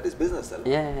that is business ಅಲ್ಲ.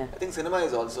 I think cinema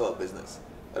is also a business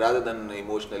rather than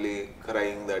emotionally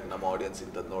crying that ನಮ್ಮ ಆಡಿಯನ್ಸ್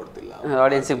ಇಂಥದ್ದು ನೋಡ್ತಿಲ್ಲ,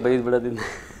 ಆಡಿಯನ್ಸಿಗೆ ಬೈದು ಬಿಡೋದ್ರಿಂದ.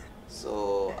 ಸೊ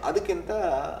ಅದಕ್ಕಿಂತ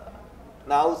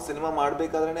ನಾವು ಸಿನಿಮಾ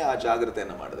ಮಾಡಬೇಕಾದ್ರೆ ಆ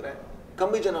ಜಾಗ್ರತೆಯನ್ನು ಮಾಡಿದ್ರೆ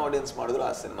ಕಮ್ಮಿ ಜನ ಆಡಿಯನ್ಸ್ ಮಾಡಿದ್ರು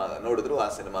ಆ ಸಿನಿಮಾ ನೋಡಿದ್ರು ಆ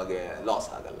ಸಿನಿಮಾಗೆ ಲಾಸ್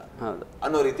ಆಗಲ್ಲ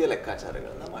ಅನ್ನೋ ರೀತಿಯ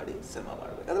ಲೆಕ್ಕಾಚಾರಗಳನ್ನ ಮಾಡಿ ಸಿನಿಮಾ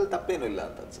ಮಾಡಬೇಕು. ಅದ್ರಲ್ಲಿ ತಪ್ಪೇನು ಇಲ್ಲ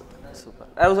ಅಂತ ಅನ್ಸುತ್ತೆ. ಸೂಪರ್.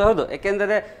 ಹೌದು,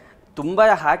 ಯಾಕೆಂದರೆ ತುಂಬ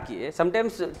ಹಾಕಿ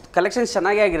ಸಮ್ಟೈಮ್ಸ್ ಕಲೆಕ್ಷನ್ಸ್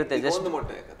ಚೆನ್ನಾಗೇ ಆಗಿರುತ್ತೆ. ಒಂದು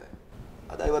ಮೊಟ್ಟೆ ಕತೆ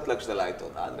ಅದು 50 ಲಕ್ಷದಲ್ಲಿ ಆಯಿತು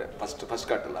ಅಂತ ಅಂದರೆ ಫಸ್ಟ್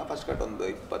ಕಟ್ ಅಲ್ಲ, ಫಸ್ಟ್ ಕಟ್ ಒಂದು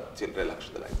 20 ಚಿಲ್ಲರೆ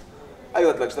ಲಕ್ಷದಲ್ಲಿ ಆಯಿತು,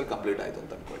 50 ಲಕ್ಷದಲ್ಲಿ ಕಂಪ್ಲೀಟ್ ಆಯಿತು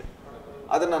ಅಂತ ಅಂದ್ಕೊಳ್ಳಿ.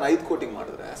 ಅದನ್ನು ನಾನು 5 ಕೋಟಿಗೆ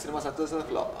ಮಾಡಿದ್ರೆ ಸಿನಿಮಾ ಸಕ್ಸಸ್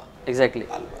ಫ್ಲಾಪ್. ಎಕ್ಸಾಕ್ಟ್ಲಿ.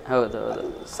 ಹೌದು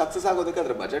ಹೌದು. ಸಕ್ಸಸ್ ಆಗೋದಕ್ಕೆ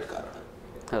ಅದರ ಬಜೆಟ್ ಕಾರಣ.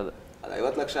 ಹೌದು. ಅದು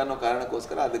 50 ಲಕ್ಷ ಅನ್ನೋ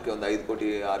ಕಾರಣಕ್ಕೋಸ್ಕರ ಅದಕ್ಕೆ ಒಂದು 5 ಕೋಟಿ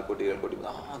 6 ಕೋಟಿ 7 ಕೋಟಿ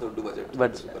ದೊಡ್ಡ ಬಜೆಟ್.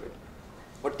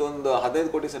 ಬಟ್ ಒಂದು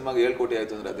 15 ಕೋಟಿ ಸಿನಿಮಾಗೆ 7 ಕೋಟಿ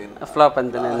ಆಯಿತು ಅಂದರೆ ಅದೇನು ಫ್ಲಾಪ್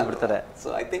ಅಂತ ಅಂದ್ಬಿಡ್ತಾರೆ. So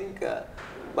I think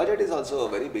budget is also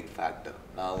very big factor.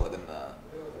 ನಾವು ಅದನ್ನು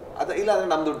ಇಲ್ಲ ಅಂದರೆ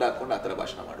ನಮ್ಮ ದುಡ್ಡು ಹಾಕ್ಕೊಂಡು ಆ ಥರ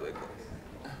ಭಾಷಣ ಮಾಡಬೇಕು,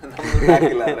 ನಮ್ಮ ದುಡ್ಡು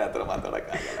ಹಾಕಿಲ್ಲ ಅಂದರೆ ಆ ಥರ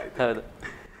ಮಾತಾಡೋಕ್ಕಾಗಲ್ಲ. ಹೌದು.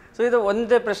 ಸೊ ಇದು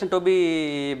ಒಂದೇ ಪ್ರಶ್ನೆ ಟೋಬಿ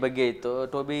ಬಗ್ಗೆ ಇತ್ತು.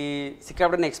 ಟೋಬಿ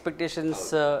ಸಿಕ್ಕಾಪಟ್ಟೆ ಎಕ್ಸ್ಪೆಕ್ಟೇಷನ್ಸ್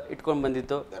ಇಟ್ಕೊಂಡು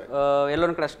ಬಂದಿತ್ತು,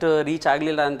 ಎಲ್ಲೊಂದು ಕಡೆ ಅಷ್ಟು ರೀಚ್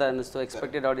ಆಗಲಿಲ್ಲ ಅಂತ ಅನ್ನಿಸ್ತು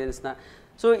expected ಆಡಿಯನ್ಸ್ನ.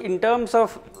 So in terms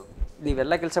of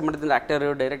ನೀವೆಲ್ಲ ಕೆಲಸ ಮಾಡಿದ್ರಿಂದ ಆ್ಯಕ್ಟರ್,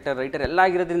 ಡೈರೆಕ್ಟರ್, ರೈಟರ್ ಎಲ್ಲ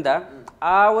ಆಗಿರೋದ್ರಿಂದ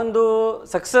ಆ ಒಂದು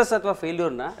ಸಕ್ಸಸ್ ಅಥವಾ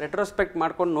ಫೇಲ್ಯೂರ್ನ ರೆಟ್ರೋಸ್ಪೆಕ್ಟ್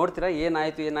ಮಾಡ್ಕೊಂಡು ನೋಡ್ತೀರಾ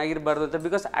ಏನಾಯಿತು ಏನಾಗಿರಬಾರ್ದು ಅಂತ.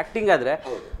 ಬಿಕಾಸ್ ಆ್ಯಕ್ಟಿಂಗ್ ಆದರೆ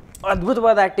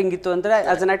ಅದ್ಭುತವಾದ ಆ್ಯಕ್ಟಿಂಗ್ ಇತ್ತು ಅಂದರೆ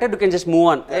as an actor you can just move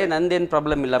on, ನಂದೇನು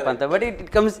ಪ್ರಾಬ್ಲಮ್ ಇಲ್ಲಪ್ಪ ಅಂತ. ಬಟ್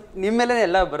ಇಟ್ ಕಮ್ಸ್ ನಿಮ್ಮ ಮೇಲೆ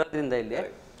ಎಲ್ಲ ಬರೋದ್ರಿಂದ ಇಲ್ಲಿ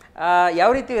ಯಾವ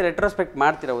ರೀತಿ ರೆಟ್ರೋಸ್ಪೆಕ್ಟ್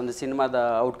ಮಾಡ್ತೀರಾ ಒಂದು ಸಿನಿಮಾದ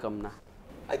ಔಟ್ಕಮ್ನ?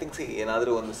 ಐ ಥಿಂಕ್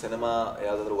ಏನಾದರೂ ಒಂದು ಸಿನಿಮಾ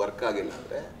ಯಾವುದಾದ್ರೂ ವರ್ಕ್ ಆಗಿಲ್ಲ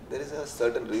ಅಂದರೆ there is a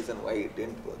certain reason why it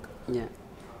didn't work.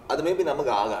 ಅದು ಮೇ ಬಿ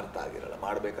ನಮಗೆ ಆಗ ಅರ್ಥ ಆಗಿರಲ್ಲ,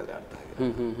 ಮಾಡಬೇಕಾದ್ರೆ ಅರ್ಥ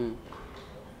ಆಗಿರಲ್ಲ.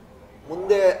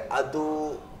 ಮುಂದೆ ಅದು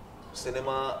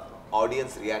ಸಿನಿಮಾ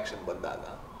ಆಡಿಯನ್ಸ್ ರಿಯಾಕ್ಷನ್ ಬಂದಾಗ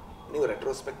ನೀವು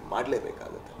ರೆಟ್ರೋಸ್ಪೆಕ್ಟ್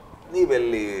ಮಾಡಲೇಬೇಕಾಗುತ್ತೆ.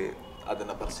 ನೀವೆಲ್ಲಿ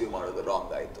ಅದನ್ನು ಪರ್ಸೀವ್ ಮಾಡೋದು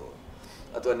ರಾಂಗ್ ಆಯಿತು,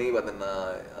 ಅಥವಾ ನೀವು ಅದನ್ನು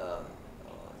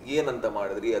ಏನಂತ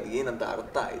ಮಾಡಿದ್ರಿ, ಅದು ಏನಂತ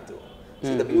ಅರ್ಥ ಆಯಿತು.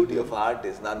 The beauty of art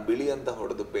is, ನಾನು ಬಿಳಿ ಅಂತ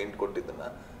ಹೊಡೆದು ಪೇಂಟ್ ಕೊಟ್ಟಿದ್ದನ್ನು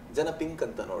ಜನ ಪಿಂಕ್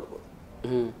ಅಂತ ನೋಡ್ಬೋದು.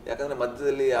 ಯಾಕಂದ್ರೆ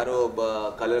ಮಧ್ಯದಲ್ಲಿ ಯಾರೋ ಒಬ್ಬ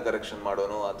ಕಲರ್ ಕರೆಕ್ಷನ್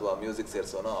ಮಾಡೋನೋ ಅಥವಾ ಮ್ಯೂಸಿಕ್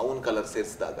ಸೇರಿಸೋನೋ ಅವನ ಕಲರ್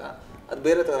ಸೇರಿಸಿದಾಗ ಅದು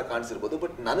ಬೇರೆ ಥರ ಕಾಣಿಸಿರ್ಬೋದು,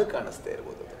 ಬಟ್ ನನಗೆ ಕಾಣಿಸ್ತೇ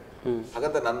ಇರ್ಬೋದು ಅದು.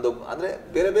 ಹಾಗಂತ ನಂದು ಅಂದರೆ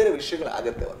ಬೇರೆ ಬೇರೆ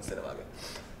ವಿಷಯಗಳಾಗತ್ತೆ ಒಂದು ಸಿನಿಮಾಗೆ.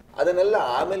 ಅದನ್ನೆಲ್ಲ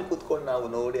ಆಮೇಲೆ ಕೂತ್ಕೊಂಡು ನಾವು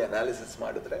ನೋಡಿ ಅನಾಲಿಸಿಸ್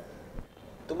ಮಾಡಿದ್ರೆ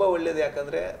ತುಂಬ ಒಳ್ಳೇದು.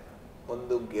 ಯಾಕಂದರೆ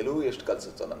ಒಂದು ಗೆಲುವು ಎಷ್ಟು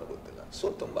ಕಲಿಸುತ್ತೋ ನನಗೆ ಗೊತ್ತಿಲ್ಲ,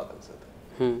 ಸೋಲು ತುಂಬ ಕಲಿಸುತ್ತೆ.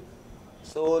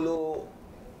 ಸೋಲು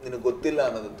ನಿನಗೆ ಗೊತ್ತಿಲ್ಲ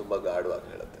ಅನ್ನೋದನ್ನು ತುಂಬ ಗಾಢವಾಗಿ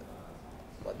ಹೇಳುತ್ತೆ.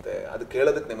 ಮತ್ತು ಅದು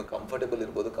ಕೇಳೋದಕ್ಕೆ ನಿಮಗೆ ಕಂಫರ್ಟೇಬಲ್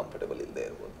ಇರ್ಬೋದು, ಕಂಫರ್ಟೇಬಲ್ ಇಲ್ಲದೆ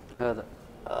ಇರ್ಬೋದು.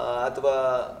 ಅಥವಾ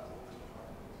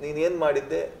ನೀನೇನು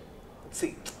ಮಾಡಿದ್ದೆ,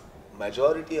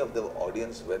 majority of the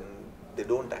audience when they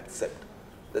don't accept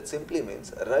that simply means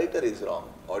writer is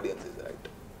wrong, audience is right.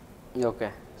 Okay.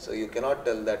 So you cannot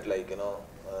tell that like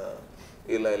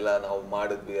ಇಲ್ಲ ನಾವು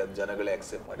ಮಾಡಿದ್ವಿ ಅದು ಜನಗಳೇ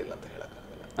ಅಕ್ಸೆಪ್ಟ್ ಮಾಡಿಲ್ಲ ಅಂತ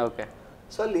ಹೇಳೋಕ್ಕಾಗಲ್ಲ. ಓಕೆ.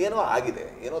 ಸೊ ಅಲ್ಲಿ ಏನೋ ಆಗಿದೆ,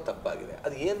 ಏನೋ ತಪ್ಪಾಗಿದೆ.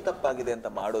 ಅದು ಏನು ತಪ್ಪಾಗಿದೆ ಅಂತ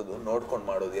ಮಾಡೋದು, ನೋಡ್ಕೊಂಡು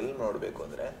ಮಾಡೋದು ಎಲ್ಲಿ ನೋಡಬೇಕು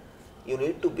ಅಂದರೆ you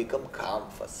need to become com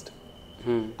first.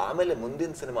 ಆಮೇಲೆ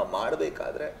ಮುಂದಿನ ಸಿನಿಮಾ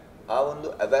ಮಾಡಬೇಕಾದ್ರೆ ಆ ಒಂದು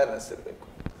ಅವೇರ್ನೆಸ್ ಇರಬೇಕು.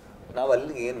 ನಾವು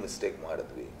ಅಲ್ಲಿ ಏನು ಮಿಸ್ಟೇಕ್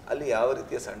ಮಾಡಿದ್ವಿ, ಅಲ್ಲಿ ಯಾವ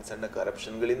ರೀತಿಯ ಸಣ್ಣ ಸಣ್ಣ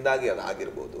ಕರಪ್ಷನ್ಗಳಿಂದಾಗಿ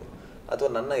ಅದಾಗಿರ್ಬೋದು, ಅಥವಾ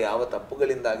ನನ್ನ ಯಾವ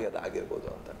ತಪ್ಪುಗಳಿಂದಾಗಿ ಅದಾಗಿರ್ಬೋದು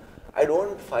ಅಂತ. ಐ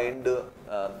ಡೋಂಟ್ ಫೈಂಡ್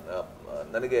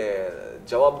ನನಗೆ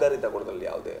ಜವಾಬ್ದಾರಿ ತಗೊಳ್ಳೋದ್ರಲ್ಲಿ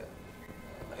ಯಾವುದೇ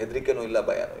ಹೆದರಿಕೆನೂ ಇಲ್ಲ,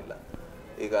 ಭಯನೂ ಇಲ್ಲ.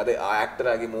 ಈಗ ಅದೇ ಆ ಆ್ಯಕ್ಟರ್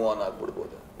ಆಗಿ ಮೂವ್ ಆನ್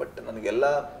ಆಗ್ಬಿಡ್ಬೋದು. ಬಟ್ ನನಗೆಲ್ಲ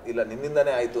ಇಲ್ಲ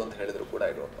ನಿನ್ನಿಂದನೇ ಆಯಿತು ಅಂತ ಹೇಳಿದ್ರು ಕೂಡ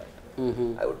I don't mind.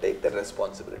 I would take that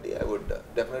responsibility. I would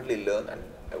definitely learn and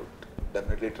I would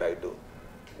definitely try to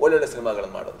ಒಳ್ಳೊಳ್ಳೆ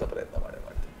ಸಿನಿಮಾಗಳನ್ನು ಮಾಡುವಂಥ ಪ್ರಯತ್ನ ಮಾಡ್ತೀನಿ.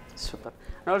 ಸೂಪರ್.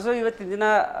 ಆಲ್ಸೋ ಇವತ್ತಿನ ದಿನ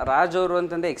ರಾಜ್ ಅವರು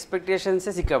ಅಂತಂದರೆ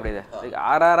ಎಕ್ಸ್ಪೆಕ್ಟೇಷನ್ಸೇ ಸಿಕ್ಕಾಬಿಟ್ಟಿದೆ. ಈಗ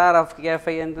RRR of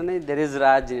KFI ಅಂತಂದರೆ ದೆರ್ ಇಸ್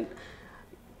ರಾಜ್.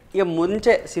 ಈಗ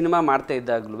ಮುಂಚೆ ಸಿನಿಮಾ ಮಾಡ್ತಾ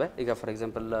ಇದ್ದಾಗಲೂ ಈಗ ಫಾರ್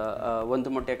ಎಕ್ಸಾಂಪಲ್ ಒಂದು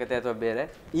ಮೊಟ್ಟೆ ಕತೆ ಅಥವಾ ಬೇರೆ,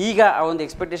 ಈಗ ಆ ಒಂದು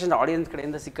ಎಕ್ಸ್ಪೆಕ್ಟೇಷನ್ ಆಡಿಯನ್ಸ್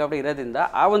ಕಡೆಯಿಂದ ಸಿಕ್ಕಾಬಿಟ್ಟು ಇರೋದ್ರಿಂದ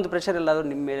ಆ ಒಂದು ಪ್ರೆಷರ್ ಎಲ್ಲಾದರೂ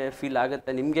ನಿಮ್ಮ ಮೇಲೆ ಫೀಲ್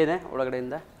ಆಗುತ್ತೆ ನಿಮಗೇನೆ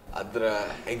ಒಳಗಡೆಯಿಂದ? ಅದರ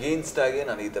ಎಗೇನ್ಸ್ಟ್ ಆಗಿ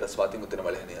ನಾನು ಈ ಥರ ಸ್ವಾತಿ ಮುತ್ತಿನ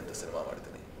ಮಳೆ ಹನಿ ಅಂತ ಸಿನಿಮಾ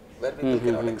ಮಾಡ್ತೀನಿ, where people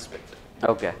cannot expect.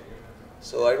 Okay.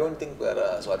 So I don't think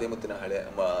Swati ಮುತ್ತಿನ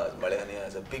ಮಳೆ ಹನಿ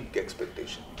ಹ್ಯಾಸ್ ಅ ಬಿಗ್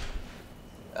ಎಕ್ಸ್ಪೆಕ್ಟೇಷನ್.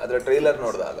 ಅದರ ಟ್ರೈಲರ್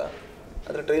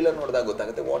ನೋಡಿದಾಗ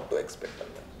ಗೊತ್ತಾಗುತ್ತೆ ವಾಟ್ ಟು ಎಕ್ಸ್ಪೆಕ್ಟ್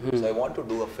ಅಂತ. So I want to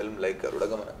do a film like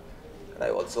ಗರುಡಗಮನ. And I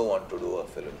also want to do a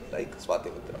film like Swati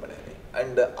ಮುತ್ತಿನ ಮಳೆ ಹನಿ.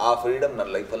 And ಆ freedom ನನ್ನ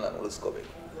ಲೈಫಲ್ಲಿ ನಾನು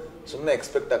ಉಳಿಸ್ಕೋಬೇಕು. ಸುಮ್ಮನೆ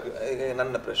ಎಕ್ಸ್ಪೆಕ್ಟ್ ಈಗ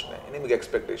ನನ್ನ ಪ್ರಶ್ನೆ, ನಿಮಗೆ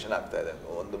ಎಕ್ಸ್ಪೆಕ್ಟೇಷನ್ ಆಗ್ತಾ ಇದೆ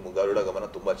ಒಂದು ಗರುಡಗಮನ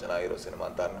ತುಂಬ ಚೆನ್ನಾಗಿರೋ ಸಿನಿಮಾ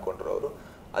ಅಂತ ಅಂದ್ಕೊಂಡ್ರು ಅವರು,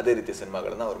 ಅದೇ ರೀತಿ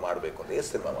ಸಿನಿಮಾಗಳನ್ನ ಅವ್ರು ಮಾಡಬೇಕು ಅಂತ.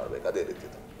 ಎಷ್ಟು ಸಿನಿಮಾ ಮಾಡಬೇಕು ಅದೇ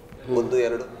ರೀತಿದು, 1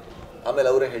 2 ಆಮೇಲೆ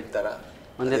ಅವರೇ ಹೇಳ್ತಾರಾ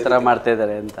ಒಂದೇ ಥರ ಮಾಡ್ತಾ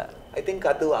ಇದ್ದಾರೆ ಅಂತ. ಐ ಥಿಂಕ್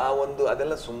ಅದು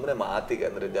ಅದೆಲ್ಲ ಸುಮ್ಮನೆ ಮಾತಿಗೆ.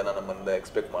 ಅಂದರೆ ಜನ ನಮ್ಮನ್ನ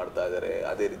ಎಕ್ಸ್ಪೆಕ್ಟ್ ಮಾಡ್ತಾ ಇದ್ದಾರೆ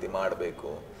ಅದೇ ರೀತಿ ಮಾಡಬೇಕು.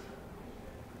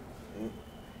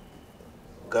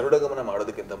 ಗರುಡಗಮನ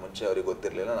ಮಾಡೋದಕ್ಕಿಂತ ಮುಂಚೆ ಅವ್ರಿಗೆ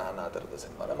ಗೊತ್ತಿರಲಿಲ್ಲ ನಾನು ಆ ಥರದ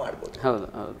ಸಿನಿಮಾನ ಮಾಡ್ಬೋದು. ಹೌದು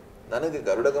ಹೌದು. ನನಗೆ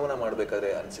ಗರುಡಗಮನ ಮಾಡಬೇಕಾದ್ರೆ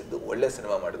ಅನಿಸಿದ್ದು ಒಳ್ಳೆ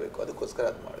ಸಿನಿಮಾ ಮಾಡಬೇಕು, ಅದಕ್ಕೋಸ್ಕರ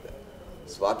ಅದು ಮಾಡಿದೆ.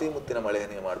 ಸ್ವಾತಿ ಮುತ್ತಿನ ಮಳೆ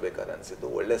ಹನಿ ಮಾಡಬೇಕಾದ್ರೆ ಅನಿಸಿದ್ದು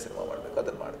ಒಳ್ಳೆ ಸಿನಿಮಾ ಮಾಡಬೇಕು,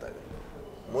 ಅದನ್ನು ಮಾಡ್ತಾ ಇದ್ದೀನಿ.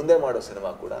 ಮುಂದೆ ಮಾಡೋ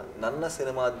ಸಿನಿಮಾ ಕೂಡ ನನ್ನ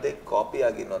ಸಿನಿಮಾದ್ದೇ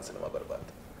ಕಾಪಿಯಾಗಿ ಇನ್ನೊಂದು ಸಿನಿಮಾ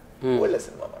ಬರಬಾರ್ದು, ಒಳ್ಳೆ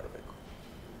ಸಿನಿಮಾ ಮಾಡಬೇಕು.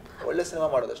 ಒಳ್ಳೆ ಸಿನಿಮಾ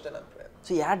ಮಾಡೋದಷ್ಟೇ ನನ್ನ ಪ್ರಯತ್ನ.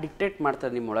 ಸೊ ಯಾರು ಡಿಕ್ಟೇಟ್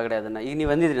ಮಾಡ್ತಾರೆ ನಿಮ್ಮ ಒಳಗಡೆ ಅದನ್ನು? ಈಗ ನೀವು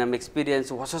ಬಂದಿದ್ರಿ ನಮ್ಮ ಎಕ್ಸ್ಪೀರಿಯನ್ಸ್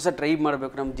ಹೊಸ ಟ್ರೈ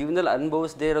ಮಾಡಬೇಕು, ನಮ್ಮ ಜೀವನದಲ್ಲಿ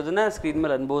ಅನುಭವಿಸದೇ ಇರೋದನ್ನ ಸ್ಕ್ರೀನ್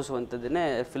ಮೇಲೆ ಅನುಭವಿಸುವಂಥದ್ದನ್ನೇ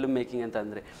ಫಿಲ್ಮ್ ಮೇಕಿಂಗ್ ಅಂತ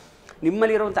ಅಂದರೆ.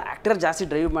 ನಿಮ್ಮಲ್ಲಿರುವಂಥ ಆ್ಯಕ್ಟರ್ ಜಾಸ್ತಿ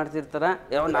ಡ್ರೈವ್ ಮಾಡ್ತಿರ್ತಾರ,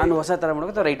 ಯಾವ ನಾನು ಹೊಸ ಥರ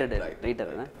ಮಾಡಬೇಕು ಅಥವಾ ರೈಟರ್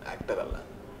ಆ್ಯಕ್ಟರ್ ಅಲ್ಲ,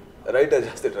 ರೈಟರ್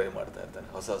ಜಾಸ್ತಿ ಡ್ರೈವ್ ಮಾಡ್ತಾ ಇರ್ತಾನೆ,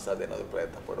 ಹೊಸದೇನಾದ್ರು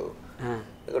ಪ್ರಯತ್ನ ಪಡೋದು.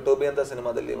 ಈಗ ಟೋಬಿ ಅಂತ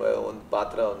ಸಿನಿಮಾದಲ್ಲಿ ಒಂದು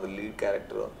ಪಾತ್ರ, ಒಂದು ಲೀಡ್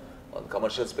ಕ್ಯಾರೆಕ್ಟರ್, ಒಂದು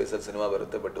ಕಮರ್ಷಿಯಲ್ ಸ್ಪೇಸಲ್ಲಿ ಸಿನಿಮಾ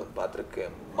ಬರುತ್ತೆ, ಬಟ್ ಒಂದು ಪಾತ್ರಕ್ಕೆ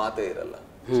ಮಾತೇ ಇರಲ್ಲ.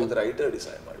 ಸೊ ಅದು ರೈಟರ್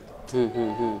ಡಿಸೈಡ್ ಮಾಡಿದ್ದು.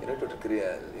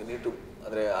 ಯು ನೀಡ್ ಟು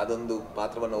ಅಂದರೆ ಅದೊಂದು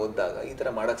ಪಾತ್ರವನ್ನು ಓದಿದಾಗ ಈ ಥರ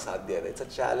ಮಾಡೋಕ್ಕೆ ಸಾಧ್ಯ ಇದೆ. It's a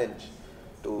challenge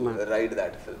to right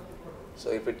that film. So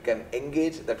if it can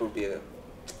engage that would be.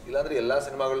 ಇಲ್ಲಾಂದ್ರೆ ಎಲ್ಲ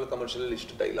ಸಿನಿಮಾಗಳು ಕಮರ್ಷಿಯಲ್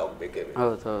ಇಷ್ಟು ಡೈಲಾಗ್ ಬೇಕೇ ಬೇಕು.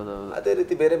 ಅದೇ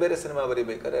ರೀತಿ ಬೇರೆ ಬೇರೆ ಸಿನಿಮಾ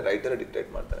ಬರೀಬೇಕಾದ್ರೆ ರೈಟರ್ ಡಿಕ್ಟೇಟ್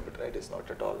ಮಾಡ್ತಾರೆ, but right is not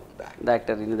at all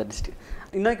actor in the district.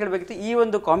 ಇನ್ನೊಂದು ಕೇಳಬೇಕಿತ್ತು, ಈ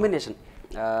ಒಂದು ಕಾಂಬಿನೇಷನ್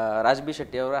ರಾಜ್ ಬಿ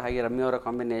ಶೆಟ್ಟಿ ಅವರ ಹಾಗೆ ರಮ್ಯ ಅವರ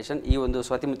ಕಾಂಬಿನೇಷನ್ ಈ ಒಂದು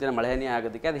ಸ್ವಾತಿ ಮುತ್ತಿನ ಮಳೆ ಹನಿ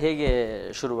ಆಗೋದಕ್ಕೆ ಅದು ಹೇಗೆ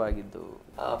ಶುರುವಾಗಿದ್ದು?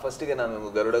 ಫಸ್ಟಿಗೆ ನಾನು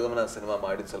ಗರುಡಗಮನ ಸಿನಿಮಾ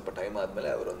ಮಾಡಿದ ಸ್ವಲ್ಪ ಟೈಮ್ ಆದಮೇಲೆ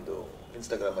ಅವರೊಂದು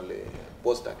ಇನ್ಸ್ಟಾಗ್ರಾಮಲ್ಲಿ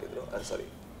ಪೋಸ್ಟ್ ಹಾಕಿದ್ರು,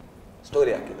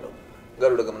 ಸ್ಟೋರಿ ಹಾಕಿದ್ರು,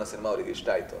 ಗರುಡಗಮನ ಸಿನಿಮಾ ಅವರಿಗೆ ಇಷ್ಟ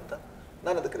ಆಯಿತು ಅಂತ.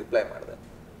 ನಾನು ಅದಕ್ಕೆ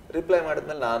ರಿಪ್ಲೈ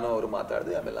ಮಾಡಿದ್ಮೇಲೆ ನಾನು ಅವರು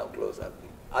ಮಾತಾಡಿದ್ವಿ, ಆಮೇಲೆ ನಾವು ಕ್ಲೋಸ್ ಆದ್ವಿ.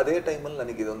 ಅದೇ ಟೈಮಲ್ಲಿ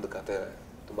ನನಗೆ ಇದೊಂದು ಕತೆ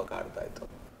ತುಂಬ ಕಾಡ್ತಾ ಇತ್ತು.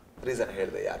 ರೀಸನ್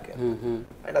ಹೇಳಿದೆ ಯಾಕೆ.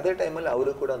 ಆ್ಯಂಡ್ ಅದೇ ಟೈಮಲ್ಲಿ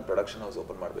ಅವರು ಕೂಡ ಒಂದು ಪ್ರೊಡಕ್ಷನ್ ಹೌಸ್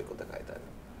ಓಪನ್ ಮಾಡಬೇಕು ಅಂತ ಕಾಯ್ತಾ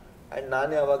ಇದ್ರು. ಆ್ಯಂಡ್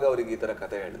ನಾನು ಯಾವಾಗ ಅವ್ರಿಗೆ ಈ ಥರ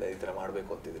ಕತೆ ಹೇಳಿದೆ, ಈ ಥರ ಮಾಡಬೇಕು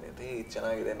ಅಂತಿದ್ದೀನಿ ಅಂತ, ಈ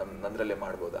ಚೆನ್ನಾಗಿದೆ ನನ್ನರಲ್ಲೇ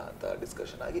ಮಾಡ್ಬೋದಾ ಅಂತ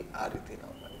ಡಿಸ್ಕಷನ್ ಆಗಿ ಆ ರೀತಿ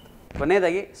ನಾವು ಮಾಡಿದ್ವಿ.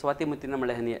 ಕೊನೆಯದಾಗಿ ಸ್ವಾತಿ ಮುತ್ತಿನ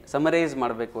ಮಳೆ ಹನಿಯ ಸಮರೈಸ್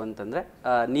ಮಾಡಬೇಕು ಅಂತಂದರೆ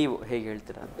ನೀವು ಹೇಗೆ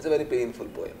ಹೇಳ್ತೀರಾ? It's a very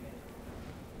painful poem.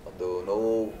 ಒಂದು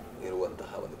ನೋವು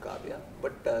ಇರುವಂತಹ ಒಂದು ಕಾವ್ಯ,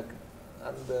 ಬಟ್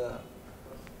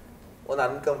ಒಂದು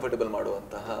ಅನ್ಕಂಫರ್ಟಬಲ್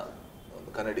ಮಾಡುವಂತಹ ಒಂದು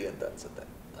ಕನ್ನಡಿ ಅಂತ ಅನಿಸುತ್ತೆ.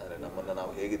 ಅಂದರೆ ನಮ್ಮನ್ನು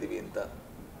ನಾವು ಹೇಗಿದ್ದೀವಿ ಅಂತ,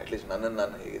 ಅಟ್ಲೀಸ್ಟ್ ನನ್ನನ್ನು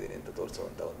ನಾನು ಹೇಗಿದ್ದೀನಿ ಅಂತ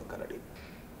ತೋರಿಸುವಂಥ ಒಂದು ಕನ್ನಡಿ.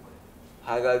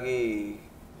 ಹಾಗಾಗಿ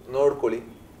ನೋಡ್ಕೊಳ್ಳಿ,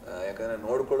 ಯಾಕಂದರೆ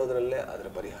ನೋಡ್ಕೊಳ್ಳೋದ್ರಲ್ಲೇ ಅದರ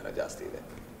ಪರಿಹಾರ ಜಾಸ್ತಿ ಇದೆ.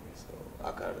 ಸೊ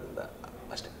ಆ ಕಾರಣದಿಂದ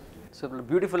ಅಷ್ಟೇ. ಸ್ವಲ್ಪ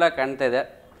ಬ್ಯೂಟಿಫುಲ್ಲಾಗಿ ಕಾಣ್ತಾ ಇದೆ,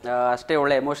 ಅಷ್ಟೇ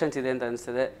ಒಳ್ಳೆ ಎಮೋಷನ್ಸ್ ಇದೆ ಅಂತ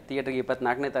ಅನಿಸ್ತದೆ. ಥಿಯೇಟರ್ಗೆ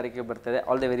 24ನೇ ತಾರೀಕಿಗೆ ಬರ್ತದೆ.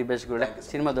 All the very best ಗುರುಳೆ.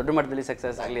 Cinema ದೊಡ್ಡ ಮಟ್ಟದಲ್ಲಿ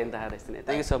ಸಕ್ಸಸ್ ಆಗಲಿ ಅಂತ ಹಾರೈಸ್ತೀನಿ.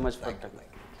 Thank you so much for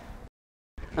talking.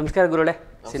 ನಮಸ್ಕಾರ ಗುರುಳೆ,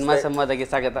 ಸಿನಿಮಾ ಸಂವಾದಕ್ಕೆ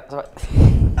ಸ್ವಾಗತ.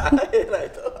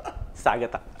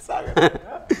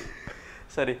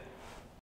 ಸರಿ